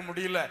ஒட்டடை அடிக்க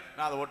முடியல,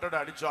 நான் அதை ஒட்டடை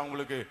அடிச்சு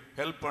அவங்களுக்கு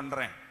ஹெல்ப்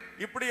பண்றேன்.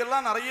 இப்படி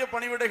எல்லாம் நிறைய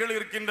பணிவிடைகள்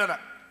இருக்கின்றன.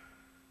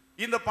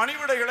 இந்த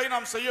பணிவிடைகளை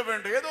நாம் செய்ய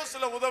வேண்டும். ஏதோ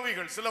சில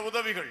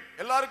உதவிகள்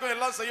எல்லாருக்கும்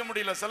எல்லாம் செய்ய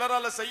முடியல,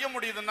 சிலரால செய்ய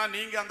முடியுதுன்னா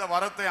நீங்க அந்த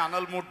வரத்தை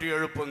அனல் மூட்டி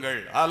எழுப்புங்கள்.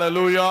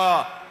 அல்லேலூயா,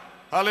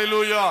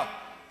 அல்லேலூயா.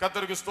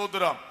 கர்த்தருக்கு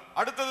ஸ்தோத்திரம்.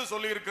 அடுத்தது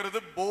சொல்லி இருக்கிறது,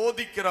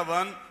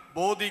 போதிக்கிறவன்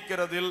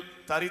போதிக்கிறதில்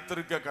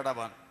தரித்திருக்க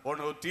கடவன்.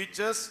 One who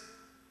teaches,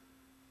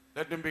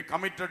 let him be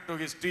committed to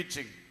his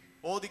teaching.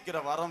 போதிக்கிற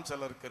வரம்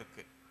சிலருக்கு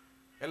இருக்கு,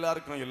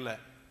 எல்லாருக்கும் இல்லை.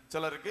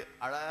 சிலருக்கு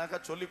அழகா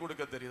சொல்லி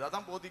கொடுக்க தெரியுது,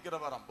 அதான் போதிக்கிற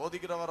வரம்.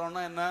 போதிக்கிற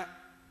வரம்னா என்ன?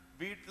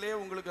 வீட்டிலே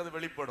உங்களுக்கு அது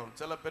வெளிப்படும்.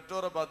 சில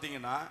பெற்றோரை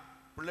பார்த்தீங்கன்னா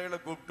பிள்ளைகளை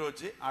கூப்பிட்டு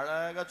வச்சு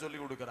அழகா சொல்லி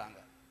கொடுக்குறாங்க,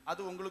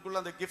 அது உங்களுக்குள்ள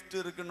அந்த கிஃப்ட்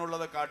இருக்குன்னு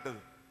உள்ளதை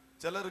காட்டுது.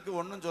 சிலருக்கு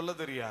ஒன்றும் சொல்ல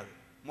தெரியாது,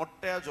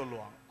 மொட்டையா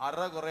சொல்லுவாங்க,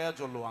 அரை குறையா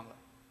சொல்லுவாங்க.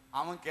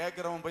 அவன்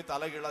கேட்கிறவன் போய்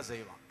தலைகீழா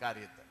செய்வான்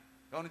காரியத்தை.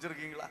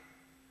 கவனிச்சிருக்கீங்களா?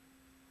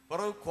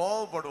 பிறகு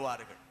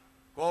கோவப்படுவார்கள்.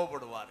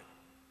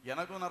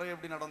 எனக்கும் நிறைய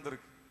எப்படி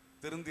நடந்திருக்கு,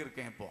 திருந்தி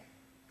இருக்கேன் இப்போ.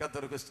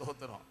 கர்த்தருக்கு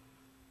ஸ்தோத்திரம்.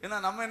 ஏன்னா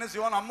நம்ம என்ன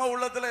செய்வோம், நம்ம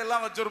உள்ளத்துல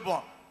எல்லாம்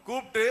வச்சிருப்போம்,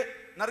 கூப்பிட்டு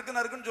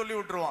நறுக்குன்னு சொல்லி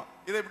விட்டுருவோம்.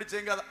 இதை இப்படி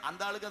செய்யுங்க.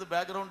 அந்த ஆளுக்கு அது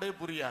பேக்ரவுண்டே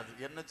புரியாது,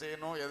 என்ன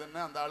செய்யணும் எதுன்னு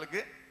அந்த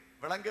ஆளுக்கு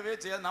விளங்கவே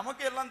செய்யாது.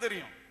 நமக்கு எல்லாம்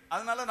தெரியும்.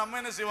 அதனால நம்ம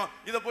என்ன செய்வோம்,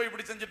 இதை போய்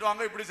இப்படி செஞ்சுட்டு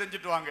வாங்க, இப்படி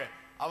செஞ்சுட்டு வாங்க.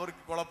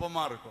 அவருக்கு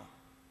குழப்பமா இருக்கும்.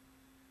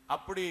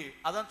 அப்படி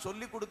அதான்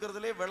சொல்லி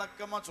கொடுக்கறதுலே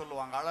விளக்கமா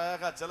சொல்லுவாங்க,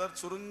 அழகா. சிலர்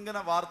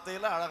சுருங்கின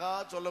வார்த்தையில அழகா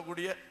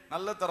சொல்லக்கூடிய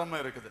நல்ல திறமை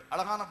இருக்குது,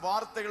 அழகான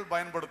வார்த்தைகள்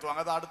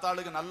பயன்படுத்துவாங்க, அது அடுத்த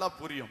ஆளுக்கு நல்லா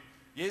புரியும்.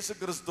 இயேசு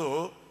கிறிஸ்து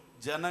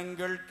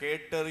ஜனங்கள்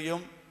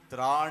கேட்டறியும்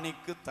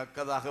திராணிக்கு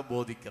தக்கதாக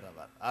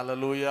போதிக்கிறவர்.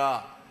 அல்லேலூயா.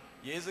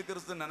 இயேசு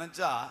கிறிஸ்து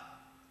நினைச்சா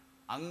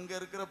அங்க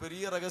இருக்கிற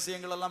பெரிய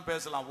ரகசியங்கள் எல்லாம்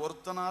பேசலாம்.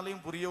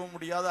 ஒருத்தனாலையும் புரியவும்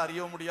முடியாது,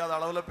 அறியவும் முடியாத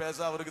அளவுல பேச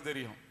அவருக்கு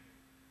தெரியும்.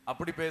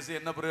 அப்படி பேசி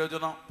என்ன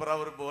பிரயோஜனம்? அப்புறம்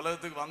அவர்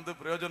உலகத்துக்கு வந்து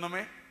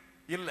பிரயோஜனமே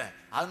இல்லை.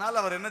 அதனால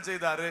அவர் என்ன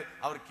செய்தாரு,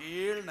 அவர்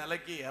கீழ்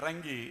நிலைக்கு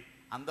இறங்கி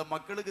அந்த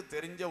மக்களுக்கு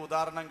தெரிஞ்ச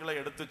உதாரணங்களை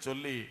எடுத்து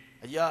சொல்லி,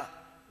 ஐயா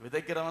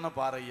விதைக்கிறவனை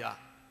பாறையா,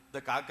 இந்த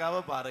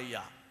காக்காவை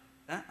பாறையா,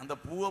 அந்த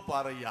பூவை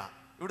பாறையா,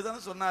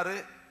 இப்படித்தானே சொன்னாரு.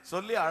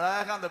 சொல்லி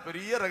அழகா அந்த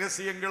பெரிய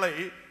ரகசியங்களை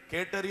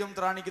கேட்டறியும்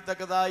திராணிக்கு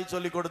தக்கதாய்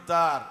சொல்லி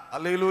கொடுத்தார்.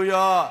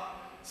 அல்லேலூயா.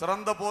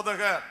 சிறந்த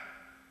போதகர்.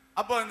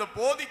 அப்போ இந்த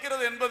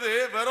போதிக்கிறது என்பது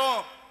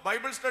வெறும்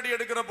பைபிள் ஸ்டடி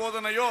எடுக்கிற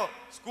போதனையோ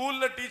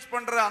ஸ்கூல்ல டீச்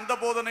பண்ற அந்த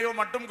போதனையோ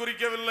மட்டும்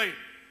குறிக்கவில்லை.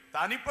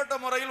 தனிப்பட்ட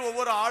முறையில்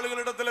ஒவ்வொரு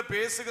ஆளுகளிடத்துல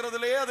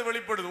பேசுகிறதுலே அது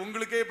வெளிப்படுது.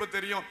 உங்களுக்கே இப்ப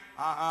தெரியும்,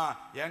 ஆஹா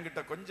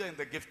என்கிட்ட கொஞ்சம்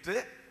இந்த கிஃப்ட்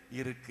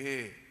இருக்கு,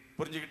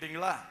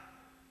 புரிஞ்சுக்கிட்டீங்களா?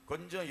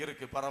 கொஞ்சம்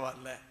இருக்கு,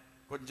 பரவாயில்ல,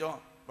 கொஞ்சம்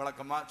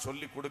வழக்கமா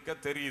சொல்லி கொடுக்க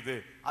தெரியுது,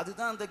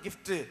 அதுதான் அந்த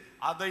கிஃப்ட்.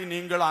 அதை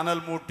நீங்கள்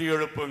அனல் மூட்டி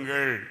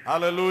எழுப்புங்கள்.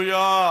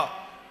 அல்லேலூயா.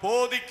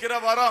 போதிக்கிற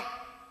வரம்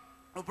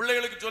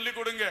பிள்ளைகளுக்கு சொல்லி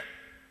கொடுங்க,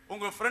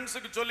 உங்க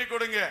ஃப்ரெண்ட்ஸுக்கு சொல்லி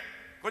கொடுங்க.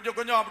 கொஞ்சம்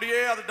கொஞ்சம் அப்படியே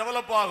அது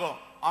டெவலப் ஆகும்.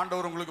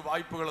 ஆண்டவர் உங்களுக்கு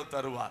வாய்ப்புகளை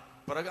தருவார்.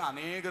 பிறகு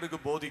அநேகருக்கு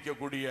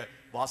போதிக்கக்கூடிய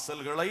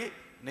வாசல்களை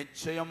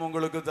நிச்சயம்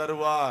உங்களுக்கு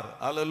தருவார்.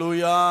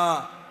 அல்லேலூயா.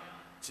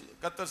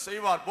 கர்த்தர்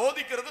செய்வார்.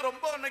 போதிக்கிறது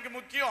ரொம்ப இன்னைக்கு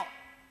முக்கியம்.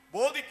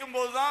 போதிக்கும்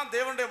போதுதான்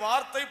தேவனுடைய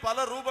வார்த்தை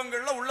பல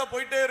ரூபங்கள்ல உள்ள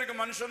போயிட்டே இருக்கு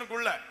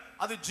மனுஷனுக்குள்ள.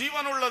 அது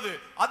ஜீவன் உள்ளது.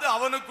 அது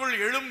அவனுக்குள்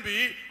எழும்பி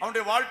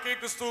அவனுடைய வாழ்க்கையை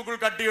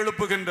கிறிஸ்துவுக்குள் கட்டி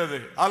எழுப்புகின்றது.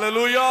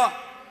 அல்லேலூயா.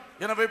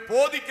 எனவே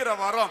போதிக்கிற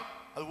வரம்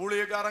அது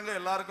ஊழியக்காரங்க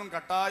எல்லாருக்கும்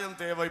கட்டாயம்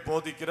தேவை.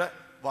 போதிக்கிற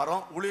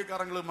வரம்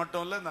ஊழியக்காரங்களுக்கு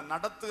மட்டும் இல்ல, இந்த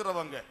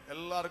நடத்துகிறவங்க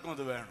எல்லாருக்கும்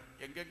அது வேணும்.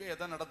 எங்கெங்க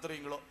எதை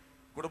நடத்துறீங்களோ,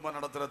 குடும்பம்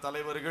நடத்துற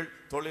தலைவர்கள்,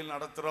 தொழில்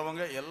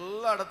நடத்துறவங்க,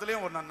 எல்லா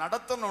இடத்துலயும் ஒன்னு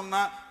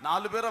நடத்தணும்னா,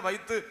 4 பேரை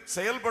வைத்து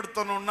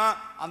செயல்படுத்தணும்னா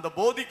அந்த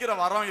போதிக்கிற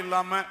வரம்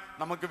இல்லாம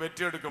நமக்கு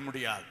வெற்றி எடுக்க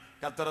முடியாது.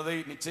 கர்த்தரதை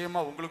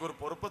நிச்சயமா உங்களுக்கு ஒரு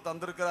பொறுப்பு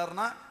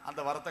தந்திருக்கிறாருன்னா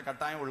அந்த வரத்தை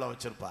கட்டாயம் உள்ள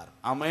வச்சிருப்பார்.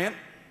 ஆமென்.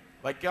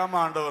 வைக்காம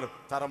ஆண்டவர்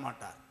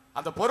தரமாட்டார்.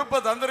 அந்த பொறுப்பை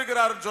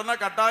தந்திருக்கிறாருன்னு சொன்னா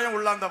கட்டாயம்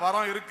உள்ள அந்த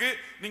வரம் இருக்கு.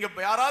 நீங்க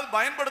யாராவது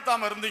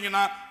பயன்படுத்தாம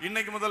இருந்தீங்கன்னா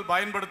இன்னைக்கு முதல்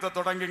பயன்படுத்த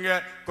தொடங்குங்க.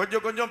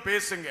 கொஞ்சம் கொஞ்சம்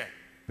பேசுங்க,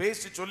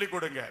 பேசி சொல்லிக்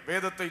கொடுங்க,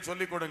 வேதத்தை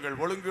சொல்லிக் கொடுங்கள்,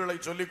 ஒழுங்குகளை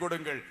சொல்லிக்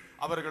கொடுங்கள்,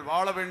 அவர்கள்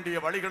வாழ வேண்டிய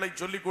வழிகளை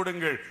சொல்லிக்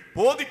கொடுங்கள்.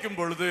 போதிக்கும்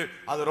பொழுது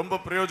அது ரொம்ப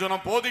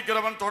பிரயோஜனம்.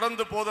 போதிக்கிறவன்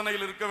தொடர்ந்து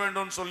போதனையில் இருக்க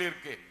வேண்டும் சொல்லி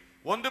இருக்கு.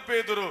 1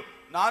 பேதுரு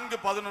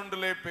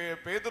 4:11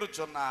 பேதுரு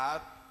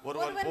சொன்னார்,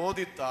 ஒருவன்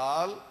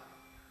போதித்தால்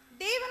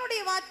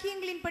தேவனுடைய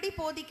வாக்கியங்களின்படி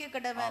போதிக்க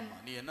கடவன்.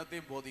 நீ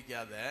என்னத்தையும்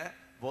போதிக்காத,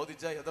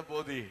 போதிச்சா எதை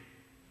போதி?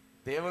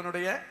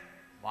 தேவனுடைய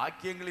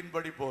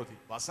வாக்கியங்களின்படி போதி,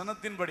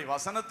 வசனத்தின்படி,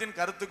 வசனத்தின்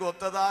கருத்துக்கு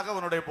ஒத்ததாக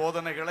உன்னுடைய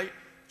போதனைகளை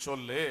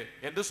சொல்லு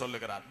என்று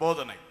சொல்லுகிறார்.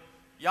 போதனை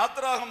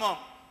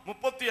யாத்திராகமம்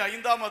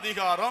 35ஆம்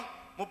அதிகாரம்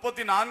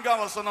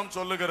 34ஆம் வசனம்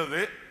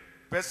சொல்லுகிறது,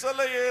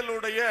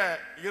 பெசலெயேலுடைய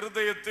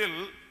இருதயத்தில்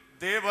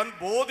தேவன்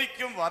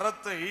போதிக்கும்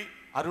வரத்தை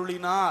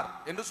அருளினார்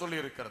என்று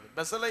சொல்லி இருக்கிறது.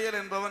 பெசலெயேல்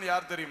என்பவன்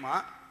யார் தெரியுமா?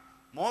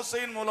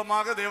 மோசையின்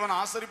மூலமாக தேவன்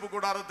ஆசரிப்பு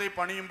கூடாரத்தை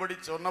பணியும்படி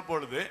சொன்ன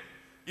பொழுது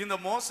இந்த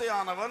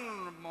மோசையானவன்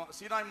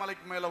சீனாய்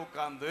மலைக்கு மேல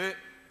உட்கார்ந்து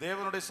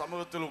தேவனுடைய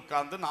சமூகத்தில்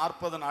உட்கார்ந்து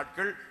 40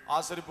 நாட்கள்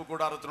ஆசரிப்பு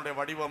கூடாரத்தினுடைய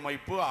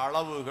வடிவமைப்பு,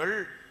 அளவுகள்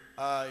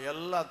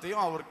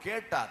எல்லாத்தையும் அவர்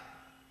கேட்டார்.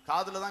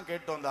 காதுல தான்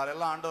கேட்டு வந்தார்.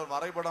 எல்லாம் ஆண்டவர்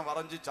வரைபடம்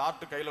வரைஞ்சி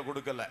சார்ட்டு கையில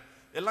கொடுக்கல,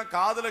 எல்லாம்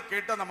காதுல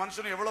கேட்டு அந்த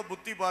மனுஷன் எவ்வளவு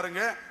புத்தி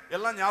பாருங்க,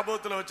 எல்லாம்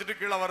ஞாபகத்துல வச்சுட்டு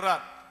கீழே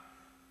வர்றார்.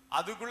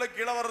 அதுக்குள்ள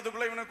கீழே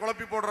வர்றதுக்குள்ள இவனை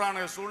குழப்பி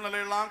போடுறானு,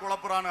 சூழ்நிலையெல்லாம்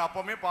குழப்புறானு.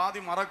 அப்பவுமே பாதி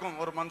மறக்கும்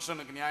ஒரு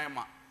மனுஷனுக்கு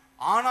நியாயமா.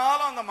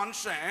 ஆனாலும் அந்த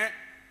மனுஷன்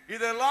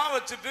இதெல்லாம்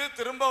வச்சுட்டு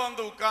திரும்ப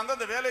வந்து உட்கார்ந்து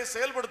அந்த வேலையை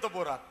செயல்படுத்த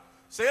போறார்.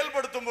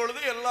 செயல்படுத்தும்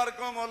பொழுது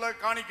எல்லாருக்கும் முதல்ல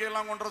காணிக்கை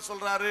எல்லாம் கொண்டு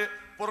சொல்றாரு,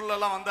 பொருள்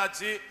எல்லாம்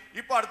வந்தாச்சு.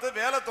 இப்ப அடுத்து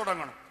வேலை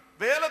தொடங்கணும்.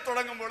 வேலை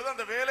தொடங்கும் பொழுது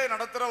அந்த வேலையை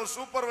நடத்துற ஒரு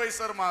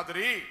சூப்பர்வைசர்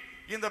மாதிரி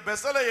இந்த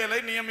பெசலெயேலை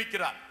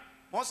நியமிக்கிறார்.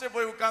 மோசே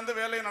போய் உட்கார்ந்து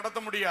வேலையை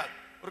நடத்த முடியாது,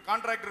 ஒரு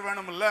கான்ட்ராக்டர்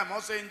வேணும் இல்ல,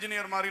 மோசே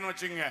இன்ஜினியர் மாதிரின்னு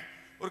வச்சுங்க.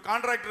 ஒரு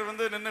கான்ட்ராக்டர்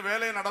வந்து நின்று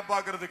வேலையை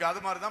நடப்பாக்குறதுக்கு, அது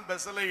மாதிரி தான்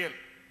பெசலெயேல்.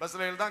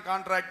 பெசலெயேல் தான்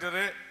கான்ட்ராக்டர்,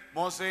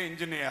 மோசே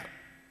இன்ஜினியர்.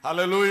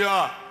 ஹல்லேலூயா.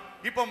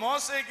 இப்ப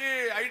மோசேக்கு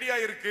ஐடியா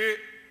இருக்கு,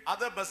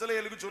 அதை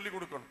பெசலெயேலுக்கு சொல்லி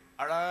கொடுக்கணும்.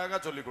 அழகா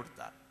சொல்லி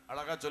கொடுத்தார்,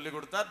 அழகா சொல்லி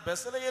கொடுத்தார்.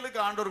 பெசலெயேலுக்கு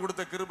ஆண்டவர்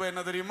கொடுத்த கிருபை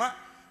என்ன தெரியுமா?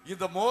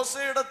 இந்த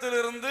மோசே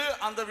இடத்திலிருந்து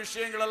அந்த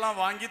விஷயங்கள் எல்லாம்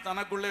வாங்கி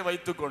தனக்குள்ளே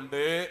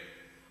வைத்துக்கொண்டு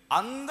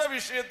அந்த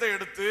விஷயத்தை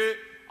எடுத்து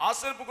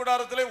ஆசரிப்பு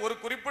கூடாரத்திலே ஒரு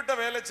குறிப்பிட்ட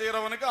வேலை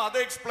செய்யறவனுக்கு அதை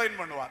எக்ஸ்பிளைன்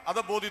பண்ணுவார்,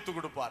 அதை போதித்து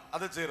கொடுப்பார்.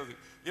 அதை செய்யறது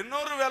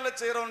இன்னொரு வேலை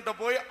செய்யறவன்கிட்ட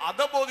போய்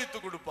அதை போதித்து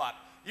கொடுப்பார்.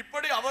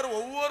 இப்படி அவர்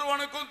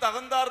ஒவ்வொருவனுக்கும்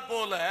தகுந்தாற்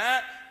போல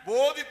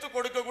போதித்து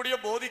கொடுக்கக்கூடிய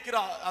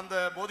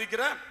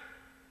போதிக்கிற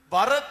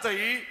வரத்தை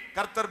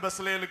கர்த்தர்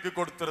பெசலெயேலுக்கு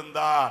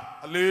கொடுத்திருந்தார்.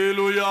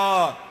 அல்லேலூயா.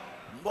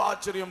 ரொம்ப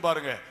ஆச்சரியம்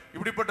பாருங்க.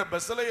 இப்படிப்பட்ட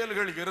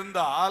பெசலெயேல்கள்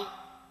இருந்தால்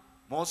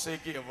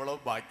மோசேக்கு எவ்வளவு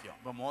பாக்கியம்.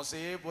 இப்ப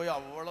மோசையே போய்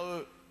அவ்வளவு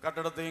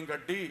கட்டடத்தையும்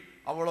கட்டி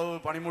அவ்வளவு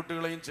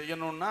பனிமுட்டுகளையும்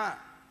செய்யணும்னா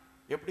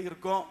எப்படி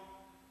இருக்கும்?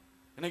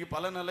 இன்னைக்கு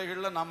பல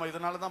நிலைகள்ல நாம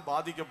இதனால தான்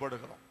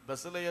பாதிக்கப்படுகிறோம்.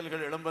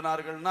 பெசலேயல்கள்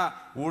எழும்பினார்கள்னா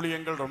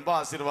ஊழியங்கள் ரொம்ப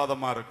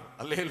ஆசீர்வாதமா இருக்கும்.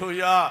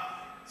 அல்லேலூயா.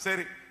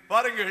 சரி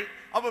பாருங்கள்,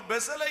 அப்ப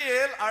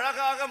பெசலேயேல்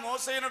அழகாக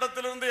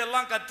மோசேயினிடத்திலிருந்து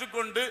எல்லாம்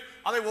கற்றுக்கொண்டு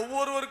அதை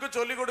ஒவ்வொருவருக்கும்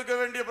சொல்லிக் கொடுக்க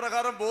வேண்டிய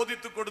பிரகாரம்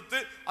போதித்து கொடுத்து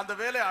அந்த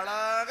வேலை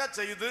அழகா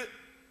செய்து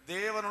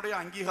தேவனுடைய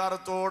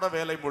அங்கீகாரத்தோட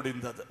வேலை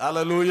முடிந்தது.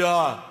 அல்லேலூயா.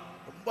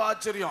 ரொம்ப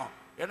ஆச்சரியம்.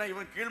 ஏன்னா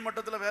இவன்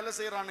கீழ்மட்டத்துல வேலை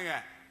செய்யறானுங்க.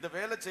 இந்த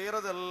வேலை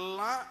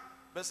செய்யறதெல்லாம்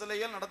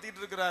பெசலேயேல் நடத்திட்டு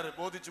இருக்கிறாரு,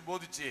 போதிச்சு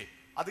போதிச்சு.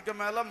 அதுக்கு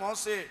மேல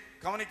மோசே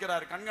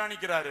கவனிக்கிறாரு,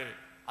 கண்காணிக்கிறாரு.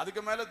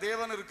 அதுக்கு மேல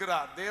தேவன்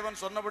இருக்கிறார்,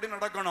 தேவன் சொன்னபடி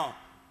நடக்கணும்.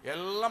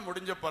 எல்லாம்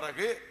முடிஞ்ச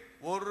பிறகு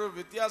ஒரு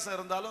வித்தியாசம்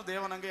இருந்தாலும்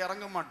தேவன் அங்க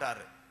இறங்க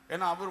மாட்டாரு.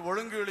 ஏன்னா அவர்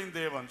ஒழுங்குகளின்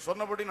தேவன்,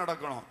 சொன்னபடி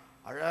நடக்கணும்.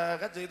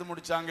 அழகா செய்து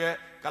முடிச்சாங்க.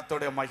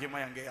 கர்த்தருடைய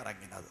மகிமை அங்கே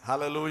இறங்கினது.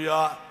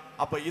 ஹல்லேலூயா.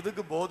 அப்ப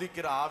இதுக்கு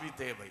போதிக்கிற ஆவி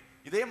தேவை.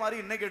 இதே மாதிரி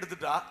இன்னைக்கு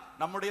எடுத்துட்டா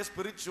நம்முடைய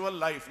ஸ்பிரிச்சுவல்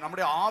லைஃப்,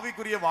 நம்முடைய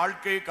ஆவிக்குரிய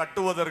வாழ்க்கையை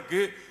கட்டுவதற்கு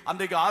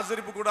அன்றைக்கு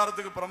ஆசரிப்பு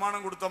கூடாரத்துக்கு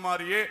பிரமாணம் கொடுத்த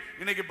மாதிரியே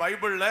இன்னைக்கு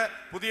பைபிள்ல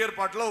புதிய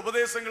ஏற்பாட்டுல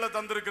உபதேசங்களை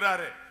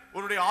தந்திருக்கிறாரு.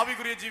 உன்னுடைய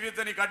ஆவிக்குரிய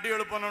ஜீவியத்தை நீ கட்டி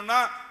எழுப்பணும்னா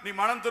நீ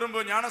மனம்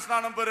திரும்ப,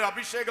 ஞானஸ்நானம் பெறு,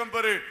 அபிஷேகம்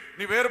பெறு,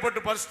 நீ வேறுபட்டு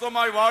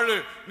பரிசுத்தமாய் வாழு,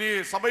 நீ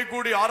சபை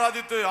கூடி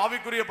ஆராதித்து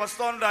ஆவிக்குரிய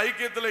பரிசுத்தவானுடைய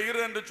ஐக்கியத்தில்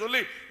இரு என்று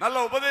சொல்லி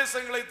நல்ல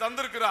உபதேசங்களை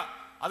தந்திருக்கிறார்.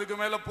 அதுக்கு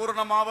மேல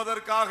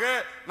பூரணமாவதற்காக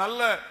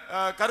நல்ல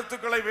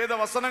கருத்துக்களை வேத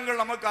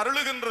வசனங்கள் நமக்கு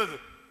அருளுகின்றது.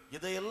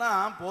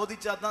 இதையெல்லாம்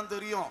போதிச்சா தான்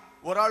தெரியும்.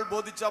 ஒரு ஆள்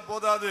போதிச்சா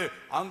போதாது,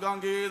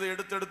 அங்கங்கே இதை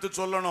எடுத்து எடுத்து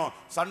சொல்லணும்.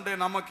 சண்டே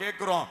நம்ம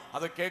கேட்கிறோம்,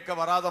 அதை கேட்க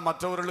வராத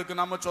மற்றவர்களுக்கு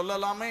நம்ம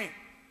சொல்லலாமே.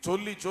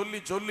 சொல்லி சொல்லி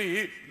சொல்லி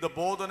இந்த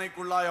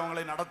போதனைக்குள்ளாய்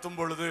அவங்களை நடத்தும்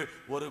பொழுது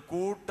ஒரு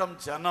கூட்டம்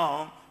ஜனம்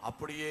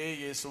அப்படியே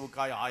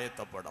இயேசுவுக்காய்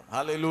ஆயத்தப்படும்.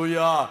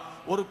 ஹல்லேலூயா.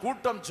 ஒரு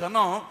கூட்டம்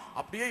ஜனம்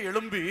அப்படியே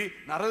எழும்பி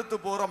நரகத்து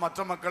போற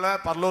மற்ற மக்களை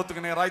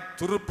பரலோகத்துக்கு நேராய்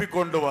திருப்பி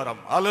கொண்டு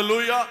வரும்.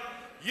 ஹல்லேலூயா.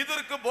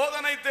 இதற்கு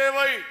போதனை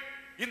தேவை.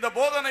 இந்த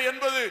போதனை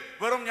என்பது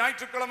வெறும்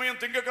ஞாயிற்றுக்கிழமையும்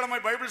திங்கட்கிழமை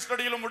பைபிள்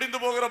ஸ்டடியிலும் முடிந்து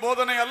போகிற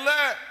போதனை அல்ல.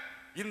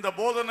 இந்த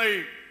போதனை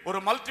ஒரு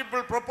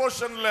மல்டிபிள்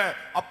ப்ரொபோர்ஷன்ல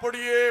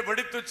அப்படியே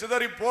வெடித்து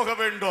சிதறி போக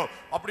வேண்டும்.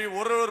 அப்படி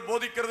ஒருவர்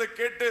போதிக்கிறதை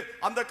கேட்டு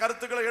அந்த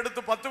கருத்துக்களை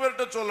எடுத்து 10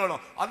 பேர்கிட்ட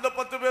சொல்லணும், அந்த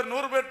 10 பேர்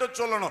 100 பேர்கிட்ட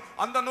சொல்லணும்,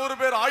 அந்த 100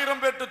 பேர்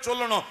 1000 பேர்கிட்ட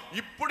சொல்லணும்.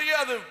 இப்படியே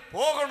அது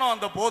போகணும்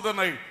அந்த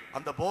போதனை.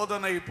 அந்த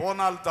போதனை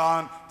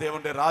போனால்தான்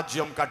தேவனுடைய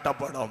ராஜ்யம்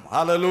கட்டப்படும்.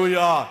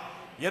 ஹல்லேலூயா.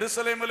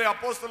 எருசலேமிலே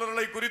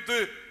அப்போஸ்தலர்களை குறித்து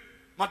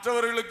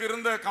மற்றவர்களுக்கு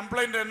இருந்த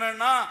கம்ப்ளைண்ட்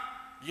என்னன்னா,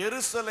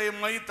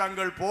 எருசலேமை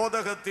தங்கள்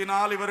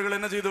போதகத்தினால் இவர்கள்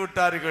என்ன செய்து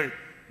விட்டார்கள்,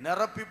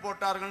 நிரப்பி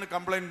போட்டார்கள்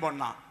கம்ப்ளைண்ட்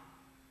பண்ணான்.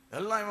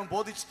 எல்லாம் இவன்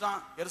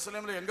போதிச்சுட்டான்,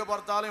 எருசலேம்ல எங்க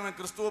பார்த்தாலும் இவன்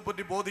கிறிஸ்துவ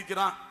பற்றி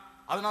போதிக்கிறான்,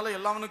 அதனால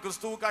எல்லாவனும்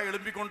கிறிஸ்துவுக்காக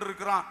எழுப்பி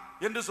கொண்டிருக்கிறான்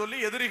என்று சொல்லி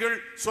எதிரிகள்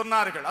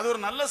சொன்னார்கள். அது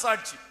ஒரு நல்ல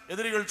சாட்சி,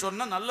 எதிரிகள்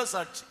சொன்ன நல்ல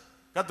சாட்சி.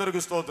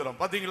 கர்த்தருக்கு ஸ்தோத்திரம்.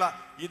 பாத்தீங்களா,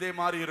 இதே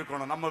மாதிரி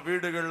இருக்கணும். நம்ம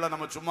வீடுகள்ல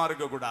நம்ம சும்மா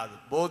இருக்க கூடாது,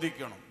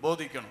 போதிக்கணும்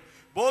போதிக்கணும்.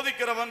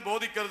 போதிக்கிறவன்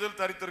போதிக்கிறதில்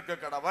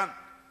தரித்திருக்க கடவன்.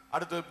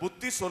 அடுத்து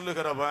புத்தி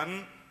சொல்லுகிறவன்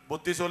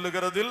புத்தி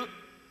சொல்லுகிறதில்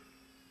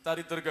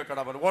தரித்திருக்க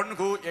கடவன். One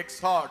who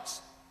எக்ஸார்ட்ஸ்,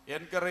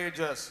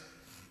 encourages.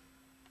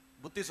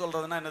 புத்தி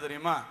சொல்றதுன்னா என்ன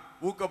தெரியுமா?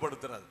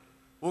 ஊக்கப்படுத்துறது.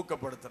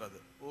 ஊக்கப்படுத்துறது,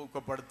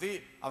 ஊக்கப்படுத்தி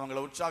அவங்களை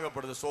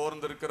உற்சாகப்படுது.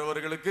 சோர்ந்து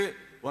இருக்கிறவர்களுக்கு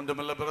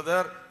ஒன்றுமில்ல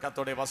பிரதர்,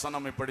 கர்த்தருடைய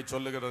வசனம் இப்படி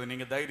சொல்லுகிறது,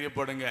 நீங்க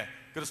தைரியப்படுங்க,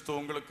 கிறிஸ்து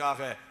உங்களுக்காக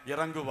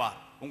இறங்குவார்,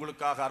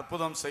 உங்களுக்காக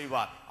அற்புதம்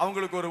செய்வார்.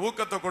 அவங்களுக்கு ஒரு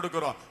ஊக்கத்தை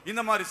கொடுக்கிறோம்.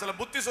 இந்த மாதிரி சில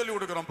புத்தி சொல்லி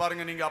கொடுக்கிறோம்.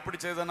 பாருங்க, நீங்க அப்படி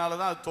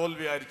செய்தனால தான் அது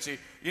தோல்வி ஆயிடுச்சு,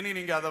 இனி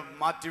நீங்க அதை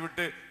மாற்றி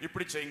விட்டு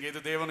இப்படி செய்யுங்க,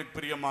 இது தேவனுக்கு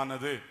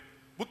பிரியமானது.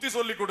 புத்தி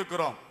சொல்லி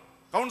கொடுக்கிறோம்,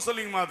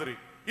 கவுன்சிலிங் மாதிரி.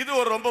 இது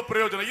ஒரு ரொம்ப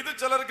பிரயோஜனம். இது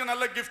சிலருக்கு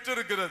நல்ல கிஃப்ட்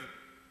இருக்கிறது,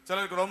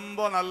 சிலருக்கு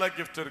ரொம்ப நல்ல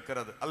கிஃப்ட்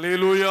இருக்கிறது.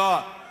 அல்லேலூயா,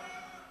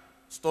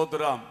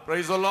 ஸ்தோத்திரம்,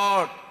 பிரைஸ் தி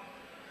லார்ட்,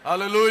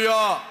 அல்லேலூயா,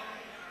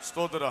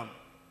 ஸ்தோத்திரம்.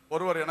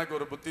 ஒருவர் எனக்கு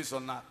ஒரு புத்தி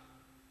சொன்னார்.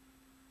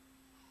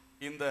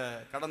 இந்த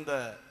கடந்த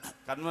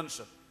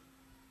கன்வென்ஷன்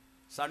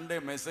சண்டே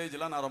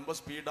மெசேஜ்லாம் நான் ரொம்ப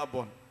ஸ்பீடா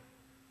போனேன்,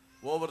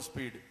 ஓவர்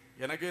ஸ்பீடு.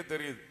 எனக்கே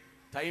தெரியுது,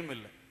 டைம்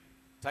இல்லை,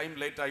 டைம்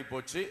லேட் ஆகி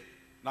போச்சு.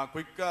 நான்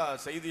குயிக்கா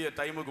செய்தியை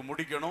டைமுக்கு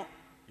முடிக்கணும்,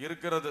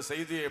 இருக்கிறத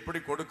செய்தியை எப்படி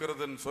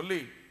கொடுக்கிறதுன்னு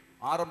சொல்லி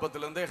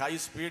ஆரம்பத்திலேருந்தே ஹை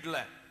ஸ்பீட்ல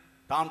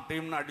டாம்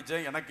டீம்னு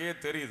அடித்தேன். எனக்கே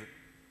தெரியுது.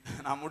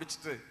 நான்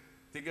முடிச்சுட்டு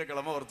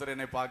திங்கக்கிழமை ஒருத்தர்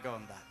என்னை பார்க்க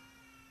வந்தார்.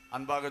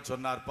 அன்பாக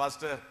சொன்னார்,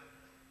 பாஸ்டர்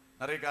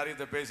நிறைய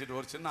காரியத்தை பேசிட்டு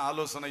ஒரு சின்ன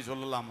ஆலோசனை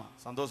சொல்லலாமா?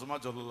 சந்தோஷமா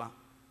சொல்லலாம்.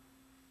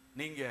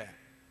 நீங்க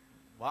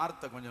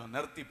வார்த்தை கொஞ்சம்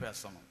நிறுத்தி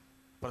பேசணும்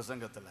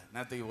பிரசங்கத்தில்.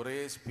 நேற்றைக்கு ஒரே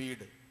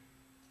ஸ்பீடு,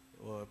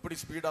 எப்படி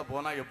ஸ்பீடாக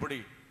போனால் எப்படி?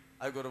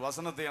 அதுக்கு ஒரு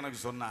வசனத்தை எனக்கு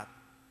சொன்னார்,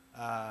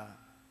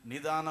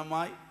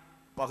 நிதானமாய்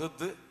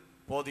பகுத்து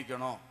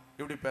போதிக்கணும்,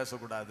 இப்படி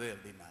பேசக்கூடாது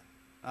அப்படின்னார்.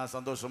 நான்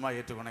சந்தோஷமாக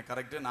ஏற்றுக்கொண்டேன்.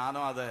 கரெக்டு,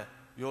 நானும் அதை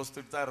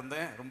யோசித்துட்டு தான்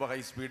இருந்தேன். ரொம்ப ஹை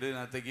ஸ்பீடு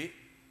நேற்றுக்கு,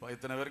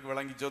 எத்தனை பேருக்கு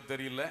விளங்கிச்சோ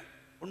தெரியல,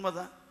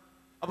 உண்மைதான்.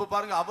 அப்போ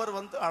பாருங்க, அவர்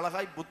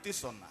அழகாய் புத்தி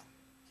சொன்னார்.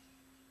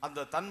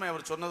 அந்த தன்மை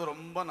அவர் சொன்னது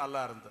ரொம்ப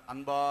நல்லா இருந்தது.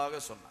 அன்பாக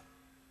சொன்னார்,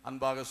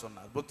 அன்பாக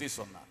சொன்னார், புத்தி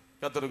சொன்னார்.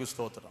 கர்த்தருக்கு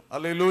ஸ்தோத்திரம்,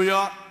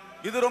 அல்லேலூயா.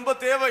 இது ரொம்ப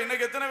தேவை.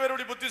 இன்னைக்கு எத்தனை பேர்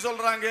இப்படி புத்தி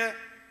சொல்றாங்க?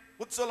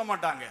 புத்தி சொல்ல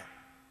மாட்டாங்க.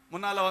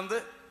 முன்னால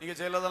நீங்க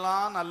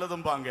செய்யறதெல்லாம்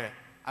நல்லதும்பாங்க,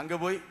 அங்க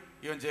போய்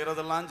இவன்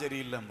செய்யறதெல்லாம்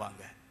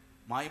சரியில்லைம்பாங்க.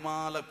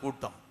 மாய்மால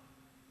கூட்டம்.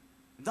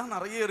 இதான்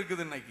நிறைய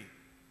இருக்குது இன்னைக்கு.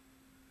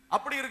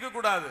 அப்படி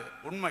இருக்கக்கூடாது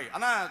உண்மை.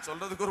 ஆனா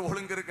சொல்றதுக்கு ஒரு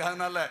ஒழுங்கு இருக்கு.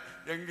 அதனால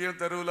எங்கேயும்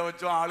தெருவில்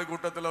வச்சோம், ஆளு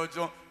கூட்டத்தில்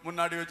வச்சோம்,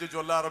 முன்னாடி வச்சு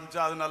சொல்ல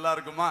ஆரம்பிச்சா அது நல்லா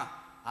இருக்குமா?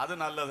 அது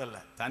நல்லதல்ல.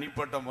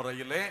 தனிப்பட்ட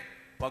முறையிலே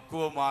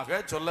பக்குவமாக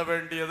சொல்ல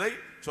வேண்டியதை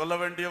சொல்ல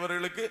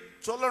வேண்டியவர்களுக்கு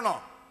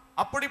சொல்லணும்.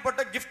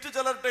 அப்படிப்பட்ட கிஃப்ட்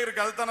சிலர்கிட்ட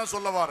இருக்கு. அதுதான் நான்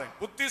சொல்ல வரேன்.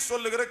 புத்தி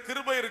சொல்லுகிற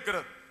கிருபை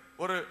இருக்கிறது.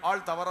 ஒரு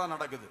ஆள் தவறா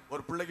நடக்குது,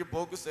 ஒரு பிள்ளைக்கு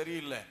போக்கு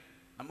சரியில்லை,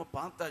 நம்ம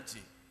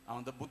பார்த்தாச்சு,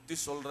 அந்த புத்தி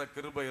சொல்ற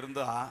கிருபை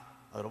இருந்தா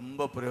அது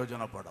ரொம்ப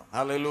பிரயோஜனப்படும்.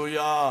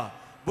 அல்லேலூயா.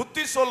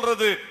 புத்தி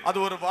சொல்றது அது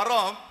ஒரு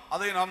வரம்,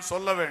 அதை நாம்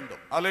சொல்ல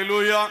வேண்டும்.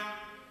 அல்லேலூயா.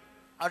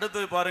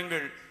 அடுத்து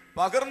பாருங்கள்,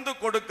 பகிர்ந்து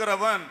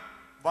கொடுக்கிறவன்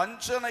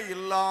வஞ்சனை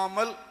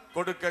இல்லாமல்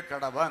கொடுக்க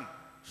கடவன்.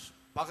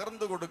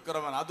 பகிர்ந்து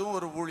கொடுக்கிறவன் அதுவும்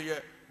ஒரு ஊழிய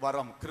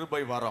வரம்,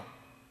 கிருபை வரம்.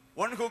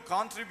 One who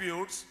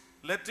contributes,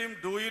 let him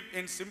do it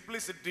in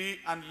simplicity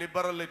and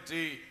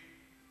liberality.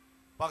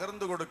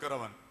 பகிர்ந்து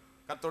கொடுக்கிறவன்.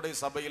 கர்த்தருடைய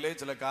சபையிலே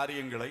சில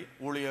காரியங்களை,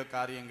 ஊழிய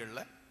காரியங்கள்ல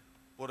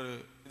ஒரு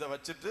இதை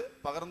வச்சுட்டு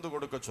பகிர்ந்து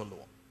கொடுக்க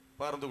சொல்லுவோம்.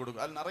 பகிர்ந்து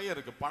கொடுக்க அது நிறைய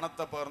இருக்கு.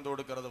 பணத்தை பகிர்ந்து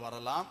கொடுக்கிறது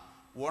வரலாம்.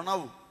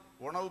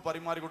 உணவு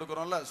பரிமாறி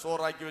கொடுக்கிறோம்ல,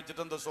 சோறாக்கி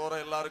வச்சுட்டு அந்த சோறை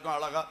எல்லாருக்கும்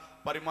அழகா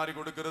பரிமாறி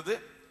கொடுக்கிறது,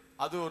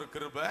 அது ஒரு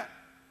கிருபை.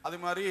 அது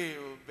மாதிரி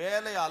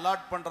வேலையை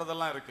அலாட்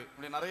பண்றதெல்லாம் இருக்கு.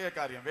 இப்படி நிறைய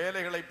காரியம்,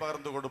 வேலைகளை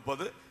பகிர்ந்து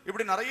கொடுப்பது,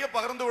 இப்படி நிறைய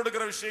பகிர்ந்து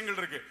கொடுக்கிற விஷயங்கள்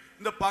இருக்கு.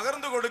 இந்த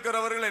பகிர்ந்து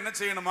கொடுக்கிறவர்கள் என்ன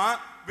செய்யணுமா?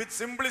 வித்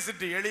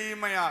சிம்பிளிசிட்டி,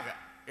 எளிமையாக,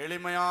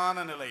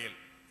 எளிமையான நிலையில்,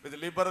 வித்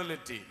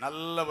லிபரலிட்டி,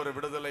 நல்ல ஒரு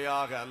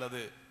விடுதலையாக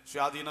அல்லது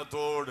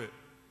சுயாதீனத்தோடு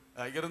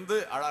இருந்து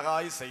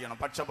அழகாய் செய்யணும்.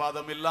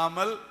 பட்சபாதம்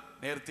இல்லாமல்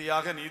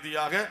நேர்த்தியாக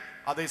நீதியாக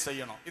அதை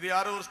செய்யணும். இது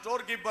யாரும் ஒரு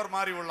ஸ்டோர் கீப்பர்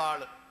மாதிரி உள்ள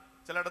ஆளு.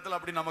 சில இடத்துல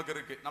அப்படி நமக்கு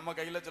இருக்கு. நம்ம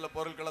கையில சில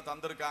பொருட்களை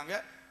தந்திருக்காங்க,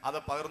 அதை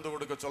பகிர்ந்து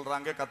கொடுக்க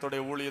சொல்றாங்க.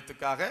 கர்த்தருடைய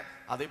ஊழியத்துக்காக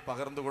அதை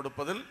பகிர்ந்து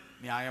கொடுப்பதில்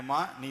நியாயமா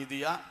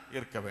நீதியா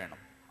இருக்க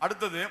வேணும்.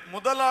 அடுத்தது,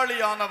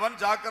 முதலாளியானவன்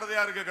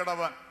ஜாக்கிரதையா இருக்க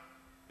கடவன்.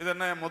 இது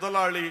என்ன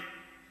முதலாளி?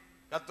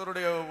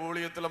 கர்த்தருடைய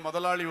ஊழியத்துல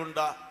முதலாளி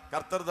உண்டா?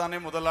 கர்த்தர் தானே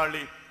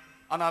முதலாளி.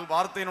 ஆனால்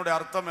வார்த்தையினுடைய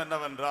அர்த்தம்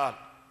என்னவென்றால்,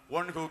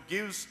 one who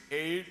gives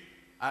aid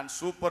and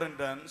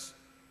superintends,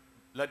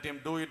 let him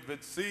do it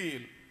with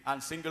zeal and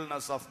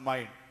singleness of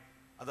mind.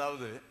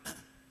 அதாவது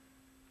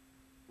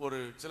ஒரு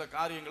சில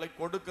காரியங்களை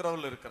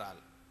கொடுக்கிறவர்கள் இருக்கிறார்.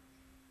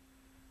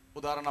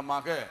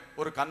 உதாரணமாக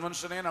ஒரு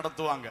கன்வென்ஷனே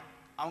நடத்துவாங்க,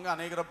 அவங்க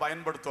அநேகரை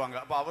பயன்படுத்துவாங்க.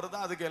 அப்ப அவர்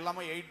தான் அதுக்கு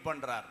எல்லாமே எய்ட்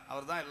பண்றார்,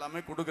 அவர் தான்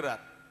எல்லாமே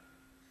கொடுக்கிறார்.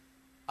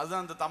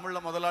 அதுதான் அந்த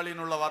தமிழ்ல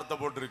முதலாளின்னு உள்ள வார்த்தை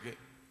போட்டிருக்கு.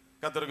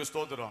 கர்த்தருக்கு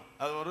ஸ்தோத்திரம்.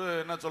 அது ஒரு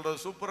என்ன சொல்றது,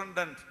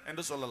 சூப்பரண்டன்ட்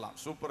என்று சொல்லலாம்,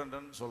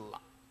 சூப்பரண்டன்ட்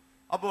சொல்லலாம்.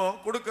 அப்போ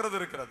கொடுக்கிறது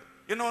இருக்கிறது.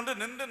 இன்னொன்று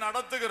நின்று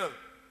நடத்துகிறது,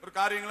 ஒரு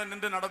காரியங்களை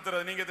நின்று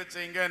நடத்துறது. நீங்க இதை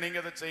செய்யுங்க, நீங்க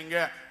இதை செய்யுங்க,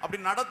 அப்படி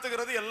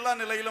நடத்துகிறது எல்லா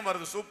நிலையிலும்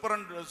வருது.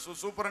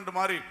 சூப்பரண்ட்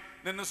மாதிரி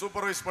நின்று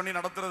சூப்பர்வைஸ் பண்ணி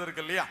நடத்துறது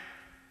இருக்கு இல்லையா?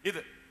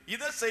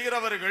 இதை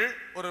செய்கிறவர்கள்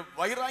ஒரு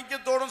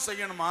வைராக்கியத்தோடும்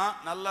செய்யணுமா,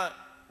 நல்ல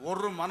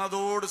ஒரு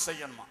மனதோடு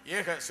செய்யணுமா,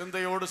 ஏக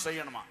சிந்தையோடு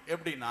செய்யணுமா?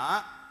 எப்படின்னா,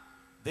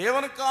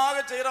 தேவனுக்காக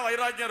செய்யற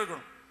வைராக்கியம்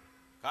இருக்கணும்.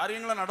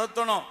 காரியங்களை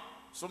நடத்தணும்.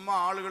 சும்மா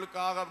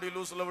ஆளுகளுக்காக அப்படி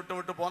லூஸ்ல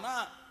விட்டு போனா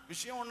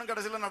விஷயம் ஒண்ணும்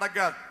கடைசியில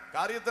நடக்காது.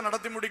 காரியத்தை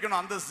நடத்தி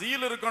முடிக்கணும், அந்த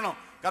ஜீல் இருக்கணும்,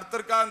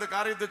 கர்த்தருக்காக இந்த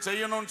காரியத்தை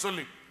செய்யணும்னு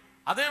சொல்லி.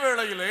 அதே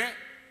வேளையிலே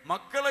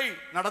மக்களை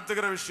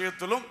நடத்துகிற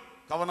விஷயத்திலும்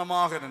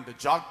கவனமாக நின்று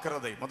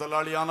ஜாக்கிரதை.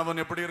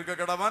 முதலாளியானவன் எப்படி இருக்க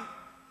கடவன்?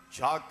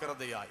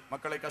 ஜாக்கிரதையாய்.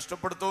 மக்களை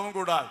கஷ்டப்படுத்தவும்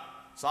கூடாது.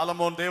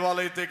 சாலமோன்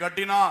தேவாலயத்தை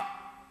கட்டினான்,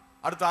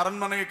 அடுத்த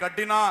அரண்மனையை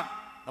கட்டினான்,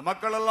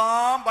 மக்கள்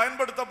எல்லாம்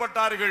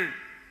பயன்படுத்தப்பட்டார்கள்.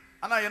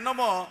 ஆனா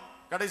என்னமோ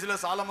கடைசியில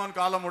சாலமோன்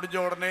காலம் முடிஞ்ச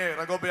உடனே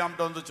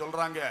ரெகோபியாம்கிட்ட வந்து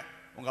சொல்றாங்க,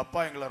 உங்க அப்பா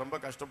எங்களை ரொம்ப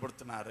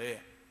கஷ்டப்படுத்தினாரு,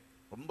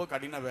 ரொம்ப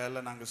கடின வேலை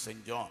நாங்க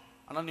செஞ்சோம்,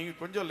 ஆனா நீங்க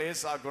கொஞ்சம்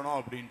லேஸ் ஆக்கணும்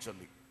அப்படின்னு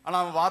சொல்லி. ஆனா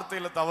அவன்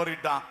வார்த்தையில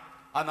தவறிட்டான்,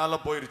 அதனால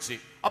போயிருச்சு.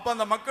 அப்ப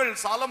அந்த மக்கள்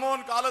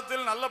சாலமோன்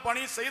காலத்தில் நல்ல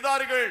பணி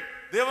செய்தார்கள்,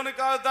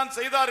 தேவனுக்காகத்தான்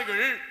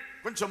செய்தார்கள்.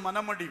 கொஞ்சம்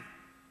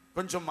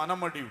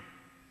மனமடிவு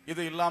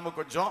இது இல்லாம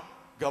கொஞ்சம்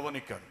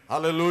கவனிக்கணும்.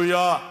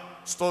 அல்லேலூயா,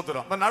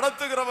 ஸ்தோத்திரம்.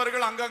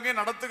 நடத்துகிறவர்கள் அங்கங்கே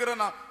நடத்துகிற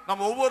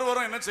நம்ம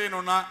ஒவ்வொருவரும் என்ன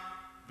செய்யணும்னா,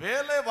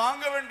 வேலை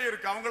வாங்க வேண்டி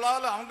இருக்கு.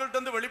 அவங்கள்ட்ட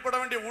இருந்து வெளிப்பட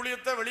வேண்டிய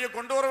ஊழியத்தை வெளியே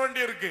கொண்டு வர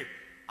வேண்டி இருக்கு.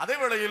 அதே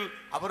வேளையில்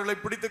அவர்களை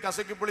பிடித்து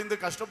கசக்கி பிழிந்து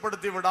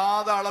கஷ்டப்படுத்தி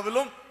விடாத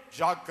அளவிலும்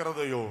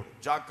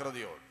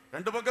ஜாக்கிரதையோடு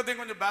ரெண்டு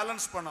பக்கத்தையும் கொஞ்சம்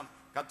பேலன்ஸ் பண்ணணும்.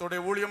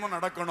 கர்த்தருடைய ஊழியமும்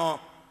நடக்கணும்,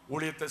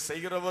 ஊழியத்தை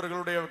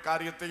செய்கிறவர்களுடைய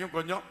காரியத்தையும்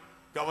கொஞ்சம்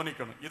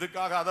கவனிக்கணும்.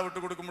 இதுக்காக அதை விட்டு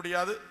கொடுக்க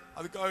முடியாது,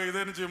 அதுக்காக இதை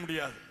என்ன செய்ய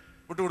முடியாது,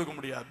 விட்டு கொடுக்க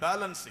முடியாது.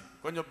 பேலன்சிங்,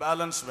 கொஞ்சம்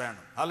பேலன்ஸ்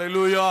வேணும்.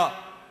 அல்லேலூயா.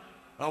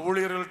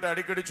 ஊழியர்கள்ட்ட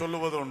அடிக்கடி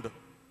சொல்லுவது உண்டு,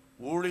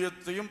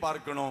 ஊழியத்தையும்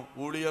பார்க்கணும்,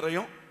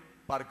 ஊழியரையும்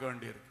பார்க்க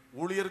வேண்டியிருக்கு.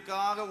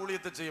 ஊழியருக்காக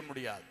ஊழியத்தை செய்ய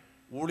முடியாது,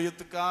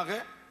 ஊழியத்துக்காக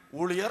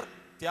ஊழியர்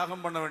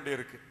தியாகம் பண்ண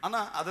வேண்டியிருக்கு. ஆனா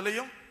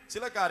அதுலயும்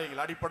சில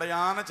காரியங்கள்,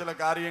 அடிப்படையான சில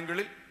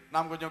காரியங்களில்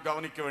நாம் கொஞ்சம்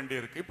கவனிக்க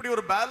வேண்டியிருக்கு. இப்படி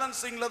ஒரு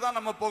பேலன்சிங்ல தான்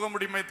நம்ம போக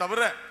முடியுமே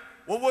தவிர,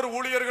 ஒவ்வொரு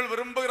ஊழியர்கள்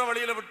விரும்புகிற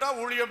வழியில விட்டா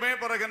ஊழியமே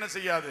பிறகு என்ன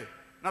செய்யாது,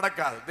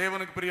 நடக்காது.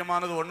 தேவனுக்கு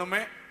பிரியமானது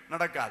ஒண்ணுமே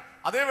நடக்காது.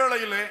 அதே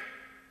வேளையிலே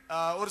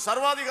ஒரு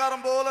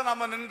சர்வாதிகாரம் போல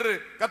நம்ம நின்று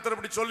கர்த்தர்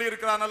இப்படி சொல்லி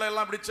இருக்கிறானால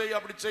எல்லாம் இப்படி செய்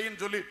அப்படி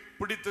செய்ன்னு சொல்லி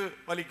பிடித்து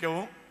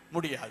வலிக்கவும்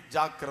முடியாது.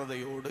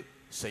 ஜாக்கிரதையோடு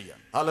செய்ய.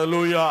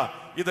 அல்லேலூயா.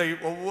 இதை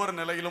ஒவ்வொரு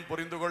நிலையிலும்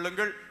புரிந்து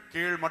கொள்ளுங்கள்.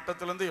 கீழ்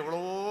மட்டத்திலிருந்து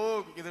எவ்வளவோ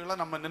இதுகளை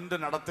நம்ம நின்று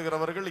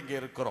நடத்துகிறவர்கள் இங்கே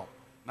இருக்கிறோம்.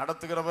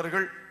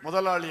 நடத்துகிறவர்கள்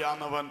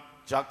முதலாளியானவன்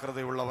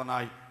ஜாக்கிரதை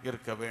உள்ளவனாய்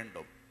இருக்க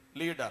வேண்டும்.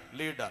 Leader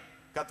leader.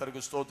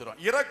 கர்த்தருக்கு ஸ்தோத்திரம்.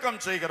 இரக்கம்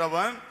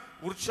செய்கிறவன்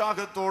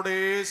உற்சாகத்தோடே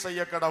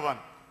செய்ய கடவன்.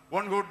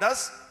 One who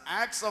does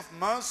acts of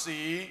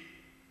mercy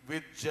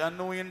with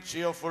genuine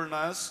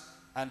cheerfulness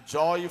and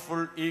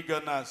joyful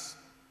eagerness.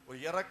 ஒரு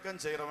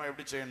இரக்கம் செய்கிறவன்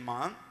எப்படி செய்யணுமா?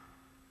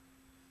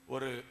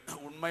 ஒரு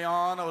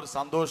உண்மையான ஒரு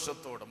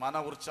சந்தோஷத்தோடு,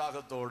 மன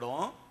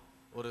உற்சாகத்தோடும்,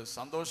 ஒரு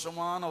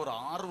சந்தோஷமான ஒரு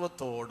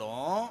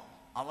ஆர்வத்தோடும்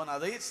அவன்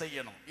அதை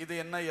செய்யணும். இது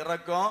என்ன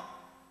இரக்கம்?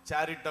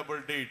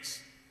 Charitable deeds.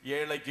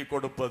 ஏழைக்கு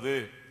கொடுப்பது,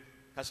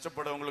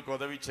 கஷ்டப்படுறவங்களுக்கு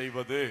உதவி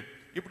செய்வது,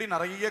 இப்படி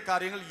நிறைய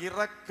காரியங்கள்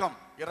இரக்கம்,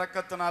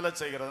 இரக்கத்தினால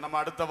செய்கிறது. நம்ம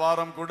அடுத்த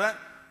வாரம் கூட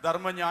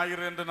தர்ம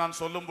ஞாயிறு என்று நான்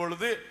சொல்லும்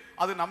பொழுது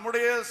அது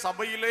நம்முடைய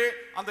சபையிலே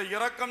அந்த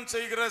இரக்கம்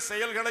செய்கிற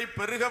செயல்களை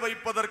பெருக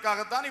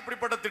வைப்பதற்காகத்தான்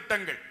இப்படிப்பட்ட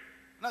திட்டங்கள்.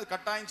 அது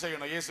கட்டாயம்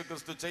செய்யணும். இயேசு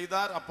கிறிஸ்து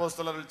செய்தார்,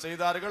 அப்போஸ்தலர்கள்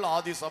செய்தார்கள்,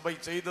 ஆதி சபை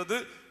செய்தது,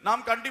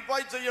 நாம்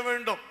கண்டிப்பாய் செய்ய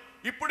வேண்டும்.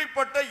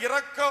 இப்படிப்பட்ட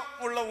இரக்கம்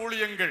உள்ள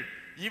ஊழியங்கள்,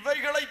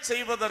 இவைகளை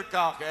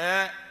செய்வதற்காக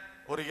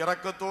ஒரு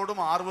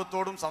இரக்கத்தோடும்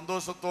ஆர்வத்தோடும்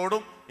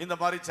சந்தோஷத்தோடும் இந்த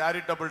மாதிரி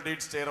சேரிட்டபிள்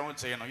டீட்ஸ்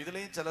செய்யணும்.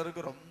 இதுலயும்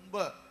சிலருக்கு ரொம்ப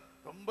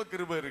ரொம்ப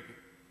கிருபை இருக்கு.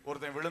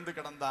 ஒருத்தன் விழுந்து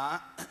கிடந்தான்,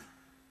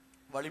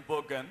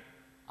 வழிபோக்கன்.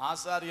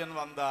 ஆசாரியன்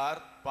வந்தார்,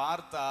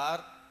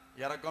 பார்த்தார்,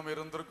 இரக்கம்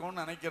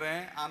இருந்திருக்கும்னு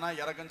நினைக்கிறேன், ஆனா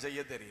இரக்கம்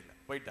செய்ய தெரியல,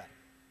 போயிட்டார்.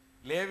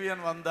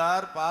 லேவியன்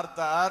வந்தார்,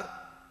 பார்த்தார்,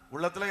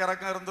 உள்ளத்துல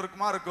இரக்கம்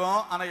இருந்திருக்குமா இருக்கும்,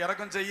 ஆனா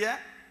இரக்கம் செய்ய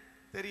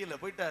தெரியல,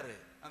 போயிட்டாரு.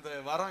 அந்த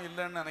வரம்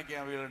இல்லைன்னு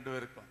நினைக்கிறேன் 2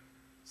 பேருக்கும்.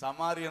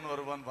 சமாரியன்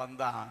ஒருவன்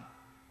வந்தான்,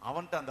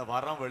 அவன்கிட்ட அந்த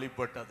வரம்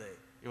வெளிப்பட்டது.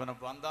 இவனை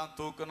வந்தான்,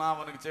 தூக்குனா,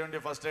 அவனுக்கு செய்ய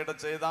வேண்டிய ஃபர்ஸ்ட் எய்டை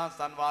செய்தான்,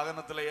 தன்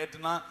வாகனத்துல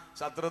ஏற்றினான்,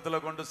 சத்திரத்துல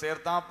கொண்டு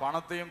சேர்த்தான்,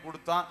 பணத்தையும்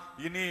கொடுத்தான்.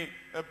 இனி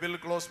பில்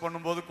க்ளோஸ்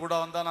பண்ணும்போது கூட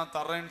வந்தா நான்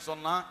தர்றேன்னு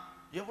சொன்னான்.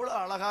 எவ்வளவு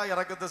அழகா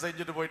இரக்கத்தை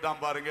செஞ்சுட்டு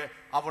போயிட்டான் பாருங்க.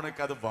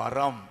 அவனுக்கு அது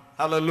வரம்.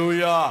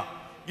 ஹல்லேலூயா.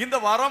 இந்த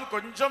வரம்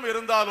கொஞ்சம்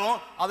இருந்தாலும்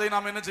அதை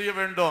நாம் என்ன செய்ய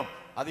வேண்டும்?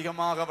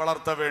 அதிகமாக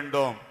வளர்த்த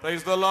வேண்டும்.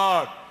 Praise the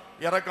Lord.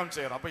 இரக்கம்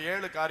செய்யறோம். அப்ப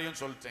 7 காரியம்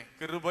சொல்லிட்டேன்.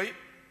 கிருபை,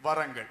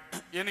 வரங்கள்.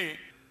 இனி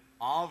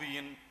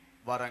ஆவியின்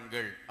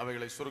வரங்கள்,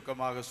 அவைகளை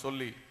சுருக்கமாக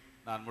சொல்லி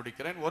நான்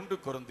முடிக்கிறேன். 1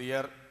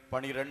 கொரிந்தியர்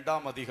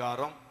 12ஆம்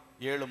அதிகாரம்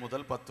 7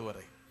 முதல் 10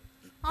 வரை.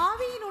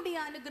 ஆவியினுடைய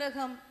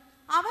அனுக்கிரகம்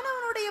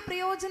அவனவனுடைய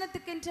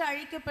பிரயோஜனத்துக்கென்று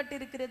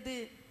அழிக்கப்பட்டிருக்கிறது.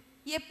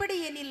 எப்படி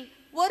எனில்,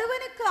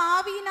 ஒருவனுக்கு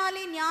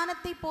ஆவியினாலே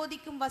ஞானத்தை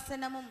போதிக்கும்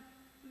வசனமும்,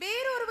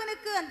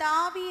 வேறொருவனுக்கு அந்த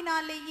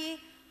ஆவியினாலேயே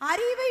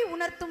அறிவை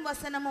உணர்த்தும்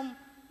வசனமும்,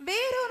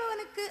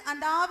 வேறொருவனுக்கு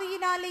அந்த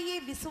ஆவியினாலேயே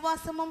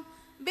விசுவாசமும்,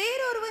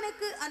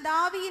 வேறொருவனுக்கு அந்த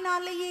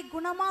ஆவியினாலேயே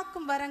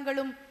குணமாக்கும்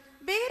வரங்களும்,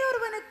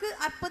 வேறொருவனுக்கு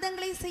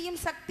அற்புதங்களை செய்யும்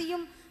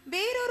சக்தியும்,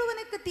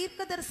 வேறொருவனுக்கு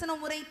தீர்க்க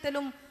தரிசனம்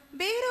உரைத்தலும்,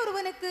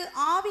 வேறொருவனுக்கு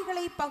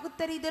ஆவிகளை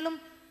பகுத்தறிதலும்,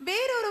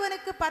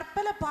 வேறொருவனுக்கு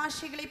பற்பல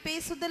பாஷைகளை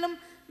பேசுதலும்,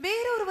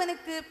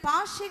 வேறொருவனுக்கு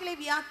பாஷைகளை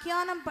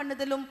வியாக்கியானம்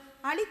பண்ணுதலும்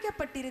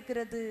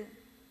அளிக்கப்பட்டிருக்கிறது.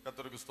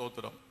 கர்த்தருக்கு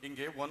ஸ்தோத்திரம்.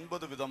 இங்கே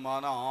 9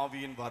 விதமான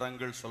ஆவியின்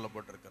வரங்கள்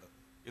சொல்லப்பட்டிருக்கிறது.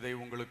 இதை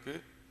உங்களுக்கு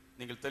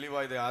நீங்கள்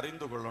தெளிவாக இதை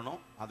அறிந்து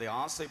கொள்ளணும், அதை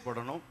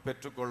ஆசைப்படணும்,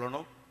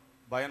 பெற்றுக்கொள்ளணும்,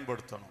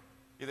 பயன்படுத்தணும்.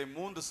 இதை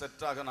 3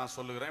 செட்டாக நான்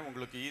சொல்லுகிறேன்,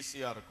 உங்களுக்கு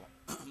ஈஸியா இருக்கும்.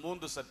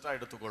 3 செட்டா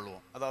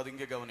எடுத்துக்கொள்வோம். அதாவது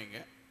இங்கே கவனிங்க,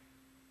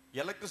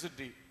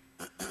 எலக்ட்ரிசிட்டி,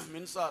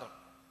 மின்சாரம்.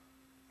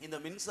 இந்த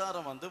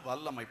மின்சாரம்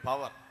வல்லமை,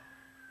 பவர்,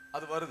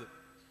 அது வருது.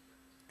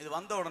 இது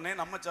வந்த உடனே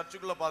நம்ம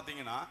சர்ச்சுக்குள்ள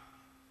பாத்தீங்கன்னா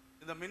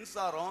இந்த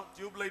மின்சாரம்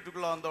டியூப்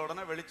லைட்டுக்குள்ள வந்த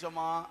உடனே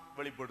வெளிச்சமா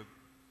வெளிப்படுது.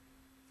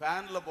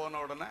 ஃபேன்ல போன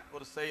உடனே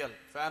ஒரு செயல்,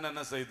 ஃபேன்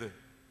என்ன செய்யுது?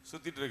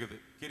 சுத்திட்டு இருக்குது,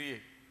 கிரியை.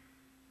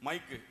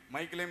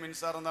 மைக்கிலே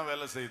மின்சாரம் தான்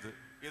வேலை செய்யுது.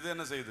 இது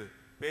என்ன செய்யுது?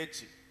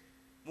 பேச்சு.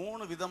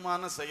 3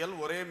 விதமான செயல்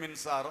ஒரே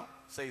மின்சாரம்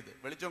செய்து.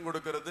 வெளிச்சம்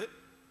கொடுக்கிறது,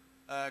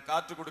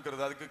 காற்று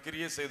கொடுக்கிறது, அதுக்கு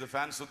கிரியை செய்து,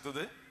 ஃபேன்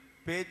சுத்துது,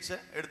 பேச்சை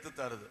எடுத்து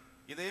தருது.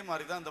 இதே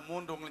மாதிரி தான் இந்த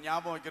 3 உங்களுக்கு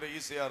ஞாபகம் வைக்கிற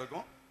ஈஸியா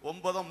இருக்கும்.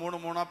 9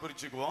 3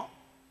 பிரிச்சுக்குவோம்.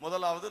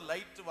 முதலாவது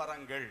லைட்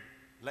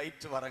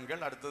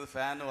வரங்கள், அடுத்தது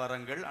ஃபேன்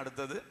வரங்கள்,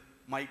 அடுத்தது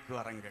மைக்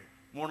வரங்கள்.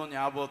 3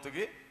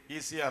 ஞாபகத்துக்கு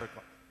ஈஸியா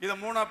இருக்கும். இதை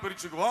 3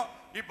 பிரிச்சுக்குவோம்.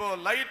 இப்போ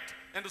லைட்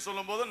என்று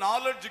சொல்லும் போது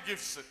நாலெட்ஜ்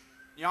கிஃப்ட்ஸ்,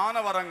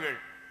 ஞான வரங்கள்.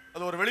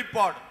 அது ஒரு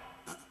வெளிப்பாடு,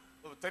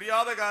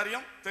 தெரியாத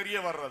காரியம் தெரிய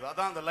வர்றது,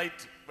 அதான் அந்த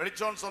லைட்.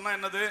 வெளிச்சம்னு சொன்னா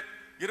என்னது?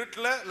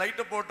 இருட்டுல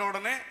லைட்டு போட்ட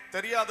உடனே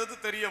தெரியாதது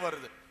தெரிய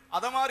வருது.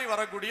 அத மாதிரி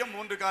வரக்கூடிய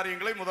 3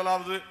 காரியங்களை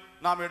முதலாவது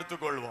நாம்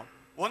எடுத்துக்கொள்வோம்.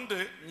 1,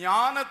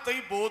 ஞானத்தை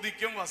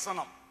போதிக்கும்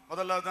வசனம்.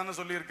 முதல்ல தானே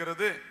சொல்லி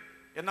இருக்கிறது.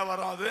 என்ன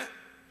வரும் அது?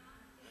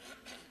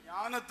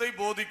 ஞானத்தை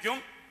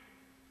போதிக்கும்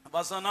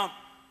வசனம்.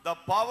 The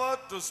power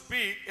to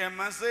speak a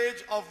message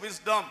of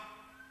wisdom.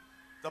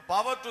 The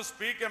power to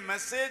speak a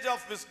message of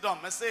wisdom.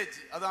 Message,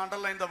 அது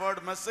underline the word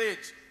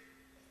message.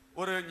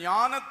 ஒரு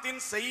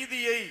ஞானத்தின்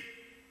செய்தியை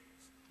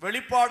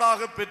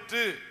வெளிப்பாடாக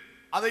பெற்று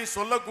அதை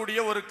சொல்லக்கூடிய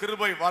ஒரு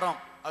கிருபை, வரம்.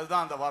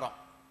 அதுதான் அந்த வரம்.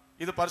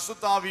 இது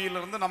பரிசுத்த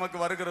ஆவியிலிருந்து நமக்கு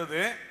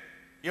வருகிறது.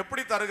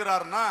 எப்படி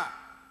தருகிறார்னா,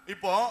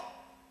 இப்போ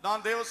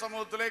நான் தேவ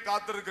சமூகத்திலே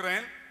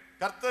காத்திருக்கிறேன்,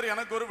 கர்த்தர்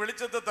எனக்கு ஒரு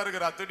வெளிச்சத்தை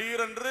தருகிறார்.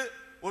 திடீரென்று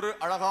ஒரு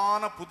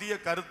அழகான புதிய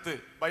கருத்து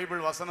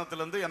பைபிள்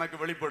வசனத்திலிருந்து எனக்கு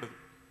வெளிப்படுது.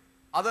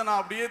 அதை நான்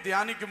அப்படியே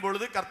தியானிக்கும்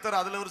பொழுது கர்த்தர்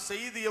அதுல ஒரு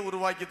செய்தியை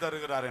உருவாக்கி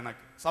தருகிறார்.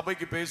 எனக்கு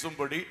சபைக்கு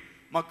பேசும்படி,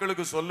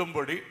 மக்களுக்கு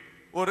சொல்லும்படி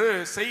ஒரு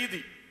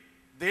செய்தி,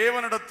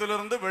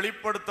 தேவனிடத்திலிருந்து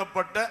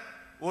வெளிப்படுத்தப்பட்ட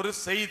ஒரு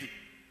செய்தி.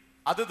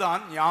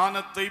 அதுதான்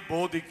ஞானத்தை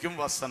போதிக்கும்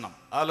வசனம்.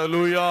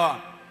 அல்லேலூயா.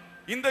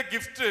 இந்த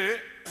கிஃப்ட்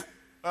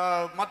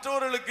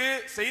மற்றவர்களுக்கு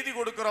செய்தி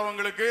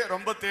கொடுக்கிறவங்களுக்கு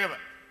ரொம்ப தேவை.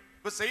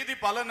 இப்ப செய்தி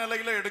பல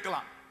நிலையில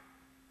எடுக்கலாம்.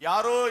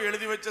 யாரோ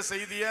எழுதி வச்ச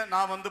செய்தியை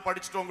நான் வந்து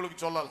படிச்சுட்டு உங்களுக்கு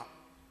சொல்லலாம்.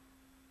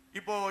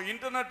 இப்போ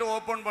இன்டர்நெட்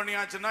ஓபன்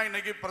பண்ணியாச்சுன்னா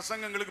இன்னைக்கு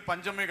பிரசங்கங்களுக்கு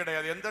பஞ்சமே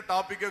கிடையாது. எந்த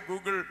டாபிக்கை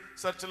கூகுள்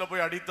சர்ச்சில்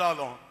போய்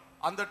அடித்தாலும்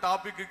அந்த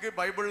டாபிக்கு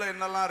பைபிள்ல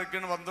என்னெல்லாம்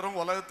இருக்குன்னு வந்துடும்,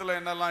 உலகத்துல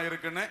என்னெல்லாம்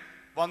இருக்குன்னு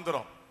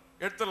வந்துடும்,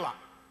 எடுத்துடலாம்.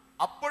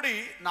 அப்படி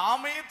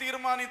நாமே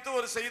தீர்மானித்து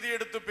ஒரு செய்தி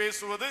எடுத்து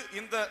பேசுவது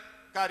இந்த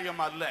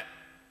காரியம் அல்ல.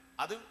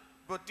 அது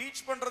இப்போ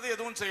டீச் பண்றது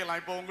எதுவும் செய்யலாம்.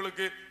 இப்போ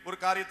உங்களுக்கு ஒரு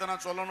காரியத்தை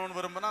நான் சொல்லணும்னு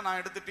விரும்பினா நான்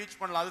எடுத்து டீச்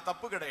பண்ணலாம், அது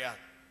தப்பு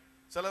கிடையாது.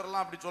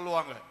 சிலர்லாம் அப்படி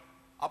சொல்லுவாங்க,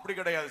 அப்படி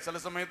கிடையாது. சில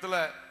சமயத்துல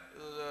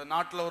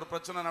நாட்டில் ஒரு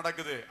பிரச்சனை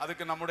நடக்குது,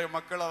 அதுக்கு நம்முடைய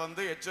மக்களை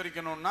வந்து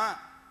எச்சரிக்கணும்னா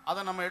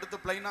அதை நம்ம எடுத்து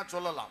பிளைனா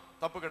சொல்லலாம்,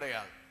 தப்பு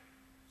கிடையாது.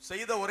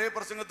 செய்த ஒரே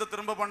பிரசங்கத்தை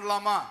திரும்ப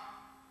பண்ணலாமா?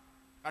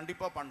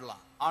 கண்டிப்பா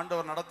பண்ணலாம்.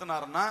 ஆண்டவர்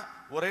நடத்தினாருன்னா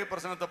ஒரே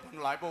பிரசங்கத்தை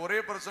பண்ணலாம். இப்போ ஒரே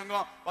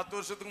பிரசங்கம் 10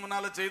 வருஷத்துக்கு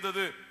முன்னால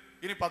செய்தது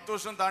இனி 10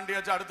 வருஷம்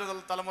தாண்டியாச்சு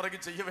அடுத்த தலைமுறைக்கு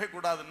செய்யவே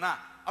கூடாதுன்னா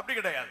அப்படி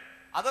கிடையாது.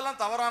 அதெல்லாம்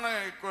தவறான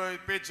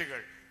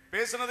பேச்சுகள்.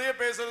 பேசுனதையே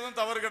பேசுறதும்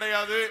தவறு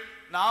கிடையாது,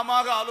 நாம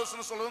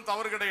ஆலோசனை சொல்றதும்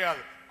தவறு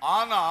கிடையாது.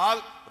 ஆனால்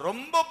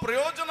ரொம்ப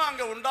பிரயோஜனம்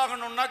அங்க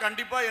உண்டாகணும்னா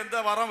கண்டிப்பா எந்த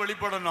வரம்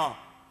வெளிப்படணும்?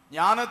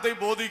 ஞானத்தை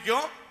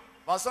போதிக்கும்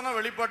வசனம்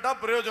வெளிப்பட்டா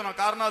பிரயோஜனம்.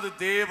 காரணம் அது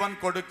தேவன்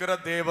கொடுக்கிற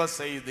தேவ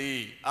செய்தி.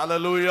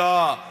 அல்லேலூயா.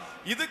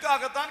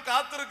 இதுக்காகத்தான்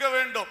காத்திருக்க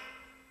வேண்டும்,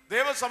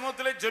 தேவ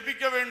சமூகத்திலே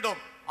ஜெபிக்க வேண்டும்,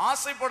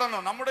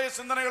 ஆசைப்படணும். நம்முடைய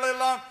சிந்தனைகளை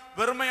எல்லாம்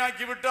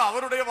வெறுமையாக்கி விட்டு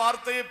அவருடைய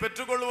வார்த்தையை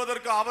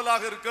பெற்றுக்கொள்வதற்கு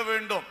ஆவலாக இருக்க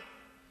வேண்டும்.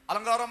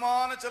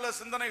 அலங்காரமான சில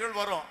சிந்தனைகள்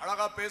வரும்.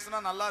 அழகா பேசினா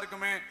நல்லா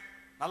இருக்குமே,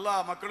 நல்லா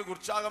மக்களுக்கு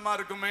உற்சாகமா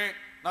இருக்குமே,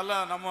 நல்லா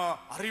நம்ம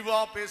அறிவா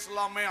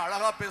பேசலாமே,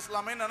 அழகா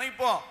பேசலாமே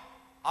நினைப்போம்.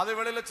 அதே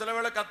வேளையில சில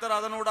வேளை கர்த்தர்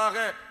அதனூடாக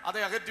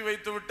அதை அகற்றி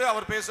வைத்து விட்டு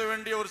அவர் பேச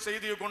வேண்டிய ஒரு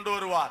செய்தியை கொண்டு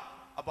வருவார்.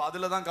 அப்ப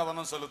அதுலதான்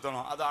கவனம்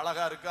செலுத்தணும். அது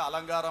அழகா இருக்கு,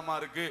 அலங்காரமா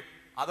இருக்கு,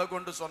 அதை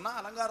கொண்டு சொன்னா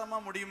அலங்காரமா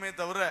முடியுமே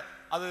தவிர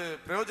அது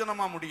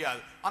பிரயோஜனமா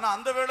முடியாது. ஆனா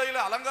அந்த வேளையில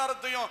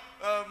அலங்காரத்தையும்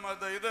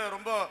இது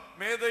ரொம்ப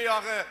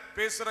மேதையாக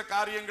பேசுற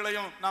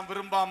காரியங்களையும் நாம்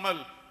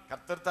விரும்பாமல்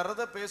கர்த்தர்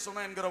தரத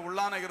பேசணும் என்கிற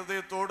உள்ளான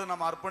இருதயத்தோடு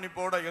நம்ம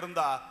அர்ப்பணிப்போட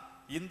இருந்தா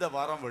இந்த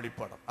வாரம்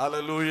வெளிப்படும்.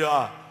 அல்லேலூயா.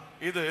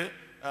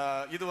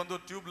 இது வந்து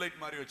ஒரு டியூப்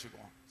லைட் மாதிரி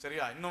வச்சுக்குவோம்,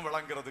 சரியா? இன்னும்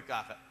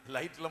விளங்குறதுக்காக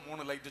லைட்ல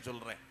 3 லைட்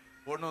சொல்றேன்.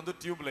 ஒன்னு வந்து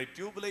டியூப் லைட்.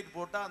 டியூப் லைட்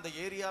போட்டா அந்த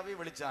ஏரியாவே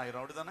வெளிச்சம்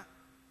ஆயிரும், அப்படிதானே?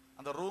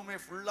 அந்த ரூமே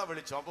ஃபுல்லா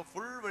வெளிச்சம், அப்போ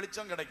ஃபுல்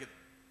வெளிச்சம் கிடைக்குது.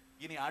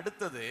 இனி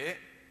அடுத்தது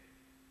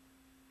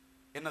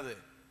என்னது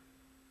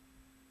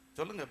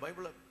சொல்லுங்க?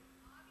 பைபிள்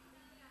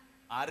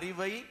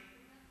அறிவை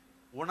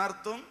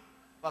உணர்த்தும்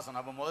வசனம்.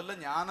 அப்ப முதல்ல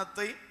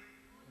ஞானத்தை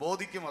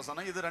போதிக்கும்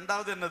வசனம். இது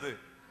ரெண்டாவது என்னது?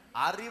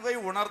 அறிவை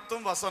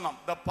உணர்த்தும் வசனம்.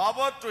 The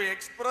power to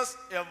express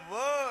a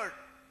word.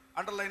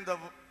 Underline the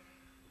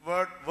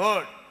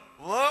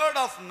word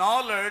of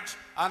knowledge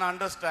and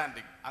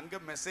understanding. அங்க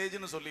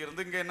மெசேஜ்னு சொல்லி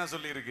இருந்து இங்க என்ன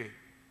சொல்லி இருக்கு?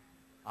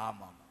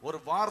 ஆமா, ஒரு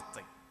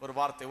வார்த்தை,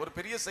 ஒரு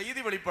பெரிய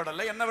செய்தி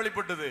வெளிப்படல. என்ன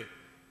வெளிப்பட்டது?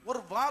 ஒரு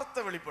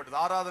வார்த்தை வெளிப்பட்டது.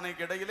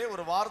 ஆராதனைக்கு இடையிலே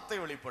ஒரு வார்த்தை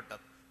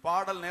வெளிப்பட்டது,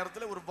 பாடல்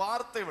நேரத்திலே ஒரு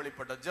வார்த்தை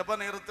வெளிப்பட்டது, ஜெப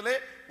நேரத்திலே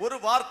ஒரு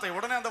வார்த்தை.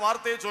 உடனே அந்த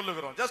வார்த்தையை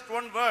சொல்லுகிறோம், ஜஸ்ட்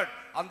ஒன் வேர்ட்.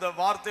 அந்த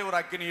வார்த்தை ஒரு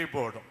அக்கினியை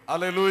போடும்.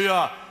 அல்லேலூயா.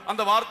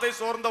 அந்த வார்த்தை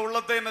சோர்ந்த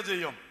உள்ளத்தை என்ன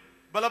செய்யும்?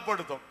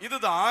 பலப்படுத்தும்.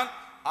 இதுதான்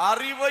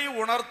அறிவை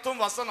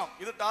உணர்த்தும் வசனம்.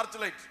 இது டார்ச்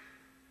லைட்.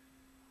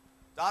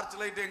 டார்ச்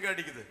லைட் எங்க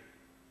அடிக்குது?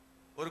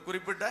 ஒரு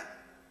குறிப்பிட்ட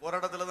ஒரு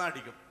இடத்துல தான்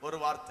அடிக்கும், ஒரு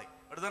வார்த்தை,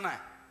 அப்படிதானே?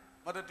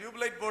 மற்ற டியூப்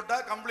லைட் போட்டா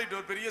கம்ப்ளீட்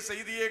ஒரு பெரிய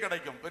செய்தியே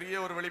கிடைக்கும், பெரிய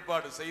ஒரு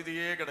வெளிப்பாடு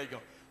செய்தியே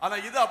கிடைக்கும். ஆனா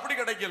இது அப்படி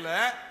கிடைக்கல.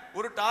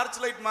 ஒரு டார்ச்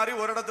லைட் மாதிரி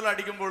ஒரு இடத்துல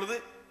அடிக்கும் பொழுது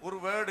ஒரு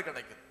வேர்டு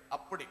கிடைக்குது.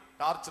 அப்படி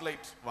டார்ச்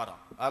லைட்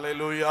வரும்.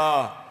 அல்லேலூயா,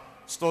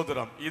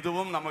 ஸ்தோத்திரம்.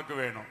 இதுவும் நமக்கு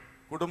வேணும்.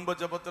 குடும்ப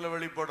ஜபத்துல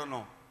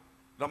வெளிப்படணும்,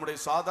 நம்முடைய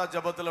சாதா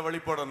ஜபத்துல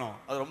வெளிப்படணும்.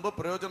 அது ரொம்ப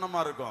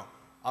பிரயோஜனமா இருக்கும்.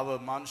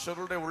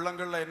 மனுஷர்களுடைய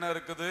உள்ளங்கள்ல என்ன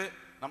இருக்குது,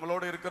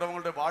 நம்மளோட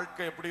இருக்கிறவங்களுடைய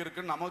வாழ்க்கை எப்படி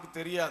இருக்குன்னு நமக்கு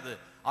தெரியாது.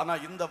 ஆனா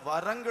இந்த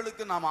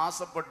வரங்களுக்கு நாம்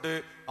ஆசைப்பட்டு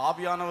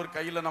ஆவியானவர்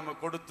கையில நம்ம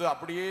கொடுத்து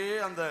அப்படியே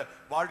அந்த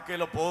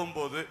வாழ்க்கையில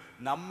போகும்போது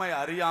நம்மை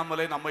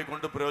அறியாமலே நம்மை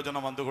கொண்டு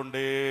பிரயோஜனம் வந்து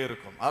கொண்டே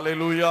இருக்கும்.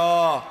 அல்லேலூயா.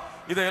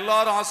 இதை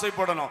எல்லாரும்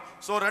ஆசைப்படணும்.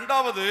 சோ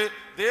ரெண்டாவது,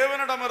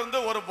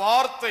 தேவனிடமிருந்து ஒரு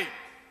வார்த்தை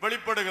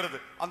வெளிப்படுகிறது,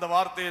 அந்த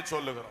வார்த்தையை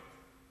சொல்லுகிறோம்.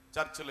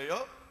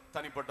 சர்ச்சிலேயோ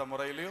தனிப்பட்ட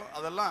முறையிலையோ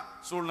அதெல்லாம்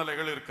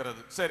சூழ்நிலைகள்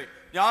இருக்கிறது. சரி,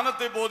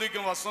 ஞானத்தை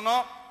போதிக்கும்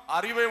வசனம்,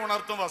 அறிவை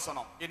உணர்த்தும்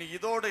வசனம். இனி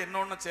இதோடு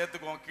இன்னொன்னு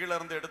சேர்த்துக்குவோம், கீழே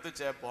இருந்து எடுத்து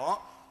சேர்ப்போம்.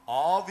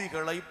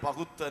 ஆவிகளை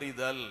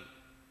பகுத்தறிதல்.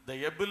 The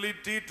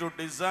ability to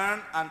discern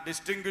and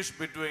distinguish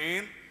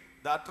between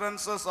the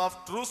utterances of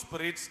true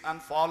spirits and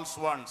false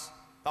ones.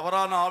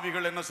 தவறான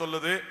ஆவிகள் என்ன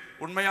சொல்லுது,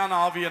 உண்மையான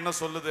ஆவி என்ன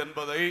சொல்லுது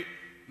என்பதை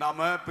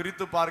நாம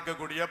பிரித்து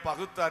பார்க்கக்கூடிய,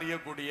 பகுத்து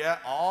அறியக்கூடிய,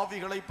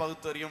 ஆவிகளை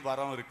பகுத்தறியும்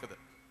வரம் இருக்குது.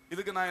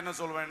 இதுக்கு நான் என்ன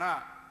சொல்வேன்னா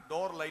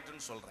டோர்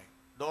லைட்னு சொல்றேன்.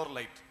 Door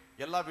light.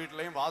 எல்லா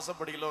வீட்லயும்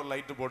வாசப்படியில் ஒரு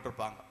லைட்டு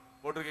போட்டிருப்பாங்க,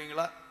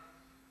 போட்டிருக்கீங்களா?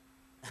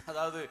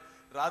 அதாவது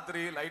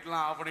ராத்திரி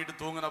லைட்லாம் ஆஃப் பண்ணிட்டு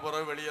தூங்கின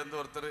பிறகு வெளியே வந்து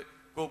ஒருத்தர்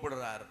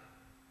கூப்பிடுறாரு,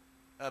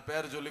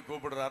 பேர் சொல்லி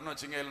கூப்பிடுறாருன்னு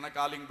வச்சுங்க, இல்லைன்னா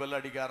காலிங் பெல்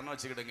அடிக்காருன்னு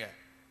வச்சுக்கிடுங்க.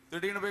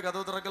 திடீர்னு போய்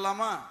கதவு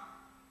திறக்கலாமா?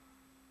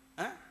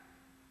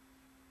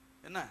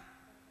 என்ன,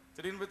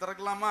 திடீர்னு போய்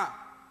திறக்கலாமா?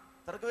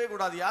 திறக்கவே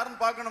கூடாது,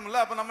 யாருன்னு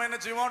பார்க்கணும்ல. அப்ப நம்ம என்ன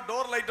செய்வோம்?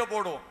 டோர் லைட்டை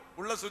போடுவோம்.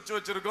 உள்ள சுவிட்ச்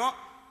வச்சிருக்கோம்,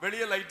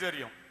 வெளியே லைட்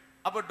எரியும்.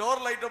 அப்ப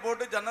டோர் லைட்டை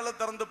போட்டு ஜன்னலை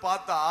திறந்து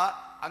பார்த்தா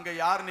அங்க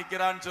யார்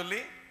நிக்கிறான்னு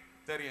சொல்லி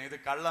தெரியும். இது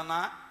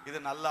கள்ளனா இது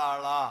நல்ல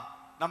ஆளா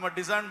நம்ம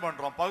டிசைன்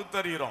பண்றோம்,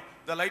 பகுத்தறிகிறோம்.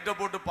 இந்த லைட்டை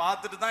போட்டு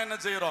பார்த்துட்டு தான் என்ன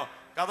செய்யறோம்,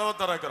 கதவை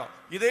திறக்கிறோம்.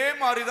 இதே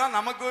மாதிரிதான்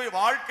நமக்கு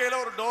வாழ்க்கையில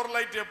ஒரு டோர்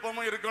லைட்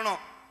எப்பவும்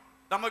இருக்கணும்.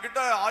 நம்ம கிட்ட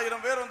 1000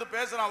 பேர் வந்து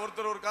பேசுறான்,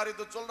 ஒருத்தர் ஒரு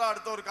காரியத்தை சொல்றா,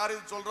 அடுத்த ஒரு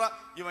காரியத்தை சொல்றா.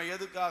 இவன்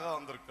எதுக்காக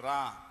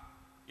வந்திருக்கிறான்,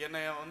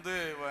 என்னைய வந்து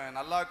இவன்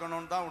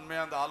நல்லாக்கணும்னு தான்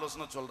உண்மையா அந்த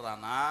ஆலோசனை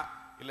சொல்றானா,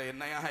 இல்ல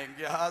என்னையா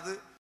எங்கேயாவது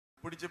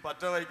பிடிச்சு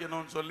பற்ற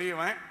வைக்கணும்னு சொல்லி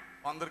இவன்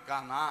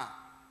வந்திருக்கானா,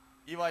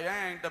 இவ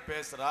ஏன் என்கிட்ட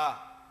பேசுறா,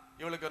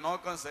 இவளுக்கு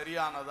நோக்கம்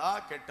சரியானதா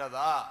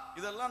கெட்டதா,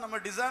 இதெல்லாம் நம்ம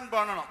டிசைன்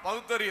பண்ணணும்,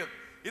 பகுத்தறியது.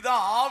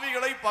 இதான்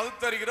ஆவிகளை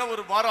பகுத்தறிகிற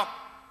ஒரு வரம்.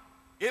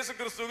 இயேசு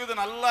கிறிஸ்துவுக்கு இது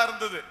நல்லா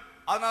இருந்தது.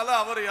 அதனால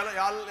அவர்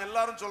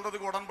எல்லாரும்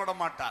சொல்றதுக்கு உடன்பட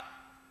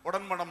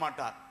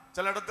மாட்டார்.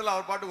 சில இடத்துல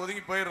அவர் பாட்டு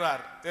ஒதுங்கி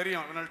போயிடுறார்.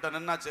 தெரியும் இவன்கிட்ட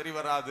நின்னா சரி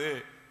வராது,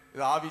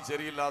 இது ஆவி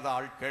சரியில்லாத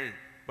ஆட்கள்,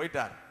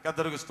 போயிட்டார்.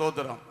 கர்த்தருக்கு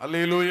ஸ்தோத்திரம்,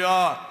 அல்லேலூயா.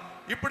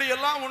 இப்படி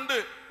எல்லாம் உண்டு.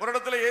 ஒரு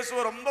இடத்துல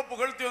இயேசுவை ரொம்ப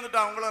புகழ்த்தி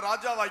வந்துட்டா, உங்களை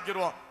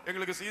ராஜாவாக்கிடுவோம்,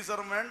 எங்களுக்கு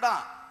சீசரும்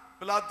வேண்டாம்,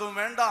 பிலாத்தும்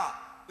வேண்டாம்,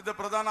 இந்த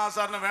பிரதான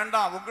ஆசாரனும்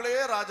வேண்டாம்,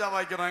 உங்களையே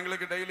ராஜாவாக்கிறோம்,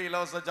 எங்களுக்கு டெய்லி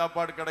இலவச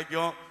சாப்பாடு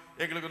கிடைக்கும்,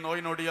 எங்களுக்கு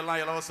நோய் நொடி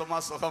எல்லாம் இலவசமா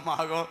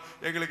சுகமாகும்,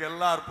 எங்களுக்கு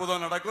எல்லாம்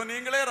அற்புதம் நடக்கும்,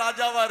 நீங்களே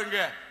ராஜாவா இருங்க.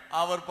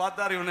 அவர்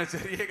பார்த்தார், இவனை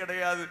சரியே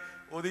கிடையாது,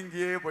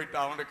 ஒதுங்கியே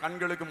போயிட்டார், அவனுடைய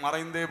கண்களுக்கு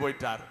மறைந்தே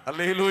போயிட்டார்.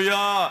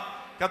 அல்லேலூயா,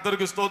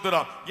 கர்த்தருக்கு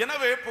ஸ்தோத்திரம்.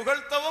 எனவே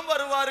புகழ்த்தவும்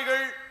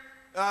வருவார்கள்,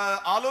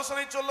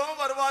 ஆலோசனை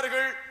சொல்லவும்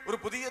வருவார்கள். ஒரு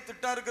புதிய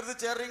திட்டம் இருக்கிறது,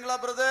 சேர்றீங்களா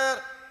பிரதர்?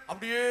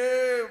 அப்படியே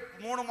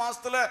 3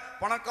 மாசத்துல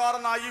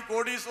பணக்காரன் ஆகி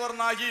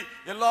கோடீஸ்வரன் ஆகி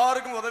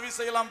எல்லாருக்கும் உதவி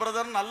செய்யலாம்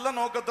பிரதர், நல்ல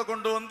நோக்கத்தை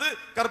கொண்டு வந்து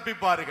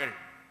கற்பிப்பார்கள்.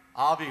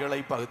 ஆவிகளை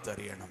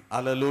பகுத்தறியணும்.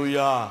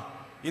 அல்லேலூயா.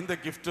 இந்த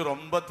கிஃப்ட்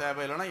ரொம்ப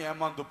தேவையில்லைன்னா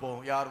ஏமாந்து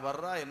போவோம். யார்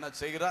வர்றா என்ன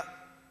செய்கிறா.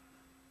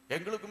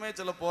 எங்களுக்குமே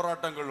சில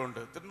போராட்டங்கள்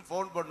உண்டு. திரும்ப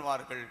போன்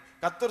பண்ணுவார்கள்,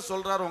 கர்த்தர்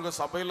சொல்றார் உங்க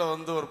சபையில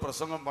வந்து ஒரு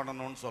பிரசங்கம்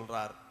பண்ணணும்னு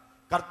சொல்றார்,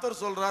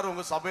 கர்த்தர் சொல்றார்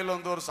உங்க சபையில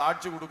வந்து ஒரு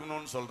சாட்சி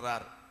கொடுக்கணும்னு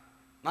சொல்றார்.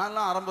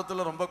 நான்லாம்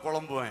ஆரம்பத்துல ரொம்ப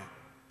குழம்புவேன்.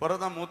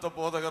 பிறதான் மூத்த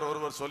போதகர்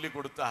ஒருவர் சொல்லி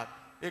கொடுத்தார்,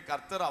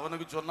 கர்த்தர்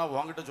அவனுக்கு சொன்னா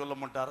உங்ககிட்ட சொல்ல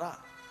மாட்டாரா?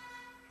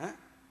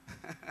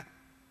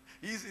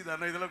 ஈஸி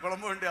தானே, இதுல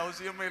குழம்ப வேண்டிய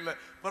அவசியமே இல்லை.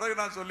 பிறகு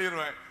நான்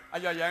சொல்லிடுவேன்,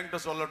 ஐயா என்கிட்ட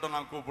சொல்லட்டும்,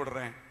 நான்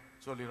கூப்பிடுறேன்,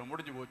 சொல்லிடுறேன்,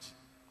 முடிஞ்சு போச்சு.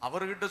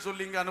 அவர்கிட்ட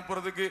சொல்லி இங்க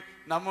அனுப்புறதுக்கு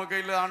நம்ம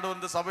கையில ஆண்டு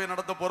வந்து சபையை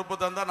நடத்த பொறுப்பு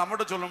தந்தா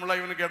நம்மகிட்ட சொல்லணும்ல,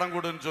 இவனுக்கு இடம்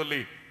கொடுன்னு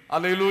சொல்லி.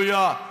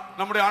 அல்லேலூயா.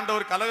 நம்முடைய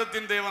ஆண்டவர்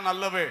கலகத்தின் தேவன்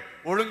அல்லவே,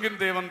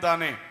 ஒழுங்கின் தேவன்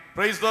தானே.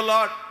 Praise the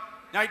Lord.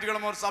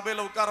 ஞாயிற்றுக்கிழமை ஒரு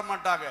சபையில உட்கார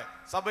மாட்டாங்க,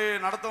 சபையை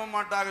நடத்தவும்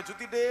மாட்டாங்க,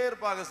 சுத்திட்டே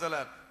இருப்பாங்க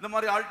சிலர். இந்த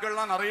மாதிரி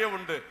ஆட்கள்லாம் நிறைய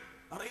உண்டு.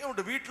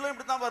 வீட்டுல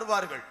இப்படித்தான்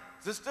வருவார்கள்.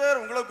 சிஸ்டர்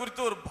உங்களை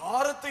குறித்து ஒரு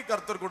பாரத்தை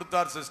கர்த்தர்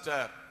கொடுத்தார்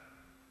சிஸ்டர்.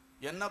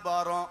 என்ன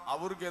பாரம்?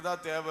 அவருக்கு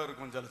ஏதாவது தேவை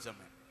இருக்கும் சில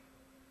சமயம்,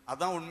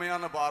 அதான்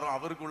உண்மையான பாரம்,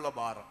 அவருக்குள்ள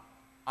பாரம்.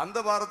 அந்த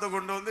பாரத்தை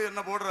கொண்டு வந்து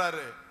என்ன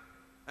போடுறாரு,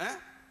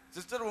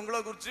 சிஸ்டர்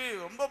உங்களை குறித்து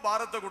ரொம்ப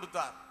பாரத்தை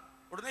கொடுத்தார்.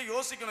 உடனே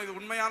யோசிக்கணும், இது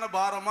உண்மையான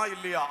பாரமா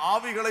இல்லையா?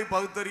 ஆவிகளை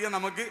பகுத்தறிய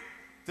நமக்கு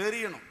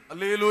தெரியணும்.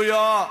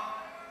 அல்லேலூயா.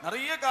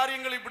 நிறைய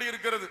காரியங்கள் இப்படி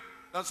இருக்கிறது.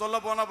 நான் சொல்ல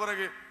போன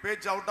பிறகு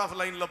பேச்சு அவுட் ஆஃப்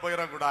லைன்ல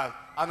போயிடக்கூடாது,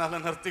 அதனால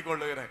நிறுத்தி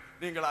கொள்ளுகிறேன்.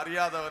 நீங்கள்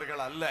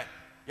அறியாதவர்கள் அல்ல.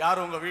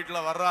 யார் உங்க வீட்டுல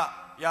வர்றா,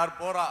 யார்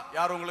போறா,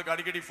 யார் உங்களுக்கு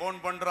அடிக்கடி போன்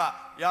பண்றா,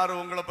 யார்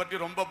உங்களை பற்றி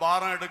ரொம்ப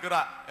பாரம்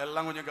எடுக்கிறா,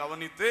 எல்லாம் கொஞ்சம்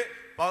கவனித்து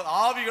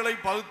ஆவிகளை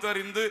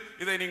பகுத்தறிந்து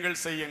இதை நீங்கள்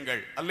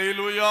செய்யுங்கள்.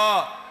 அல்லேலூயா,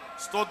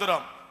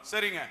 ஸ்தோத்திரம்.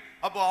 சரிங்க,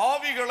 அப்போ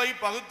ஆவிகளை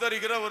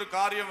பகுத்தறிகிற ஒரு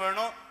காரியம்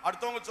வேணும்.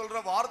 அடுத்தவங்க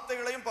சொல்ற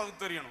வார்த்தைகளையும்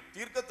பகுத்தறியணும்.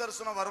 தீர்க்க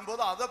தரிசனம்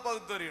வரும்போது அதை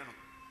பகுத்தறியணும்.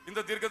 இந்த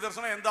தீர்க்க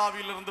தரிசனம் எந்த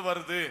ஆவியிலிருந்து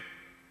வருது?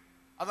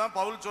 அதான்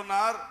பவுல்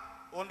சொன்னார்,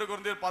 1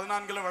 கொரிந்தியர்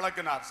 14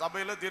 விளக்கினார்.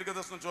 சபையில தீர்க்க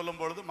தரிசனம் சொல்லும்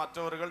பொழுது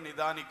மற்றவர்கள்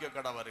நிதானிக்க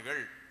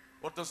கடவர்கள்.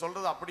 ஒருத்தர்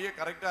சொல்றது அப்படியே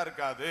கரெக்டா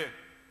இருக்காது.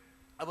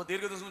 அப்ப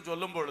தீர்க்க தரிசனம்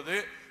சொல்லும் பொழுது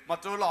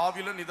மற்றவர்கள்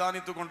ஆவியில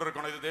நிதானித்து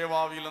கொண்டிருக்கணும். இது தேவ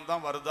ஆவியிலிருந்து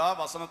தான் வருதா,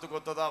 வசனத்துக்கு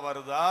ஒத்ததா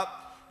வருதா,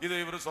 இது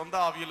இவர் சொந்த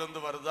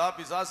ஆவியிலிருந்து வருதா,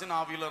 பிசாசின்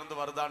ஆவியிலிருந்து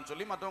வருதான்னு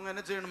சொல்லி மற்றவங்க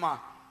என்ன செய்யணுமா?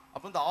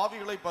 அப்ப இந்த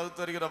ஆவிகளை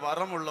பகுத்தறிகிற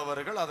வரம்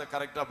உள்ளவர்கள் அதை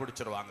கரெக்டா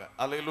பிடிச்சிருவாங்க.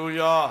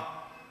 அல்லேலூயா.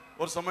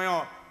 ஒரு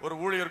சமயம் ஒரு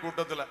ஊழியர்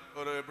கூட்டத்துல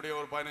ஒரு இப்படி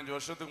ஒரு 15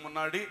 வருஷத்துக்கு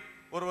முன்னாடி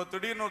ஒருவர்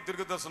திடீர்னு ஒரு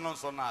தீர்க்க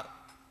தரிசனம் சொன்னார்.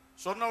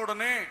 சொன்ன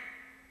உடனே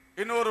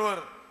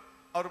இன்னொருவர்,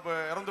 அவர் இப்ப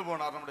இறந்து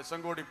போனார், நம்முடைய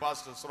செங்கோடி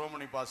பாஸ்டர்,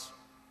 சிரோமணி பாஸ்டர்.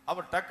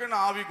 அவர் டக்குன்னு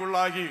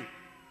ஆவிக்குள்ளாகி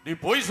நீ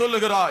பொய்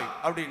சொல்லுகிறாய்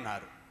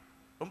அப்படின்னாரு.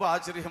 ரொம்ப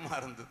ஆச்சரியமா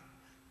இருந்தது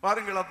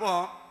பாருங்கள். அப்போ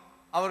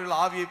அவர்கள்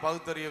ஆவியை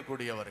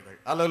பகுத்தறியக்கூடியவர்கள்.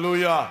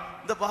 அல்லேலூயா.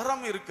 இந்த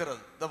வரம்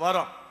இருக்கிறது, இந்த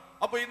வரம்.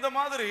 அப்ப இந்த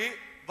மாதிரி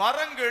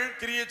வரங்கள்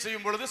கிரியை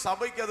செய்யும் பொழுது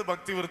சபைக்கு அது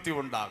பக்தி விருத்தி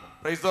உண்டாகும்.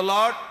 Praise the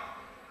Lord.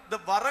 இந்த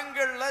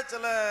வரங்கள்ல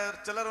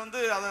சிலர் வந்து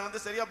அதை வந்து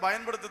சரியா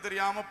பயன்படுத்த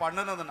தெரியாம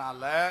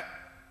பண்ணினதுனால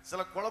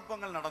சில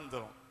குழப்பங்கள்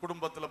நடந்துரும்.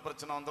 குடும்பத்துல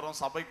பிரச்சனை வந்துடும்,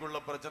 சபைக்குள்ள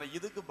பிரச்சனை.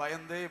 இதுக்கு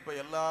பயந்தே இப்ப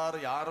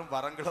எல்லாரும் யாரும்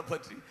வரங்களை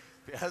பற்றி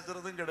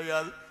பேசுறதும்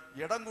கிடையாது,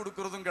 இடம்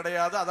கொடுக்கறதும்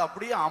கிடையாது. அது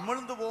அப்படியே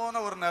அமிழ்ந்து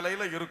போன ஒரு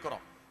நிலையில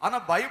இருக்கிறோம். ஆனா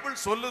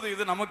பைபிள் சொல்லுது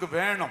இது நமக்கு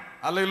வேணும்.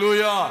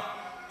 அல்லேலூயா,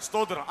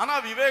 ஸ்தோத்திரம். ஆனா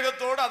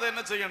விவேகத்தோடு அதை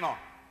என்ன செய்யணும்?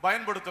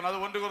 பயன்படுத்தணும்.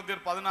 அது 1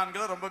 கொரிந்தியர்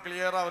 14 ரொம்ப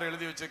கிளியரா அவர்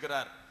எழுதி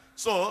வச்சிருக்கிறார்.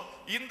 சோ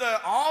இந்த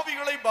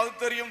ஆவிகளை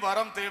பகுத்தறியும்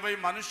வரம் தேவை.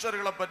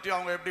 மனுஷர்களை பற்றி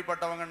அவங்க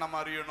எப்படிப்பட்டவங்க நம்ம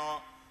அறியணும்.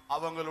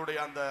 அவங்களுடைய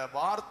அந்த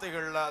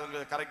வார்த்தைகள்ல அவங்க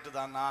கரெக்ட்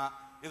தானா,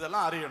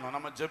 இதெல்லாம் அறியணும்.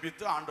 நம்ம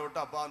ஜெபித்து ஆண்டவர்ட்ட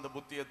அப்பா அந்த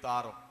புத்தியை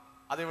தாரும்,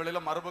 அதே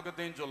வேளையில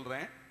மறுபக்கத்தையும்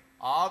சொல்றேன்,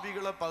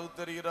 ஆவிகளை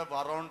பகுத்தறிகிற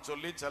வரோன்னு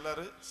சொல்லி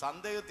சிலர்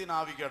சந்தேகத்தின்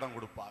ஆவிக்கு இடம்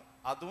கொடுப்பார்.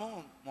 அதுவும்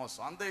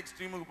மோசம். அந்த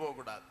எக்ஸ்ட்ரீமுக்கு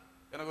போகக்கூடாது.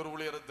 எனக்கு ஒரு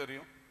ஊழியரை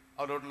தெரியும்,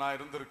 அவரோட நான்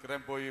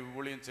இருந்திருக்கிறேன், போய்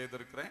ஊழியம்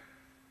செய்திருக்கிறேன்.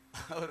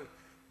 அவர்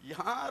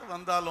யார்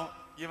வந்தாலும்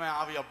இவன்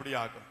ஆவி அப்படி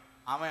ஆகும்,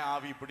 அவன்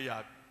ஆவி இப்படி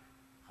ஆகும்.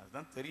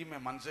 அதுதான் தெரியுமே,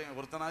 மனுஷன்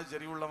ஒருத்தனாவது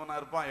சரி உள்ளவனா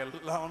இருப்பான்,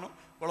 எல்லாவனும்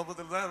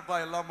குழப்பத்தில் தான்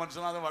இருப்பான். எல்லா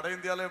மனுஷனும் அதை வட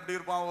இந்தியாவில் எப்படி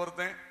இருப்பான்,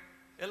 ஒருத்தன்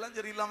எல்லாம்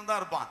சரியில்லாம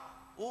தான் இருப்பான்.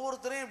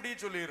 ஒவ்வொருத்தரையும் எப்படி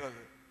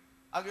சொல்லிடுறது,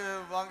 அங்கே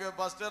வாங்க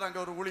பாஸ்டர் அங்கே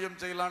ஒரு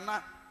ஊழியம் செய்யலான்னா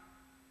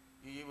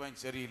இவன்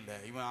சரியில்லை,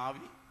 இவன்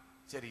ஆவி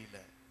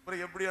சரியில்லை,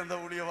 அப்புறம் எப்படி அந்த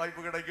ஊழிய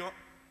வாய்ப்பு கிடைக்கும்?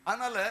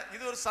 அதனால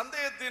இது ஒரு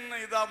சந்தேகத்தின்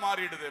இதா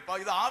மாறிடுது.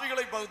 இது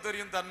ஆவிகளை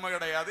பகுத்தறியும் தன்மை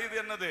கிடையாது. இது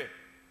என்னது,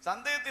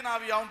 சந்தேகத்தின்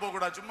ஆவியாவும்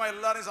போகக்கூடாது. சும்மா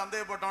எல்லாரையும்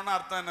சந்தேகப்பட்டோம்னா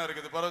அர்த்தம் என்ன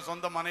இருக்குது? பிறகு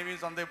சொந்த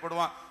மனைவியும்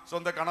சந்தேகப்படுவான்,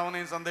 சொந்த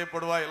கணவனையும்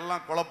சந்தேகப்படுவா,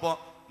 எல்லாம்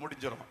குழப்பம்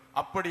முடிஞ்சிடும்.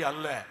 அப்படி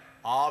அல்ல,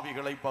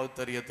 ஆவிகளை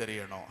பகுத்தறிய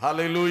தெரியணும்.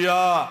 ஹல்லேலூயா.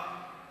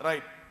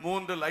 ரைட்.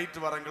 3 லைட்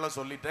வரங்களை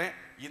சொல்லிட்டேன்.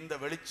 இந்த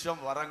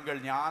வெளிச்சம் வரங்கள்,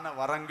 ஞான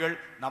வரங்கள்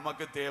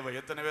நமக்கு தேவை.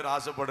 எத்தனை பேர்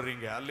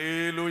ஆசைப்படுறீங்க?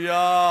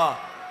 ஹல்லேலூயா.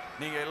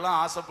 நீங்க எல்லாம்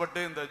ஆசைப்பட்டு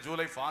இந்த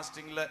ஜூலை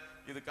ஃபாஸ்டிங்ல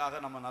இதுக்காக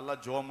நம்ம நல்லா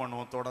ஜோம்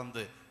பண்ணுவோம்.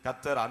 தொடர்ந்து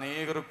கர்த்தர்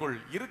அநேகருக்குள்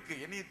இருக்கு,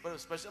 இனி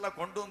ஸ்பெஷலா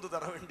கொண்டு வந்து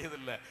தர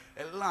வேண்டியதில்லை.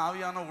 எல்லாம்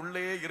ஆவியான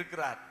உள்ளே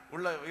இருக்கிறார்,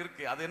 உள்ள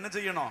இருக்கு. அது என்ன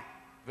செய்யணும்?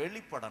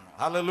 வெளிப்படணும்.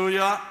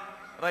 ஹல்லேலூயா.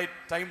 ரைட்.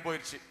 டைம்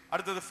போயிடுச்சு.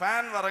 அடுத்தது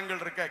ஃபேன்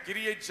வரங்கள் இருக்க,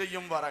 கிரியை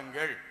செய்யும்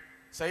வரங்கள்,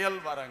 செயல்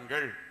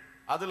வரங்கள்.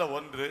 அதுல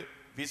ஒன்று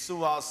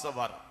விசுவாச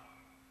வரம்.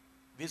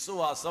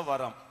 விசுவாச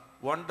வரம்,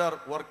 ஒண்டர்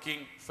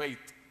ஒர்க்கிங்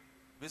ஃபெய்த்.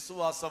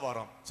 விசுவாச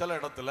வரம் சில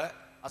இடத்துல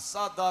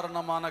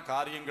அசாதாரணமான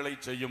காரியங்களை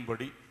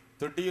செய்யும்படி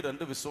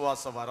திடீரென்று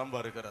விசுவாச வரம்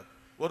வருகிறது.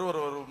 ஒரு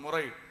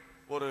முறை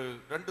ஒரு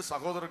 2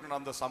 சகோதரர்கள்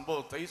அந்த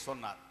சம்பவத்தை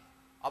சொன்னார்.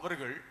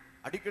 அவர்கள்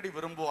அடிக்கடி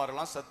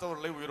விரும்புவார்களாம்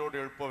செத்தவர்களை உயிரோடு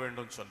எழுப்ப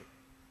வேண்டும் சொல்லி.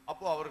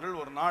 அப்போ அவர்கள்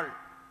ஒரு நாள்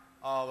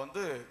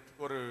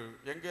ஒரு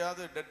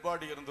எங்கேயாவது டெட்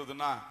பாடி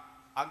இருந்ததுன்னா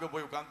அங்கே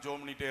போய் உட்காந்து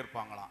ஜோம் பண்ணிட்டே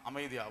இருப்பாங்களாம்.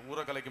 அமைதியா,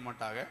 ஊரை கலைக்க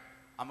மாட்டாங்க,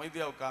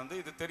 அமைதியா உட்காந்து.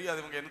 இது தெரியாது,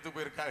 இவங்க என்னத்துக்கு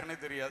போயிருக்காங்கன்னே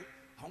தெரியாது.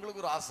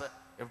 அவங்களுக்கு ஒரு ஆசை,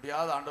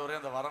 எப்படியாவது ஆண்டவரே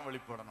அந்த வரம்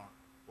வெளிப்படணும்.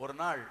 ஒரு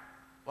நாள்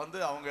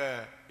அவங்க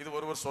இது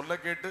ஒருவர் சொல்ல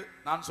கேட்டு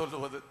நான்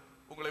சொல்லுவது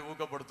உங்களை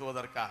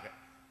ஊக்கப்படுத்துவதற்காக.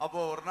 அப்போ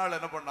ஒரு நாள்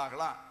என்ன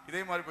பண்ணாங்களாம்,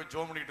 இதே மாதிரி போய்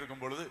ஜோம் பண்ணிட்டு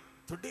இருக்கும் பொழுது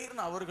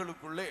திடீர்னு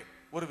அவர்களுக்குள்ளே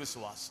ஒரு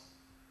விசுவாசம்.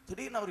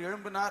 திடீர்னு அவர்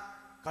எழும்பினார்,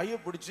 கையை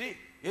பிடிச்சி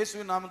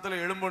இயேசுவின்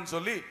நாமத்தில் எழும்புன்னு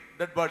சொல்லி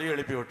டெட் பாடியை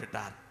எழுப்பி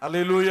விட்டுட்டார்.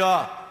 அல்லேலூயா.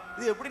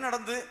 இது எப்படி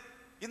நடந்து?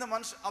 இந்த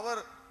மனுஷன்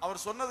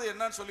அவர் சொன்னது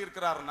என்னன்னு சொல்லி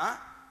இருக்கிறாருன்னா,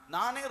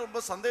 நானே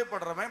ரொம்ப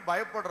சந்தேகப்படுறவன்,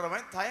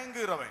 பயப்படுறவன்,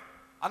 தயங்குறவன்,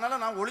 அதனால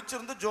நான்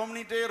ஒளிச்சிருந்து ஜோம்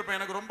பண்ணிட்டே இருப்பேன்,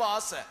 எனக்கு ரொம்ப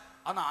ஆசை.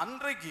 ஆனா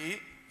அன்றைக்கு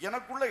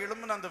எனக்குள்ள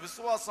எழும்பின அந்த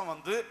விசுவாசம்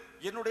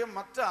என்னுடைய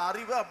மற்ற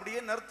அறிவை அப்படியே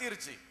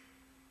நிறுத்திருச்சு.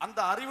 அந்த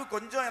அறிவு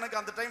கொஞ்சம் எனக்கு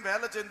அந்த டைம்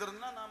வேலை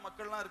செய்திருந்தா, நான்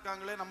மக்கள்லாம்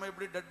இருக்காங்களே, நம்ம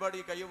எப்படி டெட்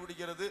பாடியை கையை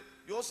பிடிக்கிறது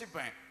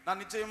யோசிப்பேன்.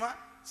 நான் நிச்சயமா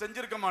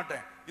செஞ்சிருக்க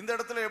மாட்டேன். இந்த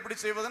இடத்துல எப்படி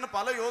செய்வதுன்னு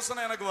பல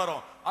யோசனை எனக்கு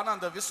வரும். ஆனா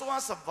அந்த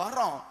விசுவாச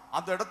வரம்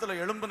அந்த இடத்துல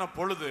எழும்பின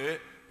பொழுது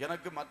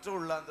எனக்கு மற்ற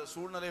உள்ள அந்த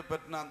சூழ்நிலையை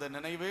பற்றின அந்த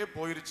நினைவே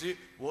போயிருச்சு.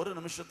 ஒரு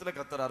நிமிஷத்துல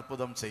கர்த்தர்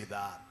அற்புதம்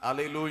செய்தார்.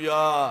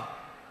 அல்லேலூயா.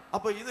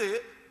 அப்ப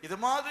இது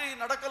மாதிரி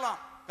நடக்கலாம்.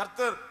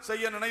 கர்த்தர்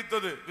செய்ய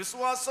நினைத்தது.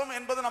 விசுவாசம்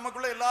என்பது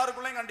நமக்குள்ள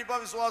எல்லாருக்குள்ளேயும் கண்டிப்பா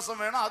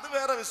விசுவாசம் வேணும், அது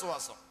வேற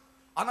விசுவாசம்.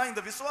 ஆனா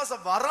இந்த விசுவாச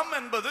வரம்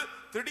என்பது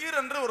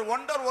திடீரென்று ஒரு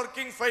ஒண்டர்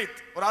ஒர்க்கிங் ஃபெய்த்,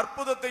 ஒரு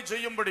அற்புதத்தை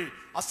செய்யும்படி,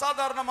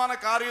 அசாதாரணமான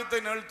காரியத்தை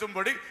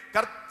நிகழ்த்தும்படி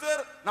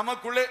கர்த்தர்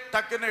நமக்குள்ளே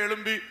டக்குன்னு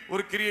எழும்பி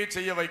ஒரு கிரியை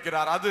செய்ய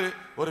வைக்கிறார். அது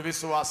ஒரு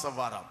விசுவாச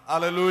வரம்.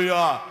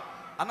 அல்லேலூயா.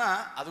 ஆனா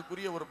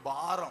அதுக்குரிய ஒரு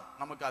பாரம்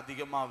நமக்கு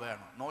அதிகமா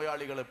வேணும்.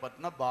 நோயாளிகளை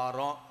பற்றின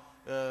பாரம்,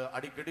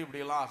 அடிக்கடி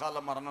இப்படி எல்லாம்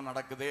அகால மரணம்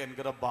நடக்குதே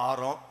என்கிற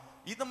பாரம்,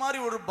 இது மாதிரி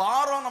ஒரு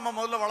பாரம் நம்ம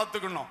முதல்ல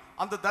வளர்த்துக்கணும்.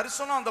 அந்த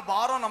தரிசனம், அந்த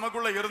பாரம்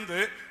நமக்குள்ள இருந்து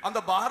அந்த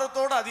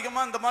பாரத்தோட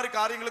அதிகமா இந்த மாதிரி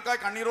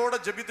காரியங்களுக்காக கண்ணீரோட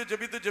ஜெபித்து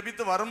ஜெபித்து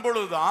ஜெபித்து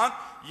வரும்பொழுதுதான்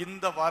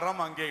இந்த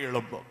வரம் அங்கே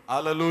எழும்பும்.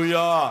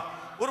 அல்லேலூயா.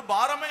 ஒரு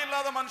பாரமே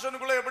இல்லாத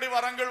மனுஷனுக்குள்ள எப்படி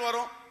வரங்கள்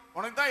வரும்?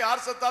 உனக்கு தான்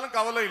யார் செத்தாலும்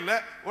கவலை இல்லை,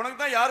 உனக்கு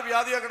தான் யார்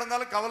வியாதியா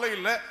கிடந்தாலும் கவலை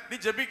இல்லை, நீ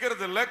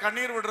ஜெபிக்கிறது இல்லை,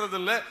 கண்ணீர் விடுறது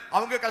இல்லை,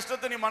 அவங்க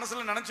கஷ்டத்தை நீ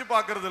மனசுல நினைச்சு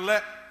பார்க்கறது இல்லை,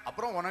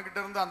 அப்புறம் உனக்கிட்ட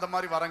இருந்து அந்த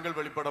மாதிரி வரங்கள்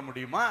வெளிப்பட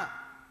முடியுமா?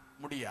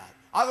 முடியாது.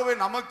 ஆகவே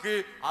நமக்கு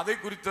அதை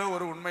குறித்த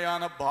ஒரு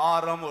உண்மையான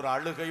பாரம், ஒரு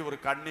அழுகை, ஒரு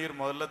கண்ணீர்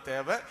முதல்ல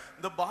தேவை.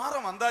 இந்த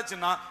பாரம்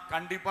வந்தாச்சுன்னா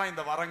கண்டிப்பா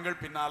இந்த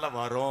வரங்கள் பின்னால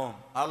வரும்.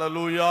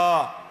 அல்லேலூயா.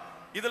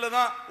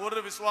 இதுலதான்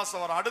ஒரு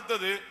விசுவாசம் வரும்.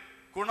 அடுத்தது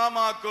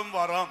குணமாக்கும்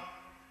வரம்.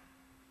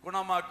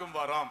 குணமாக்கும்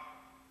வரம்,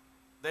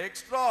 the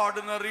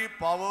extraordinary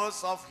powers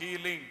of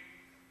healing.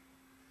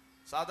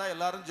 சாதா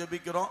எல்லாரும்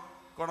ஜெபிக்கிறோம்,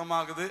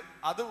 குணமாகுது,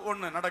 அது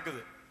ஒண்ணு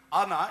நடக்குது.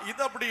 ஆனா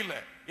இது அப்படி இல்லை.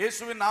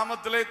 இயேசுவின்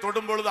நாமத்திலே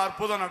தொடும் பொழுது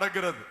அற்புதம்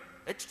நடக்கிறது.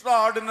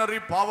 எக்ஸ்ட்ராஆர்டினரி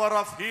பவர்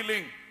ஆஃப்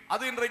ஹீலிங்,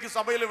 அது இன்றைக்கு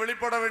சபையில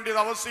வெளிப்பட வேண்டியது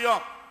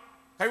அவசியம்.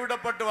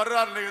 கைவிடப்பட்டு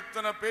வர்றாரு,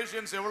 எத்தனை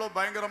பேஷண்ட்ஸ் எவ்வளவு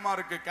பயங்கரமா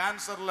இருக்கு,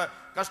 கேன்சர்ல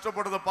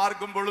கஷ்டப்படுறதை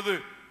பார்க்கும் பொழுது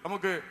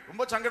நமக்கு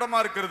ரொம்ப சங்கடமா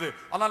இருக்கிறது.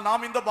 ஆனால்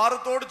நாம் இந்த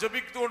பாரத்தோடு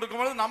ஜெபித்து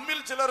கொண்டிருக்கும் பொழுது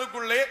நம்மில்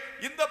சிலருக்குள்ளே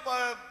இந்த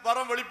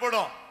வரம்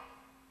வெளிப்படும்.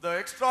 the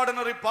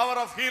extraordinary power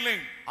of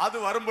healing, அது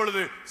வரும்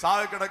பொழுது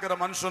சாக கிடக்கிற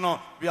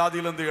மனுஷனும்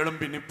வியாதியிலிருந்து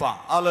எழும்பி நிற்பான்.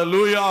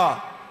 அல்லேலூயா.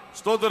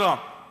 ஸ்தோத்திரம்.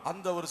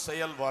 அந்த ஒரு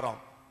செயல் வரம்.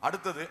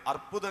 அடுத்தது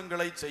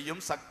அற்புதங்களை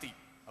செய்யும் சக்தி.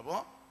 அப்போ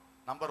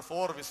நம்பர்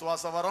 4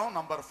 விசுவாச வரம்,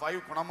 நம்பர் 5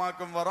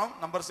 குணமாக்கும் வரம்,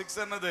 நம்பர் 6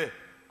 என்னது?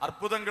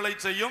 அற்புதங்களை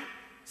செய்யும்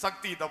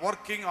சக்தி, the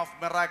working of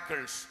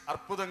miracles,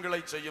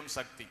 அற்புதங்களை செய்யும்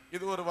சக்தி.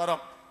 இது ஒரு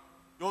வரம்.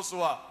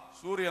 யோசுவா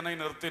சூரியனை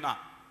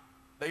நிறுத்தினான்.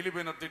 டெய்லி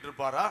போய் நிறுத்திட்டு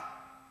இருப்பாரா?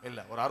 இல்ல,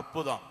 ஒரு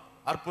அற்புதம்,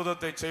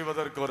 அற்புதத்தை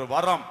செய்வதற்கு ஒரு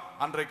வரம்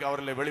அன்றைக்கு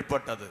அவரில்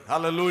வெளிப்பட்டது.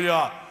 ஹல்லேலூயா.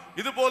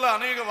 இது போல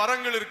அநேக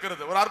வரங்கள்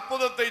இருக்கிறது. ஒரு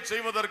அற்புதத்தை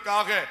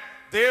செய்வதற்காக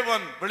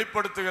தேவன்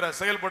வெளிப்படுத்துகிற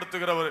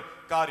செயல்படுத்துகிற ஒரு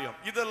காரியம்.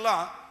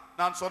 இதெல்லாம்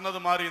நான் சொன்னது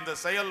மாதிரி இந்த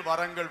செயல்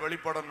வரங்கள்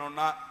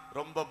வெளிப்படணும்னா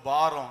ரொம்ப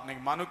பாரம்.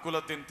 இன்னைக்கு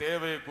மனுக்குலத்தின்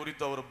தேவையை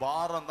குறித்த ஒரு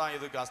பாரம் தான்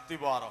இதுக்கு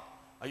அஸ்திபாரம்.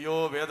 ஐயோ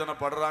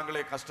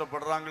வேதனைப்படுறாங்களே,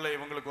 கஷ்டப்படுறாங்களே,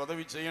 இவங்களுக்கு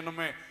உதவி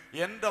செய்யணுமே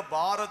என்ற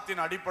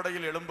பாரத்தின்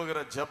அடிப்படையில் எழும்புகிற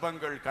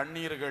ஜெபங்கள்,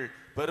 கண்ணீர்கள்,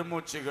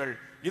 பெருமூச்சுகள்,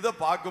 இதை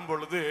பார்க்கும்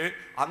பொழுது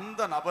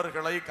அந்த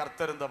நபர்களை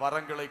கர்த்தர் இந்த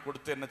வரங்களை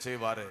கொடுத்து என்ன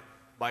செய்வாரு?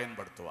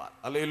 பயன்படுத்துவார்.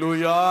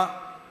 அல்லேலூயா,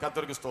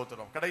 கர்த்தருக்கு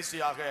ஸ்தோத்திரம்.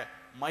 கடைசியாக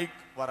மைக்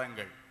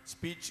வரங்கள்,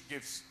 ஸ்பீச்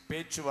கிஃப்ட்ஸ்,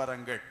 பேச்சு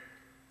வரங்கள்.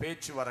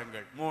 பேச்சு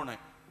வரங்கள் 3.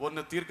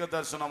 1 தீர்க்க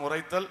தரிசனம்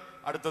உரைத்தல்,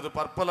 அடுத்தது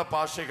பற்பல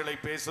பாஷைகளை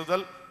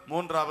பேசுதல்,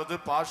 3வது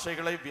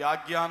பாஷைகளை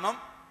வியாக்கியானம்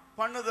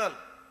பண்ணுதல்.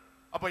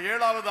 அப்ப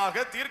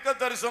 7வதாக தீர்க்க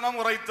தரிசனம்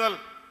உரைத்தல்,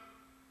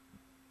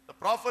 the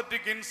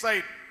prophetic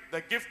insight,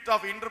 the gift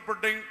of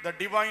interpreting the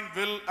divine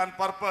will and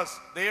purpose,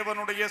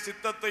 தேவனுடைய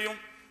சித்தத்தையும்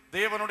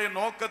தேவனுடைய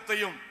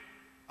நோக்கத்தையும்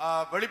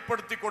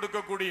வெளிப்படுத்தி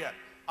கொடுக்கக்கூடிய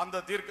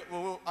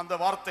அந்த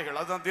வார்த்தைகள்,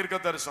 அதுதான் தீர்க்க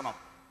தரிசனம்.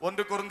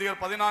 1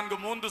 கொரிந்தியர்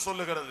 14:3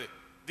 சொல்லுகிறது,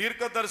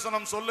 தீர்க்க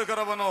தரிசனம்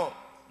சொல்லுகிறவனோ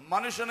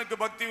மனுஷனுக்கு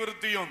பக்தி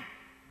விருத்தியும்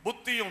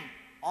புத்தியும்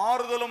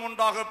ஆறுதலும்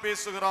உண்டாக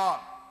பேசுகிறான்.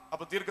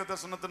 அப்ப தீர்க்க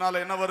தரிசனத்தினால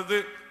என்ன வருது?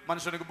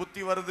 மனுஷனுக்கு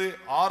புத்தி வருது,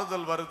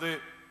 ஆறுதல் வருது,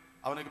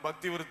 அவனுக்கு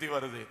பக்தி விருத்தி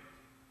வருது.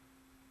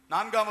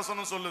 4ஆம்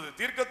வசனம் சொல்லுது,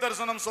 தீர்க்க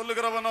தரிசனம்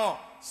சொல்லுகிறவனோ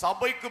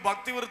சபைக்கு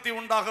பக்தி விருத்தி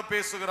உண்டாக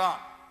பேசுகிறான்.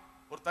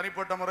 ஒரு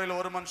தனிப்பட்ட முறையில்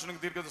ஒரு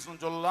மனுஷனுக்கு தீர்க்க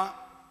தரிசனம் சொல்லலாம்,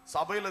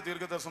 சபையில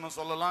தீர்க்க தரிசனம்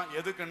சொல்லலாம்.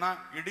 எதுக்குன்னா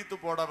இடித்து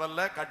போடவல்ல,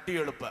 கட்டி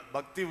எழுப்ப,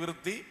 பக்தி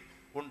விருத்தி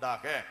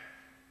உண்டாக.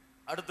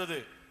 அடுத்தது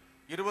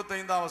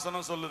 25ஆம்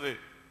வசனம் சொல்லுது,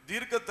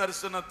 தீர்க்க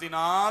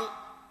தரிசனத்தினால்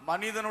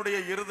மனிதனுடைய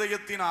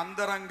இருதயத்தின்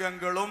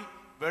அந்தரங்கங்களும்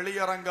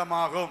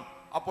வெளியரங்கமாகும்.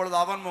 அப்பொழுது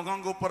அவன்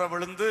முகங்குப்புற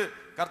விழுந்து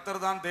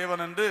கர்த்தர் தான்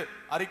தேவன் என்று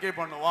அறிக்கை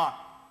பண்ணுவான்.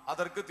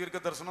 அதற்கு தீர்க்க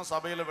தரிசனம்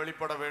சபையில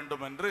வெளிப்பட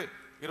வேண்டும் என்று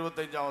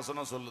 25ஆம்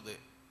வசனம் சொல்லுது.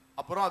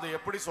 அப்புறம் அதை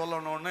எப்படி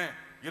சொல்லணும்னு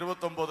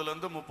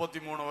 29லிருந்து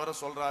 33 வரை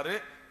சொல்றாரு.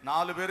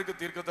 4 பேருக்கு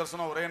தீர்க்க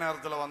தரிசனம் ஒரே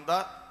நேரத்தில் வந்தா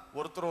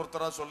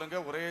ஒருத்தரா சொல்லுங்க,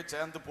 ஒரே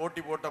சேர்ந்து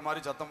போட்டி போட்ட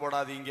மாதிரி சத்தம்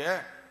போடாதீங்க.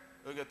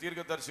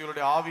 தீர்க்க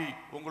தரிசிகளுடைய ஆவி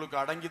உங்களுக்கு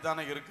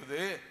அடங்கித்தானே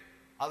இருக்குது.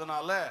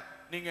 அதனால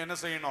நீங்க என்ன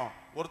செய்யணும்?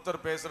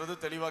 ஒருத்தர் பேசுறது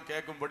தெளிவா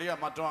கேட்கும்படி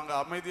மற்றவங்க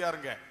அமைதியா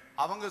இருங்க.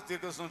 அவங்க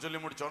தீர்க்க தரிசனம் சொல்லி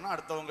முடிச்சோன்னா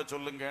அடுத்தவங்க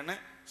சொல்லுங்கன்னு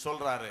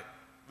சொல்றாரு.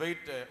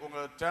 வெயிட், உங்க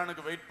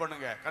டேர்னுக்கு வெயிட்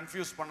பண்ணுங்க,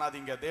 கன்ஃபியூஸ்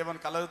பண்ணாதீங்க.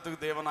 தேவன் கலகத்துக்கு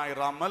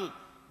தேவனாயிராமல்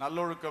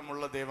நல்லொழுக்கம்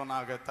உள்ள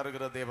தேவனாக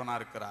தருகிற தேவனா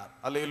இருக்கிறார்.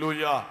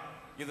 அல்லேலூயா.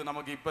 இது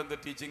நமக்கு இப்ப இந்த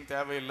டீச்சிங்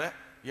தேவையில்லை.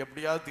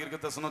 எப்படியாவது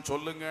தீர்க்க தரிசனம்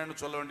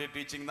சொல்லுங்கன்னு சொல்ல வேண்டிய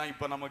டீச்சிங் தான்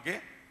இப்ப நமக்கு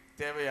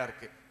தேவையா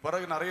இருக்கு.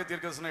 பிறகு நிறைய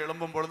தீர்க்க தரிசனம்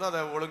எழும்பும் பொழுது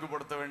அதை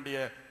ஒழுங்குபடுத்த வேண்டிய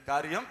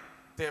காரியம்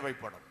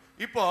தேவைப்படும்.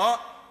 இப்போ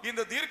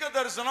இந்த தீர்க்க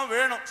தரிசனம்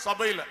வேணும்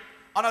சபையில.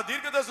 ஆனா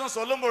தீர்க்க தரிசனம்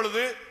சொல்லும்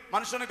பொழுது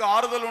மனுஷனுக்கு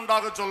ஆறுதல்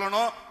உண்டாக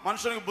சொல்லணும்,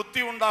 மனுஷனுக்கு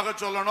புத்தி உண்டாக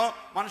சொல்லணும்,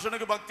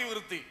 மனுஷனுக்கு பக்தி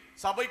விருத்தி,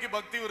 சபைக்கு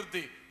பக்தி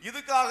விருத்தி.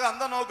 இதுக்காக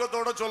அந்த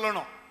நோக்கத்தோட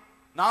சொல்லணும்.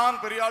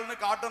 நான் பெரிய ஆள்னு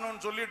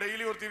காட்டணும்னு சொல்லி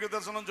டெய்லி ஒரு தீர்க்க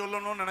தரிசனம்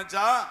சொல்லணும்னு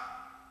நினைச்சா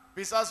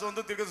பிசாசு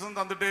வந்து தீர்க்க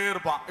தரிசனம் தந்துட்டே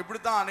இருப்பான்.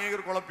 இப்படித்தான்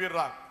அநேகர்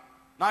குழப்பிடுறாங்க.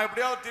 நான்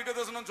எப்படியாவது தீர்க்க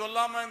தரிசனம்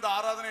சொல்லாம இந்த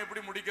ஆராதனை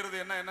எப்படி முடிக்கிறது?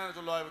 என்ன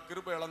சொல்லுவாங்க?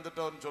 கிருபை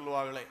இழந்துட்டோன்னு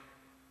சொல்லுவாங்களே.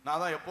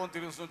 நான் தான் எப்பவும்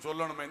தீர்க்க தரிசனம்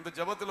சொல்லணுமே, இந்த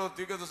ஜெபத்தில் ஒரு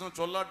தீர்க்க தரிசனம்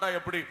சொல்லாட்டா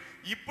எப்படி?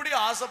 இப்படி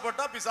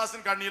ஆசைப்பட்டா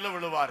பிசாசின் கண்ணியில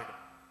விழுவார்கள்.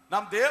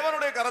 நாம்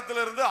தேவனுடைய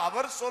கரத்திலிருந்து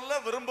அவர் சொல்ல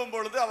விரும்பும்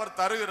பொழுது அவர்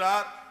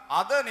தருகிறார்.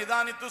 அதை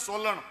நிதானித்து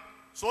சொல்லணும்.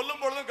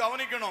 சொல்லும் பொழுதும்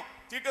கவனிக்கணும்.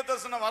 தீர்க்க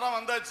தரிசனம் வர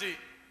வந்தாச்சு,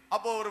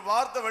 அப்போ ஒரு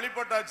வார்த்தை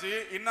வெளிப்பட்டாச்சு,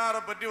 இன்னார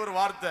பற்றி ஒரு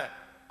வார்த்தை,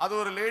 அது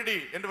ஒரு லேடி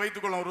என்று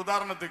வைத்துக்கொள்ளும். ஒரு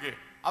உதாரணத்துக்கு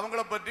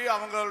அவங்கள பற்றி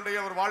அவங்களுடைய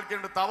ஒரு வாழ்க்கை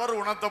தவறு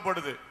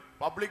உணர்த்தப்படுது,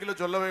 பப்ளிக்ல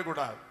சொல்லவே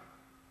கூடாது.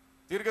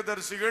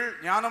 தீர்க்கதரிசிகள்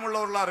ஞானம்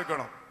உள்ளவர்களா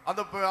இருக்கணும்.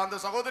 அந்த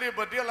சகோதரியை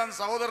பற்றி அல்ல அந்த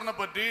சகோதரனை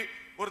பற்றி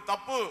ஒரு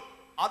தப்பு,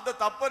 அந்த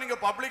தப்பை நீங்க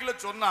பப்ளிக்ல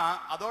சொன்னா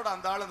அதோட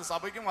அந்த ஆள் அந்த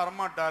சபைக்கும்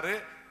வரமாட்டாரு.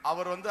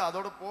 அவர்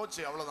அதோட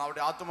போச்சு, அவ்வளவுதான்.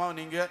 அவருடைய ஆத்மாவை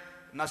நீங்க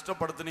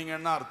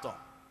நஷ்டப்படுத்துனீங்கன்னு அர்த்தம்.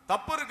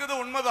 தப்பு இருக்குது,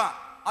 உண்மைதான்.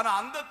 ஆனா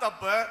அந்த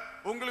தப்பை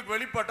உங்களுக்கு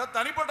வெளிப்பட்ட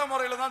தனிப்பட்ட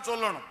முறையில தான்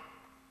சொல்லணும்.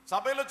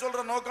 சபையில சொல்ற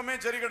நோக்கமே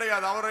சரி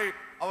கிடையாது.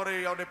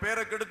 அவருடைய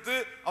பேரை கெடுத்து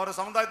அவரை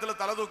சமுதாயத்துல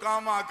தலை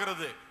தூக்காம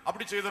ஆக்குறது,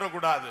 அப்படி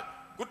செய்திடக்கூடாது.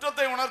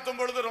 குற்றத்தை உணர்த்தும்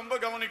பொழுது ரொம்ப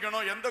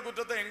கவனிக்கணும். எந்த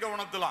குற்றத்தை எங்க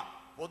உணர்த்தலாம்?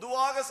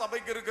 பொதுவாக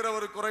சபைக்கு இருக்கிற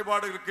ஒரு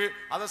குறைபாடு இருக்கு,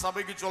 அதை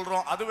சபைக்கு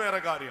சொல்றோம், அது வேற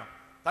காரியம்.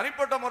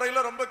 தனிப்பட்ட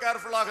முறையில ரொம்ப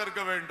கேர்ஃபுல்லாக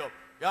இருக்க வேண்டும்.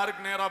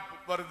 யாருக்கு நேரா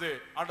வருது,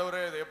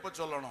 ஆண்டவரே இதை எப்ப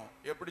சொல்லணும்,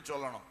 எப்படி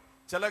சொல்லணும்?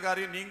 சில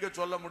காரியம் நீங்க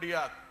சொல்ல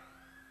முடியாது.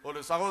 ஒரு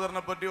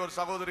சகோதரனை பற்றி ஒரு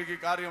சகோதரிக்கு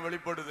காரியம்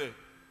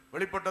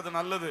வெளிப்பட்டது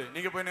நல்லது,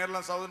 நீங்க போய்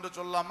நேரில் சகோதரன்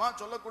சொல்லலாமா?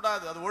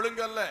 சொல்லக்கூடாது, அது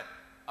ஒழுங்கல்ல.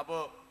 அப்போ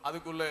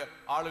அதுக்குள்ள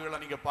ஆளுகளை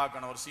நீங்க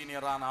பார்க்கணும். ஒரு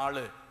சீனியரான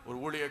ஆளு, ஒரு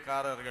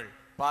ஊழியக்காரர்கள்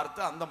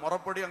பார்த்து அந்த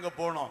முறைப்படி அங்க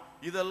போனோம்.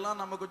 இதெல்லாம்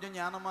நம்ம கொஞ்சம்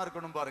ஞானமா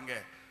இருக்கணும். பாருங்க,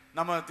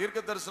 நம்ம தீர்க்க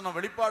தரிசனம்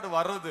வெளிப்பாடு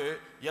வர்றது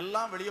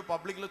எல்லாம் வெளியே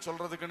பப்ளிக்ல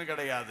சொல்றதுக்குன்னு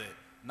கிடையாது.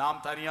 நாம்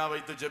தனியா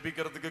வைத்து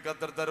ஜெபிக்கிறதுக்கு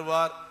கர்த்தர்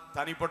தருவார்,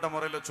 தனிப்பட்ட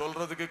முறையில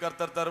சொல்றதுக்கு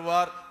கர்த்தர்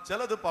தருவார்,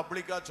 சிலது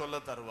பப்ளிக்கா சொல்ல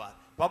தருவார்.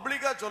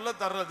 பப்ளிக்கா சொல்ல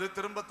தர்றது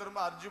திரும்ப திரும்ப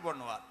அர்ஜி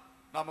பண்ணுவார்.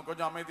 நாம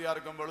கொஞ்சம் அமைதியா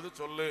இருக்கும் பொழுது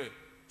சொல்லு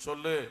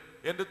சொல்லு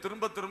என்று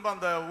திரும்ப திரும்ப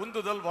அந்த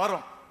உந்துதல்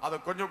வரும். அதை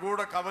கொஞ்சம்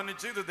கூட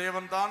கவனிச்சு இது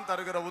தேவன் தான்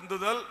தருகிற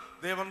உந்துதல்,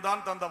 தேவன்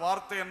தான் தந்த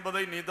வார்த்தை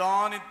என்பதை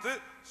நிதானித்து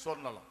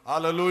சொல்லலாம்.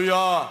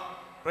 ஹல்லேலூயா,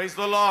 பிரைஸ்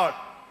தி லார்ட்.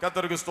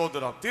 கர்த்தருக்கு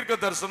ஸ்தோத்திரம். தீர்க்க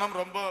தரிசனம்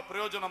ரொம்ப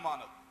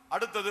பிரயோஜனமானது.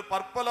 அடுத்தது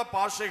பற்பல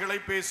பாஷைகளை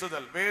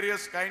பேசுதல்,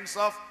 various kinds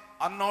of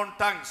unknown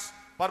tongues.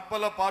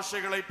 பற்பல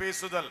பாஷைகளை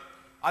பேசுதல்,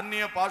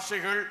 அந்நிய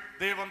பாஷைகள்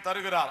தேவன்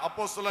தருகிறார்.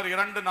 அப்போஸ்தலர்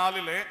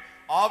 2:4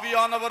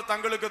 ஆவியானவர்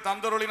தங்களுக்கு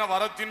தந்தருளின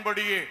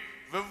வரத்தின்படியே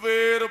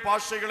வெவ்வேறு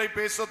பாஷைகளை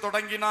பேச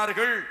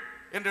தொடங்கினார்கள்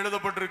என்று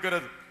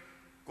எழுதப்பட்டிருக்கிறது.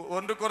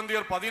 1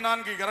 கொரிந்தியர்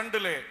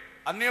 14:2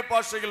 அந்நிய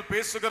பாஷையில்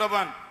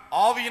பேசுகிறவன்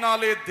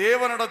ஆவியினாலே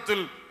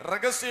தேவனிடத்தில்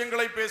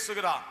ரகசியங்களை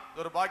பேசுகிறான்.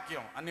 ஒரு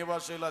பாக்கியம். அந்நிய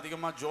பாஷையில்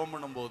அதிகமா ஜெபம்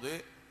பண்ணும்போது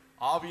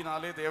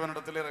ஆவியினாலே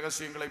தேவனிடத்திலே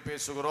ரகசியங்களை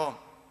பேசுகிறோம்.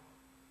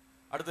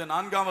 அடுத்து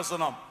 4ஆம்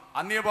வசனம்,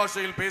 அந்நிய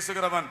பாஷையில்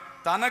பேசுகிறவன்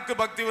தனக்கு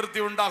பக்தி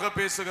விருத்தி உண்டாக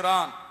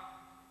பேசுகிறான்.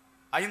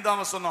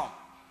 5ஆம் வசனம்,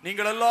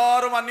 நீங்கள்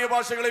எல்லாரும் அந்நிய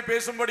பாஷைகளை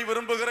பேசும்படி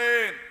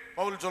விரும்புகிறேன்.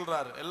 பவுல்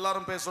சொல்றார்,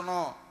 எல்லாரும்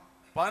பேசணும்.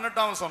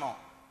 18ஆம் வசனம்,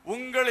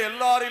 உங்கள்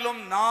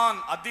எல்லாரிலும் நான்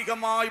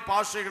அதிகமாய்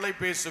பாஷைகளை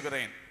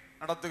பேசுகிறேன்.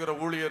 நடத்துகிற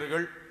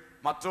ஊழியர்கள்,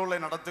 மற்றவர்களை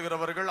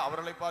நடத்துகிறவர்கள்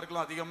அவர்களை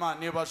பார்க்கலாம் அதிகமா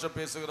அந்நிய பாஷை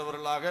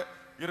பேசுகிறவர்களாக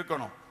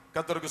இருக்கணும்.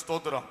 கர்த்தருக்கு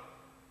ஸ்தோத்திரம்.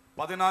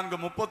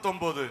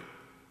 14:39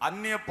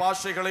 அந்நிய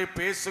பாஷைகளை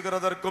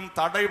பேசுகிறதற்கும்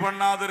தடை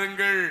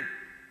பண்ணாதிருங்கள்.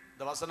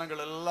 இந்த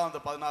வசனங்கள் எல்லாம் அந்த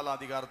 14ஆம்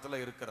அதிகாரத்துல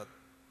இருக்கிறது.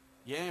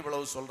 ஏன்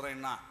இவ்வளவு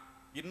சொல்றேன்னா,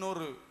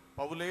 இன்னொரு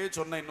பவுலே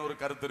சொன்ன இன்னொரு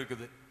கருத்து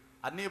இருக்குது.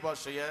 அந்நிய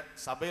பாஷைய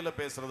சபையில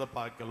பேசுறத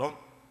பார்க்கலாம்,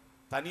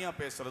 தனியா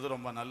பேசுறது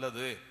ரொம்ப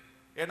நல்லது.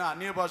 ஏன்னா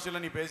அந்நிய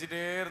பாஷையில நீ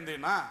பேசிட்டே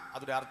இருந்தீன்னா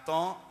அதோட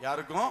அர்த்தம்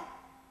யாருக்கும்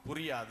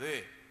புரியாது.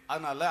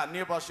 அதனால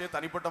அந்நிய பாஷையை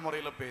தனிப்பட்ட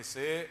முறையில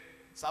பேசு,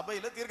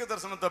 சபையில தீர்க்க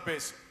தரிசனத்தை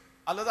பேசு.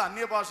 அல்லது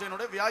அந்நிய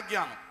பாஷையினுடைய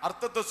வியாக்கியானம்,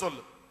 அர்த்தத்தை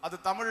சொல்லு. அது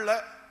தமிழ்ல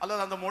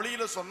அல்லது அந்த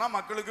மொழியில சொன்னா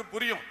மக்களுக்கு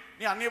புரியும்.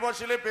 நீ அந்நிய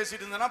பாஷையிலே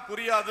பேசிட்டு இருந்தனா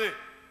புரியாது.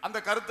 அந்த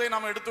கருத்தை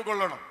நாம்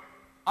எடுத்துக்கொள்ளணும்.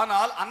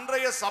 ஆனால்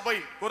அன்றைய சபை,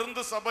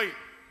 கொரிந்து சபை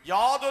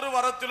யாதொரு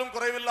வரத்திலும்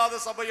குறைவில்லாத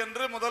சபை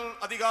என்று முதல்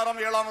அதிகாரம்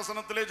 7ஆம்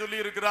வசனத்திலே சொல்லி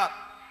இருக்கிறார்.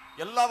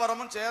 எல்லா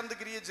வரமும் சேர்ந்து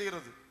கிரியை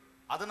செய்யறது.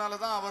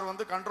 அதனாலதான்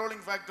அவர்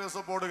கண்ட்ரோலிங் ஃபேக்டர்ஸ்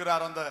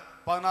போடுகிறார் அந்த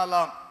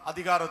 14ஆம்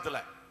அதிகாரத்துல.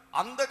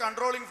 அந்த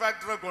கண்ட்ரோலிங்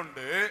ஃபேக்டரை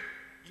கொண்டு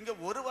இங்க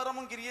ஒரு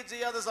வரமும் கிரியை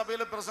செய்யாத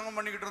சபையில பிரசங்கம்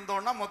பண்ணிக்கிட்டு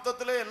இருந்தோம்னா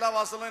மொத்தத்திலே எல்லா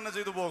வாசலும் என்ன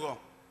செய்து போகும்,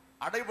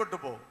 அடைபட்டு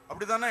போகும்.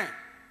 அப்படித்தானே?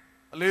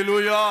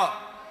 அல்லேலூயா,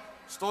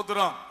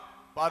 ஸ்தோத்திரம்.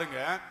 பாருங்க,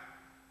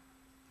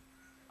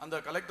 அந்த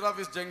கலெக்டர்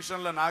ஆபீஸ்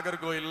ஜங்ஷன்ல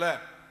நாகர்கோயில்ல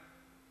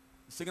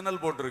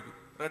சிக்னல் போட்டிருக்கு.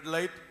 ரெட்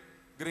லைட்,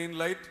 கிரீன்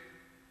லைட்,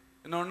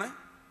 இன்னொன்னு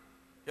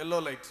எல்லோ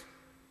லைட்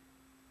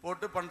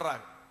போட்டு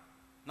பண்றாங்க.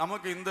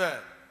 நமக்கு இந்த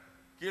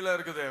கீழே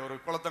இருக்குது ஒரு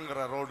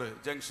குளத்தங்கரை ரோடு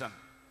ஜங்ஷன்,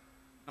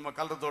 நம்ம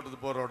கல்ற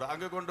தோட்டத்துக்கு போற ரோடு,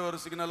 அங்க கொண்டு ஒரு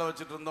சிக்னலை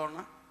வச்சுட்டு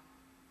இருந்தோம்னா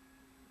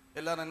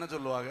எல்லாரும் என்ன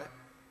சொல்லுவாங்க,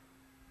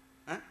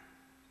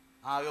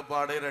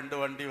 ஆகப்பாடே 2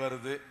 வண்டி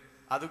வருது,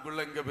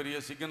 அதுக்குள்ள இங்க பெரிய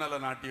சிக்னலை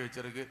நாட்டி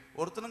வச்சிருக்கு,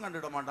 ஒருத்தனும்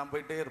கண்டுட மாட்டான்,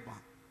 போயிட்டே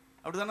இருப்பான்.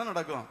 அப்படிதானே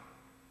நடக்கும்.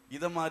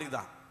 இத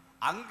மாதிரிதான்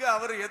அங்க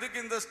அவர் எதுக்கு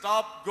இந்த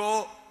ஸ்டாப் கோ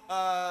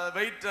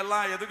வெயிட்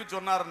எல்லாம் எதுக்கு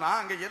சொன்னார்னா,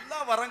 அங்க எல்லா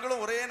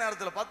வரங்களும் ஒரே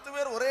நேரத்தில் 10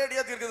 பேர் ஒரே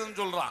அடியா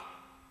தீர்க்குதுன்னு சொல்றான்.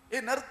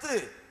 நிறுத்து,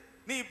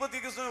 நீ இப்ப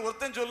தீர்க்க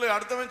ஒருத்தன் சொல்லு,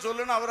 அடுத்தவன்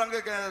சொல்லுன்னு அவர் அங்க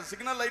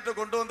சிக்னல் லைட்டை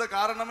கொண்டு வந்த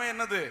காரணமே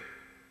என்னது,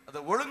 அதை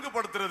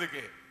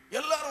ஒழுங்குபடுத்துறதுக்கு.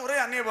 எல்லாரும் ஒரே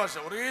அந்நிய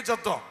பாஷை, ஒரே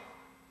சத்தம்.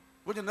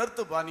 கொஞ்சம்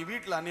நிறுத்துப்பா, நீ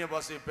வீட்டுல அந்நிய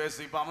பாஷையை பேசு.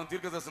 இப்ப அவன்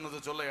தீர்க்க தரிசனத்தை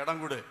சொல்ல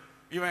இடம் கொடு,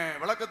 இவன்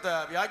விளக்கத்தை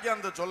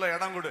வியாக்கியானத்தை சொல்ல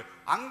இடம் கொடு.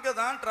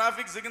 அங்கதான்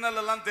டிராபிக் சிக்னல்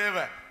எல்லாம்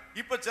தேவை.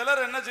 இப்ப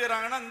சிலர் என்ன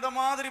செய்யறாங்கன்னா, இந்த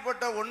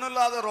மாதிரிப்பட்ட ஒண்ணு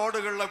இல்லாத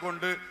ரோடுகள்ல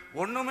கொண்டு,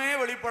 ஒண்ணுமே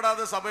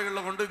வெளிப்படாத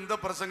சபைகள்ல கொண்டு இந்த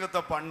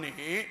பிரசங்கத்தை பண்ணி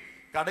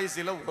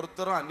கடைசியில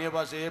ஒருத்தரும் அந்நிய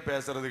பாஷையே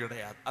பேசுறது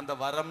கிடையாது. அந்த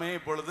வரமே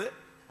இப்பொழுது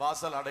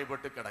வாசல்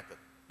அடைபட்டு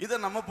கிடக்குது. இதை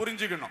நம்ம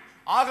புரிஞ்சுக்கணும்.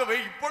 ஆகவே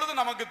இப்பொழுது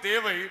நமக்கு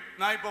தேவை,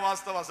 நான் இப்ப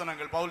வாஸ்தவ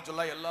வசனங்கள் பவுல்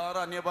சொல்ல,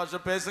 எல்லாரும் அந்நிய பாஷை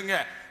பேசுங்க,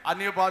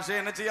 அந்நிய பாஷை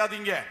என்ன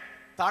செய்யாதீங்க,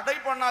 தடை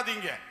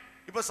பண்ணாதீங்க.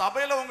 இப்ப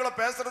சபையில உங்களை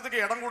பேசுறதுக்கு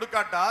இடம்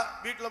கொடுக்காட்டா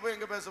வீட்டுல போய்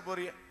எங்க பேச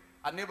போறீங்க?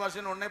 அந்நிய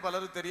பாஷைன்னு உடனே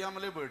பலரும்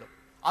தெரியாமலே போயிடும்.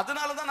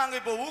 அதனாலதான் நாங்க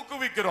இப்ப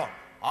ஊக்குவிக்கிறோம்.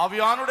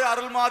 ஆவியானுடைய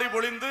அருள் மாறி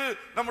பொழிந்து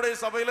நம்முடைய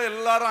சபையில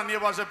எல்லாரும் அந்நிய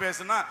பாஷை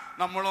பேசுனா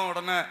நம்மளும்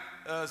உடனே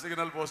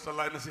சிக்னல் போஸ்ட்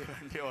எல்லாம் என்ன செய்ய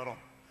வேண்டிய வரும்,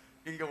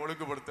 இங்க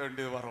ஒழுங்குபடுத்த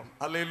வேண்டியது வரும்.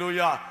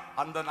 அல்லேலூயா.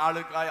 அந்த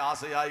நாளுக்காய்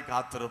ஆசையாய்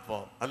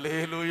காத்திருப்போம்.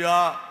 அல்லேலூயா.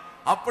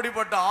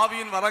 அப்படிப்பட்ட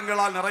ஆவியின்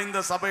வரங்களால் நிறைந்த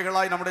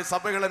சபைகளாய் நம்முடைய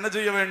சபைகள் என்ன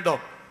செய்ய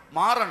வேண்டும்,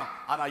 மாறணும்.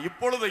 ஆனா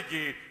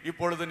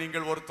இப்பொழுது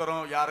நீங்கள்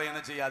ஒருத்தரும் யாரையும்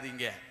என்ன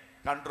செய்யாதீங்க,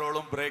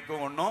 கண்ட்ரோலும்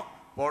பிரேக்கும் ஒன்றும்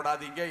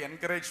போடாதீங்க.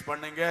 என்கரேஜ்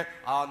பண்ணுங்க.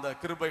 அந்த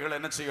கிருபைகள்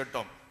என்ன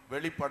செய்யட்டும்,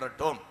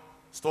 வெளிப்படட்டும்.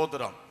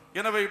 ஸ்தோத்திரம்.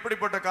 எனவே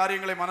இப்படிப்பட்ட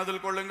காரியங்களை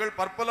மனதில் கொள்ளுங்கள்.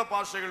 பற்பல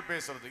பாஷைகள்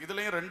பேசுறது,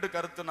 இதுலயும் 2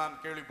 கருத்து நான்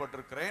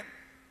கேள்விப்பட்டிருக்கிறேன்.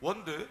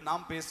 ஒன்று,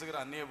 நாம் பேசுகிற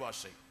அந்நிய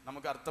பாஷை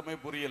நமக்கு அர்த்தமே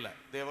புரியல,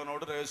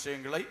 தேவனோடு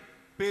ரகசியங்களை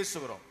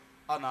பேசுகிறோம்.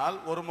 ஆனால்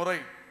ஒரு முறை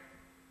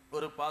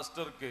ஒரு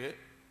பாஸ்டருக்கு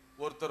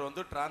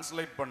ஒருத்தர்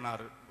டிரான்ஸ்லேட்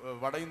பண்ணாரு,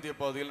 வட இந்திய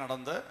பகுதியில்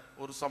நடந்த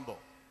ஒரு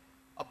சம்பவம்.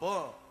 அப்போ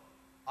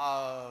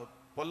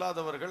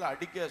பொல்லாதவர்கள்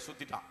அடிக்க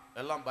சுத்திட்டான்.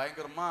 எல்லாம்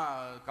பயங்கரமா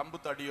கம்பு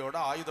தடியோட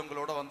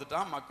ஆயுதங்களோட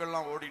வந்துட்டான்.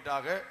 மக்கள்லாம்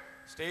ஓடிட்டாங்க.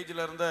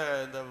 ஸ்டேஜில் இருந்த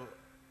இந்த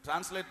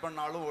டிரான்ஸ்லேட்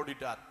பண்ணாலும்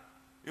ஓடிட்டார்.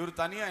 இவர்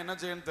தனியா என்ன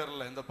செய்யன்னு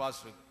தெரியல. இந்த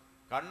பாஸ்டருக்கு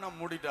கண்ணை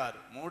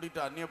மூடிட்டு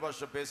அந்நிய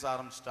பாஷை பேச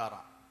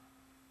ஆரம்பிச்சிட்டாராம்.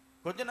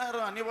 கொஞ்ச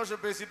நேரம் அந்நிய பாஷை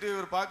பேசிட்டு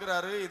இவர்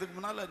பார்க்குறாரு, இதுக்கு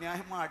முன்னால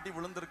நியாயமா அடி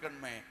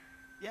விழுந்திருக்கணுமே,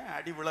 ஏன்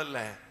அடி விழல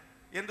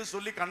என்று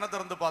சொல்லி கண்ணை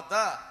திறந்து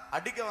பார்த்தா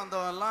அடிக்க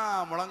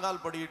வந்தவன்லாம்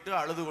முழங்கால் படிட்டு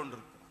அழுது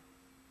கொண்டிருக்கிறான்.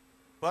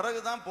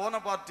 பிறகுதான் போன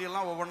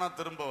பார்ட்டியெல்லாம் ஒவ்வொன்றா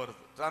திரும்ப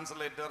வருது.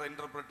 டிரான்ஸ்லேட்டர்,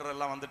 இன்டர்பிரட்டர்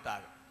எல்லாம்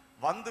வந்துட்டாங்க.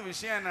 வந்து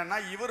விஷயம் என்னன்னா,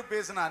 இவர்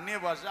பேசின அந்நிய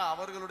பாஷை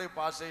அவர்களுடைய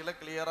பாஷையில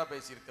கிளியரா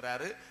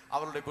பேசியிருக்கிறாரு.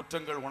 அவருடைய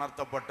குற்றங்கள்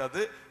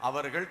உணர்த்தப்பட்டது.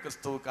 அவர்கள்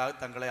கிறிஸ்துவுக்காக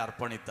தங்களை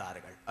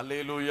அர்ப்பணித்தார்கள்.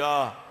 அல்லேலூயா.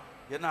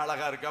 என்ன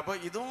அழகா இருக்கு. அப்ப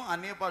இதுவும்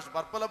அந்நிய பாஷை,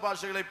 பற்பல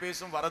பாஷைகளை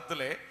பேசும்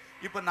வரத்திலே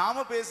இப்ப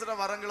நாம பேசுற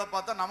வரங்களை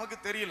பார்த்தா நமக்கு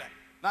தெரியல.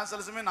 நான்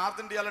சில சமயம்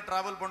நார்த் இந்தியாவில்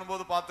டிராவல்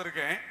பண்ணும்போது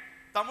பார்த்துருக்கேன்,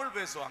 தமிழ்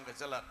பேசுவாங்க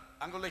சிலர்.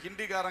 அங்குள்ள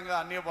ஹிந்திக்காரங்க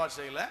அந்நிய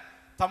பாஷையில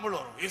தமிழ்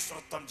வரும்.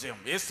 ஏசுரத்தம்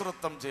ஜெயம்,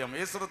 ஏசுரத்தம் ஜெயம்,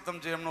 ஏசுரத்தம்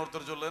ஜெயம்னு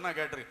ஒருத்தர் சொல்லுது. நான்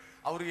கேட்டிருக்கேன்.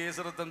 அவருக்கு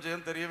ஏசுரத்தம்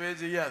ஜெயம் தெரியவே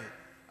செய்யாது.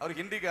 அவர்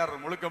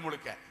ஹிந்திக்காரர்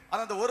முழுக்க.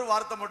 ஆனா அந்த ஒரு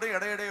வார்த்தை மட்டும்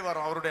இடையிடையே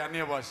வரும் அவருடைய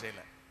அந்நிய பாஷையில.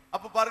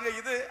 அப்ப பாருங்க,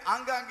 இது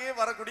ஆங்காங்கே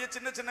வரக்கூடிய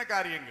சின்ன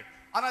காரியங்கள்.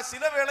 ஆனா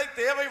சில வேளை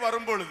தேவை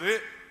வரும் பொழுது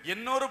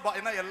இன்னொரு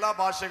எல்லா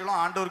பாஷைகளும்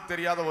ஆண்டவருக்கு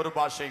தெரியாத ஒரு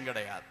பாஷையும்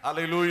கிடையாது.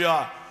 அல்லேலூயா.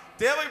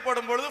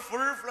 தேவைப்படும் பொழுது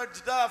ஃபுல்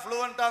ஃப்ளெட்ஜ்டா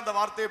ஃப்ளூவெண்டா அந்த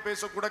வார்த்தையை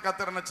பேசக்கூட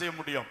கர்த்தர் என்ன செய்ய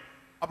முடியும்.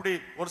 அப்படி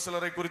ஒரு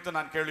சிலரை குறித்து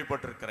நான்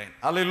கேள்விப்பட்டிருக்கிறேன்.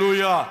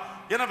 அல்லேலூயா.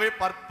 எனவே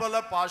பற்பல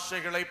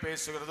பாஷைகளை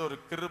பேசுகிறது ஒரு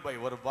கிருபை,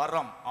 ஒரு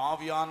வரம்,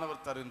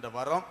 ஆவியானவர் தருகின்ற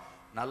வரம்.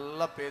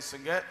 நல்லா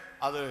பேசுங்க,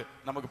 அது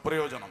நமக்கு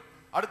பிரயோஜனம்.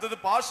 அடுத்தது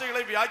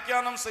பாஷைகளை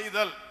வியாக்கியானம்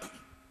செய்தல்.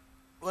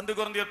 1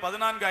 கொரிந்தியர்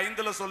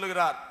 14:5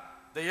 சொல்லுகிறார்,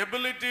 the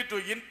ability to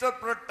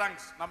interpret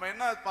tongues. நம்ம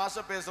என்ன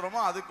பாஷை பேசுறோமோ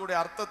அதுக்குடைய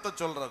அர்த்தத்தை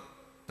சொல்றது,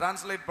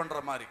 டிரான்ஸ்லேட் பண்ற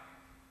மாதிரி.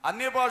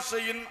 அந்நிய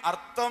பாஷையின்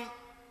அர்த்தம்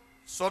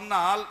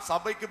சொன்னால்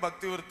சபைக்கு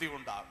பக்தி விருத்தி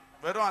உண்டாகும்.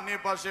 வெறும் அந்நிய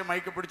பாஷையை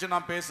மைக்கு பிடிச்சு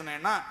நான்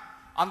பேசினேன்னா,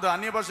 அந்த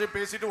அந்நிய பாஷையை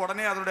பேசிட்டு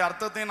உடனே அதனுடைய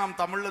அர்த்தத்தையும் நாம்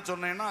தமிழ்ல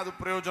சொன்னேன்னா அது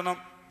பிரயோஜனம்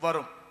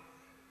வரும்.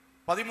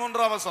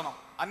 13ஆம் வசனம்,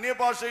 அந்நிய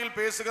பாஷையில்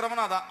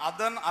பேசுகிறவன்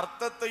அதன்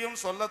அர்த்தத்தையும்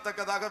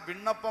சொல்லத்தக்கதாக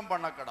விண்ணப்பம்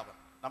பண்ண கடவன்.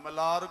 நம்ம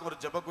எல்லாருக்கும் ஒரு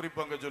ஜெப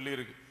குறிப்பு அங்க சொல்லி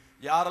இருக்கு.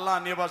 யாரெல்லாம்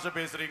அந்நிய பாஷை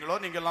பேசுறீங்களோ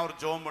நீங்க எல்லாம் ஒரு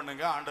ஜெபம்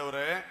பண்ணுங்க.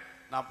 ஆண்டவரே,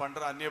 நான் பண்ற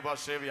அந்நிய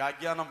பாஷையை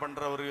வியாக்கியானம்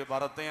பண்ற ஒரு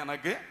வரத்தையும்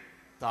எனக்கு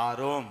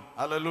தாரும்.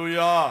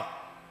 அல்லேலூயா.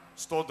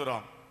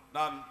 ஸ்தோத்திரம்.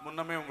 நான்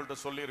முன்னமே உங்கள்கிட்ட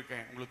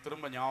சொல்லியிருக்கேன், உங்களுக்கு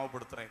திரும்ப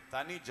ஞாபகப்படுத்துறேன்.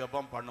 தனி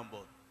ஜெபம்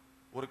பண்ணும்போது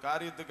ஒரு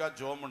காரியத்துக்காக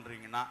ஜெபம்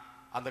பண்றீங்கன்னா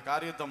அந்த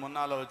காரியத்தை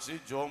முன்னால வச்சு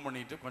ஜெபம்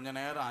பண்ணிட்டு கொஞ்ச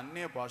நேரம்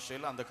அந்நிய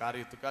பாஷையில அந்த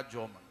காரியத்துக்காக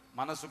ஜெபம் பண்ணு.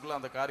 மனசுக்குள்ள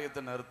அந்த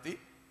காரியத்தை நிறுத்தி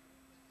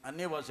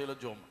அந்நிய பாஷையில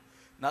ஜெபம் பண்ணு.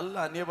 நல்ல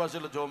அந்நிய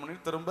பாஷையில ஜெபம் பண்ணி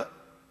திரும்ப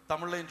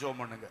தமிழ்லையும்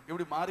ஜெபம் பண்ணுங்க.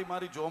 இப்படி மாறி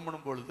மாறி ஜெபம்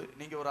பண்ணும் பொழுது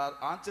நீங்க ஒரு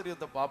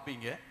ஆச்சரியத்தை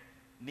பார்ப்பீங்க.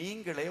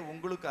 நீங்களே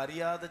உங்களுக்கு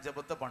அறியாத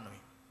ஜெபத்தை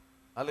பண்ணுவீங்க.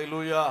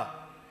 அல்லேலூயா.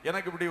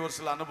 எனக்கு இப்படி ஒரு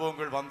சில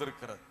அனுபவங்கள்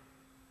வந்திருக்கிறது.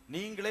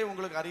 நீங்களே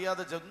உங்களுக்கு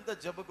அறியாத எந்த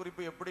ஜெப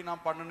குறிப்பு எப்படி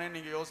நான் பண்ணினேன்னு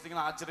நீங்க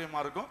யோசித்தீங்கன்னா ஆச்சரியமா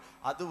இருக்கும்.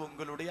 அது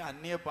உங்களுடைய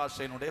அந்நிய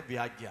பாஷையினுடைய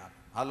வியாக்கியானம்.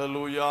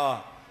 அல்லேலூயா.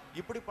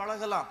 இப்படி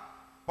பழகலாம்.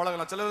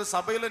 சில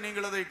சபையில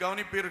நீங்கள் அதை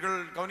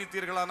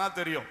கவனித்தீர்களானா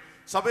தெரியும்.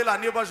 சபையில்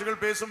அந்நிய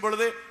பாஷைகள் பேசும்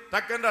பொழுது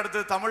டக்குன்னு அடுத்து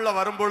தமிழ்ல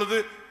வரும் பொழுது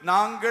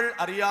நாங்கள்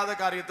அறியாத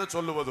காரியத்தை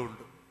சொல்லுவது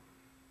உண்டு.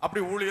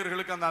 அப்படி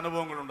ஊழியர்களுக்கு அந்த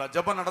அனுபவங்கள் உண்டா,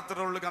 ஜெபம்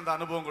நடத்துறவர்களுக்கு அந்த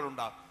அனுபவங்கள்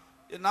உண்டா.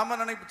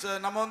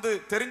 நம்ம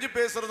தெரிஞ்சு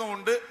பேசுறதும்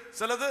உண்டு.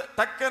 சிலது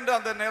டக்குன்னு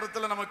அந்த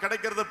நேரத்தில் நமக்கு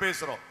கிடைக்கிறத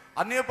பேசுறோம்.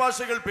 அந்நிய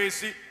பாஷைகள்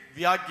பேசி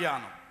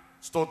வியாக்கியானம்.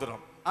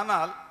 ஸ்தோத்திரம்.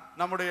 ஆனால்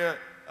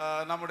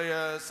நம்முடைய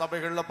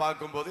சபைகள்ல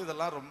பார்க்கும்போது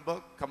இதெல்லாம் ரொம்ப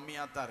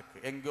கம்மியா தான் இருக்கு.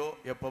 எங்கோ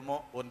எப்பமோ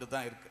ஒன்று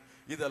தான் இருக்கு.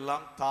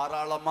 இதெல்லாம்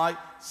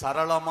தாராளமாய்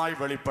சரளமாய்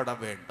வெளிப்பட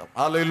வேண்டும்.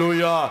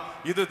 அல்லேலூயா.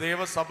 இது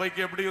தேவ சபைக்கு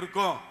எப்படி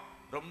இருக்கும்?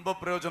 ரொம்ப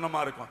பிரயோஜனமா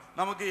இருக்கும்.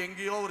 நமக்கு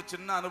எங்கேயோ ஒரு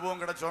சின்ன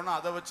அனுபவம் கிடைச்சோன்னா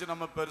அதை வச்சு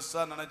நம்ம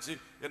பெருசா நினைச்சு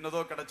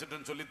என்னதோ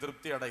கிடைச்சிட்டுன்னு சொல்லி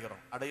திருப்தி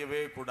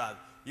அடையவே கூடாது.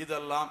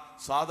 இதெல்லாம்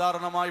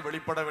சாதாரணமாய்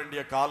வெளிப்பட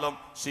வேண்டிய காலம்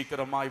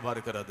சீக்கிரமாய்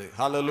வருகிறது.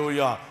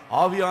 ஹல்லேலூயா.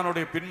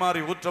 ஆவியானுடைய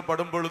பின்மாறி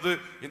ஊற்றப்படும் பொழுது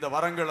இந்த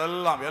வரங்கள்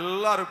எல்லாம்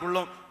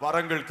எல்லாருக்குள்ளும்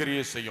வரங்கள்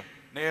கிரியை செய்யும்.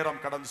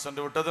 நேரம் கடந்து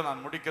சென்று விட்டது,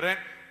 நான் முடிக்கிறேன்.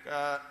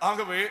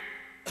 ஆகவே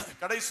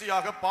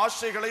கடைசியாக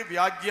பாஷைகளை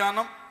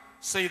வியாக்கியானம்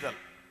செய்தல்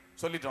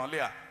சொல்லிட்டோம்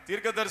இல்லையா?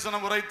 தீர்க்க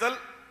தரிசனம் உரைத்தல்,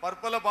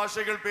 பற்பல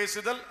பாஷைகள்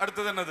பேசுதல்,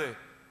 அடுத்தது என்னது?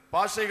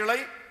 பாஷைகளை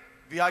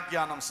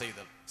வியாக்கியானம்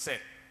செய்தல். சரி,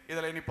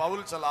 இதுல இனி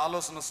பவுல் சில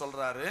ஆலோசனை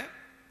சொல்றாரு.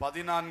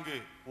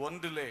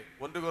 14:1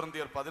 1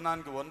 கொரிந்தியர்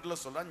 14:1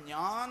 சொல்ற,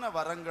 ஞான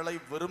வரங்களை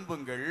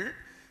விரும்புங்கள்,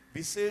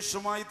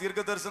 விசேஷமாய்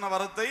தீர்க்க தரிசன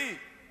வரத்தை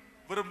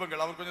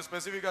விரும்புங்கள். அவர் கொஞ்சம்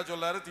ஸ்பெசிபிக்கா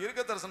சொல்றாரு.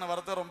 தீர்க்க தரிசன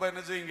வரத்தை ரொம்ப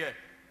என்ன செய்யுங்க,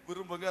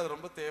 விரும்புங்க, அது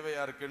ரொம்ப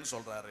தேவையா இருக்குன்னு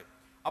சொல்றாரு.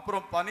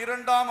 அப்புறம்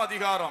 12ஆம்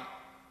அதிகாரம்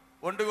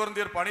 1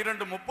 கொரிந்தியர்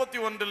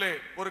 12:31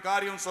 ஒரு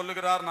காரியம்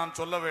சொல்லுகிறார், நான்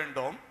சொல்ல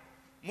வேண்டும்.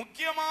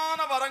 முக்கியமான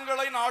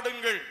வரங்களை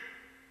நாடுங்கள்,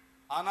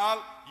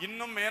 ஆனால்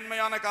இன்னும்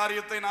மேன்மையான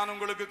காரியத்தை நான்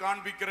உங்களுக்கு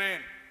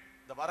காண்பிக்கிறேன்.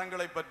 இந்த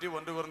வரங்களை பற்றி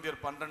 1 கொரிந்தியர்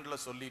 12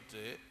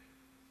 சொல்லிட்டு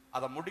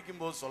அதை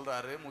முடிக்கும் போது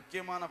சொல்றாரு,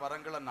 முக்கியமான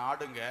வரங்களை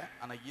நாடுங்க,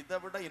 ஆனா இதை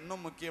விட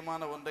இன்னும்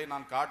முக்கியமான ஒன்றை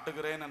நான்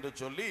காட்டுகிறேன் என்று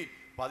சொல்லி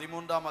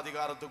 13ஆம்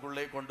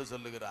அதிகாரத்துக்குள்ளே கொண்டு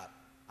செல்லுகிறார்.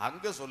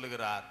 அங்க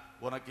சொல்லுகிறார்,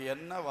 உனக்கு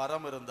என்ன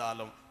வரம்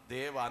இருந்தாலும்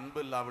தேவ அன்பு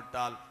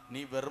இல்லாவிட்டால்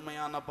நீ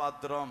வெறுமையான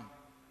பாத்திரம்.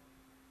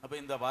 அப்ப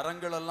இந்த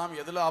வரங்கள் எல்லாம்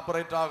எதுல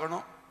ஆபரேட்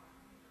ஆகணும்?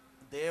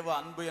 தேவ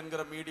அன்பு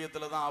என்கிற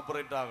மீடியத்துல தான்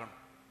ஆபரேட் ஆகணும்.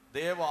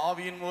 தேவ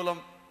ஆவியின்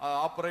மூலம்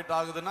ஆபரேட்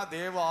ஆகுதுன்னா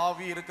தேவ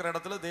ஆவி இருக்கிற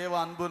இடத்துல தேவ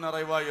அன்பு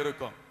நிறைவா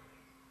இருக்கும்.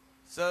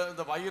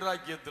 இந்த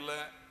வைராக்கியத்துல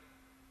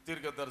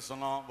தீர்க்க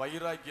தரிசனம்,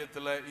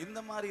 வைராக்கியத்துல இந்த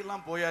மாதிரி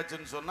எல்லாம்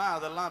போயாச்சுன்னு சொன்னா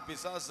அதெல்லாம்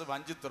பிசாசு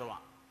வஞ்சி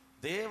தருவான்.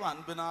 தேவ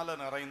அன்பினால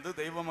நிறைந்து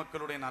தெய்வ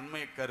மக்களுடைய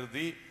நன்மையை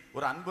கருதி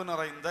ஒரு அன்பு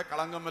நிறைந்த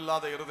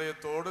களங்கமில்லாத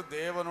இருதயத்தோடு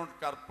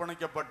தேவனுக்கு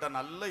அர்ப்பணிக்கப்பட்ட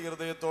நல்ல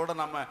இருதயத்தோடு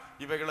நம்ம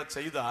இவைகளை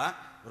செய்தா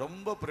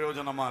ரொம்ப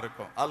பிரயோஜனமா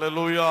இருக்கும்.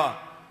 அல்லேலூயா.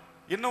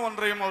 இன்னும்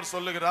ஒன்றையும் அவர்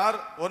சொல்லுகிறார்.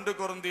 1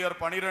 கொரிந்தியர்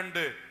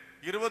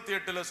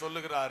 12:28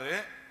 சொல்லுகிறாரு,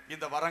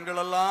 இந்த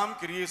வரங்கள் எல்லாம்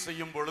கிரியை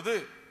செய்யும் பொழுது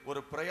ஒரு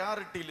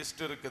பிரையாரிட்டி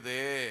லிஸ்ட் இருக்குது.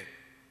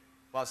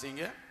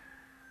 வாசிங்க.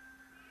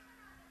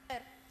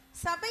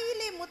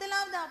 சபையிலே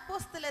முதலாவது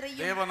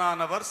அப்போஸ்தலரையும்,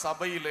 தேவனானவர்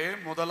சபையிலே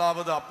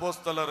முதலாவது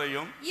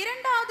அப்போஸ்தலரையும்,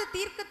 இரண்டாவது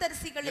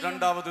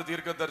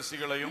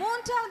தீர்க்கதரிசிகளையும்,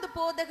 மூன்றாவது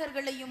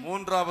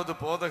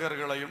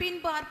போதகர்களையும்,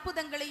 பின்பு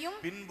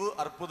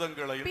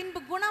அற்புதங்களையும்,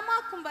 பின்பு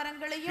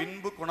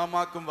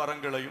குணமாக்கும்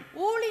வரங்களையும்,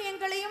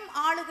 ஊழியங்களையும்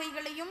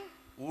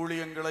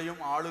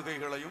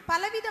ஆளுகைகளையும்,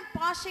 பலவித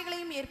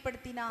பாஷைகளையும்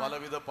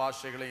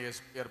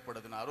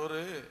ஏற்படுத்தினார்.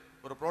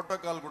 ஒரு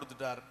புரோட்டோகால்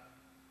கொடுத்துட்டார்.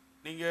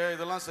 நீங்க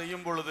இதெல்லாம்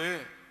செய்யும் பொழுது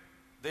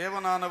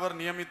தேவனானவர்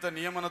நியமித்த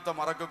நியமனத்தை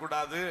மறக்க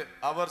கூடாது.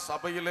 அவர்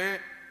சபையிலே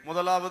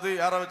முதலாவது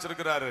யார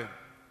வச்சிருக்கிறாரு?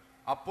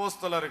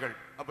 அப்போஸ்தலர்கள்.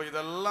 அப்ப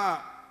இதெல்லாம்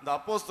இந்த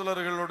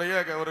அப்போஸ்தலர்களுடைய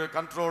ஒரு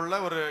கண்ட்ரோல்ல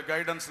ஒரு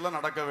கைடன்ஸ்ல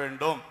நடக்க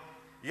வேண்டும்.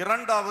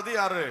 இரண்டாவது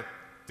யாரு?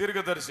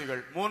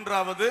 தீர்க்கதரிசிகள்.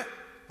 மூன்றாவது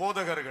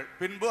போதகர்கள்.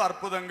 பின்பு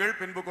அற்புதங்கள்,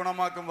 பின்பு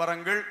குணமாக்கும்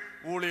வரங்கள்,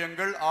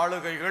 ஊழியங்கள்,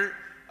 ஆளுகைகள்,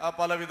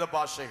 பலவித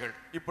பாஷைகள்.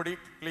 இப்படி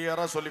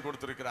கிளியரா சொல்லி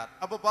கொடுத்திருக்கிறார்.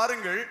 அப்ப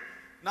பாருங்கள்,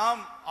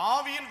 நாம்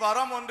ஆவியின்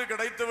வரம் ஒன்று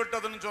கிடைத்து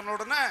விட்டதுன்னு சொன்ன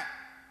உடனே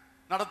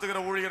நடத்துகிற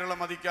ஊழியர்களை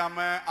மதிக்காம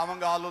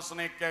அவங்க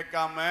ஆலோசனை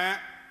கேட்காம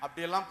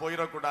அப்படியெல்லாம்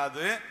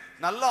போயிடக்கூடாது.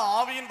 நல்ல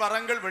ஆவியின்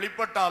வரங்கள்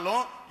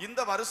வெளிப்பட்டாலும் இந்த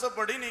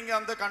வருஷப்படி நீங்க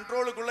அந்த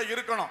கண்ட்ரோலுக்குள்ள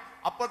இருக்கணும்.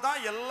 அப்பதான்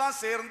எல்லாம்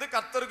சேர்ந்து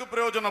கர்த்தருக்கு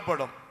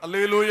பிரயோஜனப்படும்.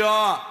 அல்லேலூயா.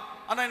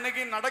 ஆனா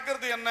இன்னைக்கு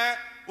நடக்கிறது என்ன?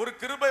 ஒரு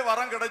கிருபை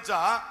வரம் கிடைச்சா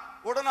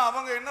உடனே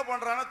அவங்க என்ன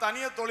பண்றாங்க?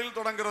 தனிய தொழில்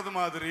தொடங்குறது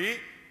மாதிரி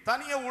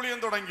தனிய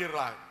ஊழியம்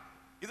தொடங்கிடுறாங்க.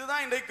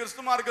 இதுதான் இன்றைக்கு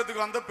கிறிஸ்து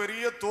மார்க்கத்துக்கு வந்த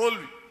பெரிய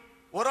தோல்வி.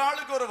 ஒரு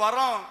ஆளுக்கு ஒரு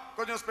வரம்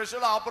கொஞ்சம்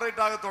ஸ்பெஷலா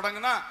ஆபரேட் ஆக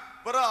தொடங்கினா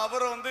பிறகு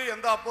அவர்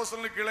எந்த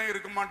அப்போஸ்தலனுக்கு கீழே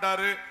இருக்க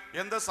மாட்டாரு,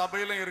 எந்த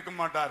சபையிலும் இருக்க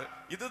மாட்டாரு.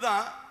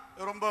 இதுதான்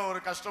ரொம்ப ஒரு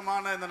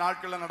கஷ்டமான இந்த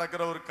நாட்களில்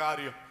நடக்கிற ஒரு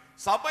காரியம்.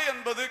 சபை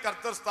என்பது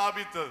கர்த்தர்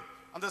ஸ்தாபித்தது.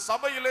 அந்த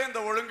சபையிலே இந்த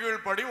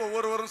ஒழுங்குகள் படி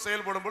ஒவ்வொருவரும்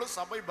செயல்படும் பொழுது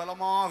சபை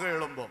பலமாக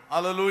எழும்பும்.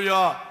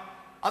 அல்லேலூயா.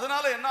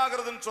 அதனால என்ன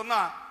ஆகுறதுன்னு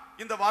சொன்னா,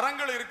 இந்த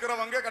வரங்கள்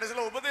இருக்கிறவங்க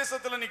கடைசியில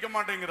உபதேசத்துல நிக்க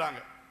மாட்டேங்கிறாங்க.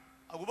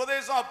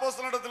 உபதேசம்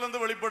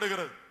அப்போஸ்தலனிடத்திலிருந்து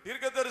வெளிப்படுகிறது.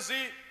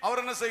 தீர்க்கதரிசி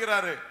அவர் என்ன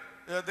செய்கிறாரு?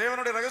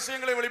 தேவனுடைய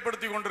ரகசியங்களை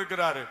வெளிப்படுத்தி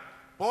கொண்டிருக்கிறாரு.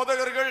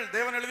 போதகர்கள்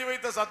தேவன் எழுதி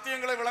வைத்த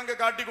சத்தியங்களை விளங்க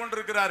காட்டி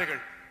கொண்டிருக்கிறார்கள்.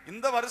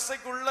 இந்த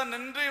வரிசைக்குள்ள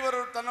நின்று இவர்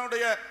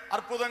தன்னுடைய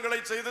அற்புதங்களை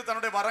செய்து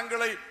தன்னுடைய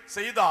வரங்களை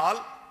செய்தால்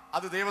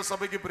அது தேவ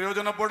சபைக்கு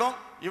பிரயோஜனப்படும்.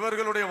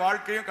 இவர்களுடைய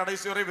வாழ்க்கையும்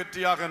கடைசி வரை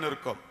வெற்றியாக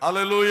நிற்கும்.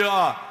 அல்லேலூயா.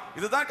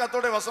 இதுதான்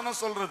கர்த்தருடைய வசனம்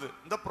சொல்றது.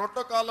 இந்த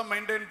புரோட்டோகாலை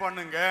மெயின்டைன்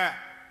பண்ணுங்க.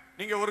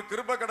 நீங்க ஒரு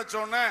கிருபை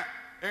கிடைச்சோன்னே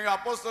எங்க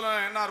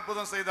அப்போஸ்தலன் என்ன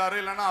அற்புதம் செய்தாரு,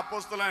 இல்லைன்னா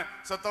அப்போஸ்தலன்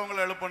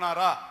செத்தவங்களை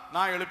எழுப்பினாரா,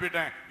 நான்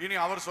எழுப்பிட்டேன், இனி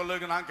அவர்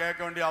சொல்லுக்கு நான் கேட்க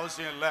வேண்டிய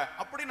அவசியம் இல்லை,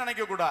 அப்படி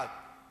நினைக்க கூடாது.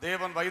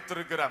 தேவன்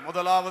வைத்திருக்கிற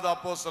முதலாவது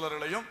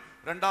அப்போஸ்தலர்களையும்,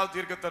 இரண்டாவது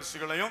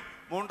தீர்க்கதரிசிகளையும்,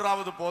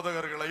 மூன்றாவது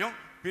போதகர்களையும்,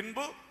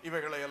 பின்பு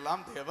இவைகளை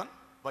எல்லாம் தேவன்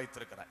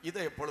வைத்திருக்கிறார்.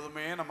 இதை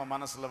எப்பொழுதுமே நம்ம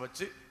மனசுல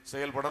வச்சு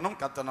செயல்படணும்.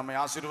 கர்த்தர் நம்மை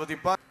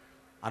ஆசீர்வதிப்பார்.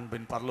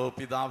 அன்பின் பரலோக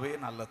பிதாவே,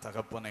 நல்ல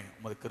தகப்பனே,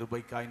 உமது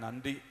கிருபைக்காய்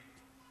நன்றி.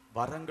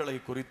 வரங்களை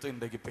குறித்து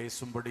இன்றைக்கு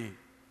பேசும்படி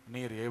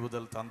நீர்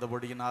ஏவுதல்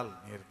தந்தபடியினால்,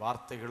 நீர்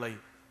வார்த்தைகளை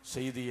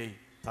செய்தியை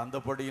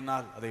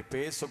தந்தபடியினால், அதை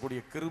பேசக்கூடிய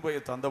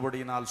கிருபையை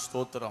தந்தபடியினால்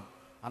ஸ்தோத்திரம்.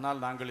 ஆனால்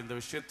நாங்கள் இந்த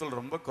விஷயத்தில்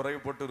ரொம்ப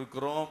குறைபட்டு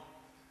இருக்கிறோம்.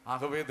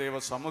 ஆகவே தேவ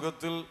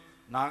சமூகத்தில்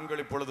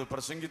நாங்கள் இப்பொழுது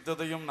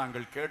பிரசங்கித்ததையும்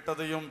நாங்கள்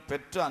கேட்டதையும்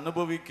பெற்று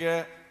அனுபவிக்க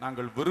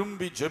நாங்கள்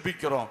விரும்பி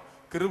ஜெபிக்கிறோம்.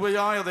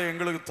 கிருபையாய் அதை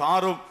எங்களுக்கு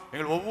தாரும்.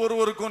 எங்கள்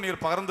ஒவ்வொருவருக்கும்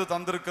நீர் பகிர்ந்து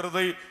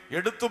தந்திருக்கிறதை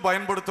எடுத்து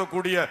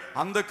பயன்படுத்தக்கூடிய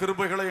அந்த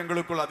கிருபைகளை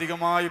எங்களுக்குள்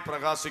அதிகமாய்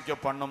பிரகாசிக்க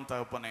பண்ணும்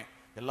தகப்பனே.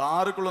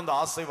 எல்லாருக்குள்ளும் இந்த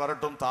ஆசை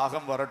வரட்டும்,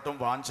 தாகம் வரட்டும்,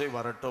 வாஞ்சை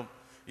வரட்டும்,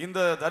 இந்த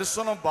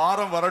தரிசனம்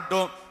பாரம்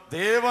வரட்டும்.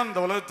 தேவன் இந்த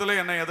உலகத்திலே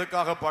என்னை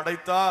எதுக்காக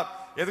படைத்தார்,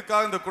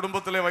 எதுக்காக இந்த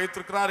குடும்பத்திலே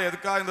வைத்திருக்கிறார்,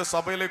 எதுக்காக இந்த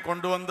சபையிலே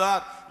கொண்டு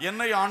வந்தார்,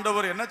 என்னை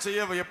ஆண்டவர் என்ன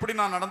செய்ய, எப்படி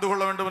நான் நடந்து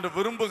கொள்ள வேண்டும் என்று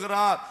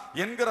விரும்புகிறார்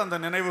என்கிற அந்த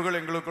நினைவுகள்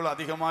எங்களுக்குள்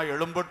அதிகமாக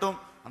எழும்பட்டும்.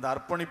 அந்த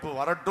அர்ப்பணிப்பு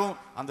வரட்டும்,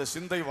 அந்த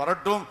சிந்தை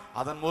வரட்டும்.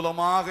 அதன்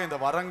மூலமாக இந்த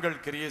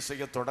வரங்கள் கிரியை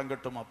செய்ய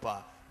தொடங்கட்டும். அப்பா,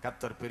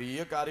 கர்த்தர்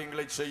பெரிய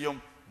காரியங்களை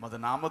செய்யும். உமது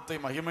நாமத்தை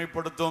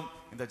மகிமைப்படுத்தும்.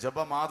 இந்த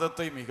ஜெப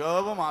மாதத்தை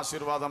மிகவும்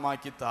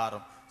ஆசீர்வாதமாக்கி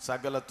தாரும்.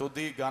 சகல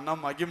துதி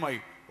கனம் மகிமை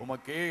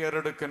உமக்கே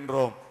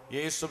ஏறெடுக்கின்றோம்.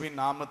 இயேசுவின்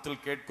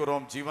நாமத்தில்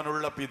கேட்கிறோம்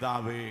ஜீவனுள்ள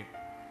பிதாவே.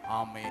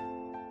 ஆமென்.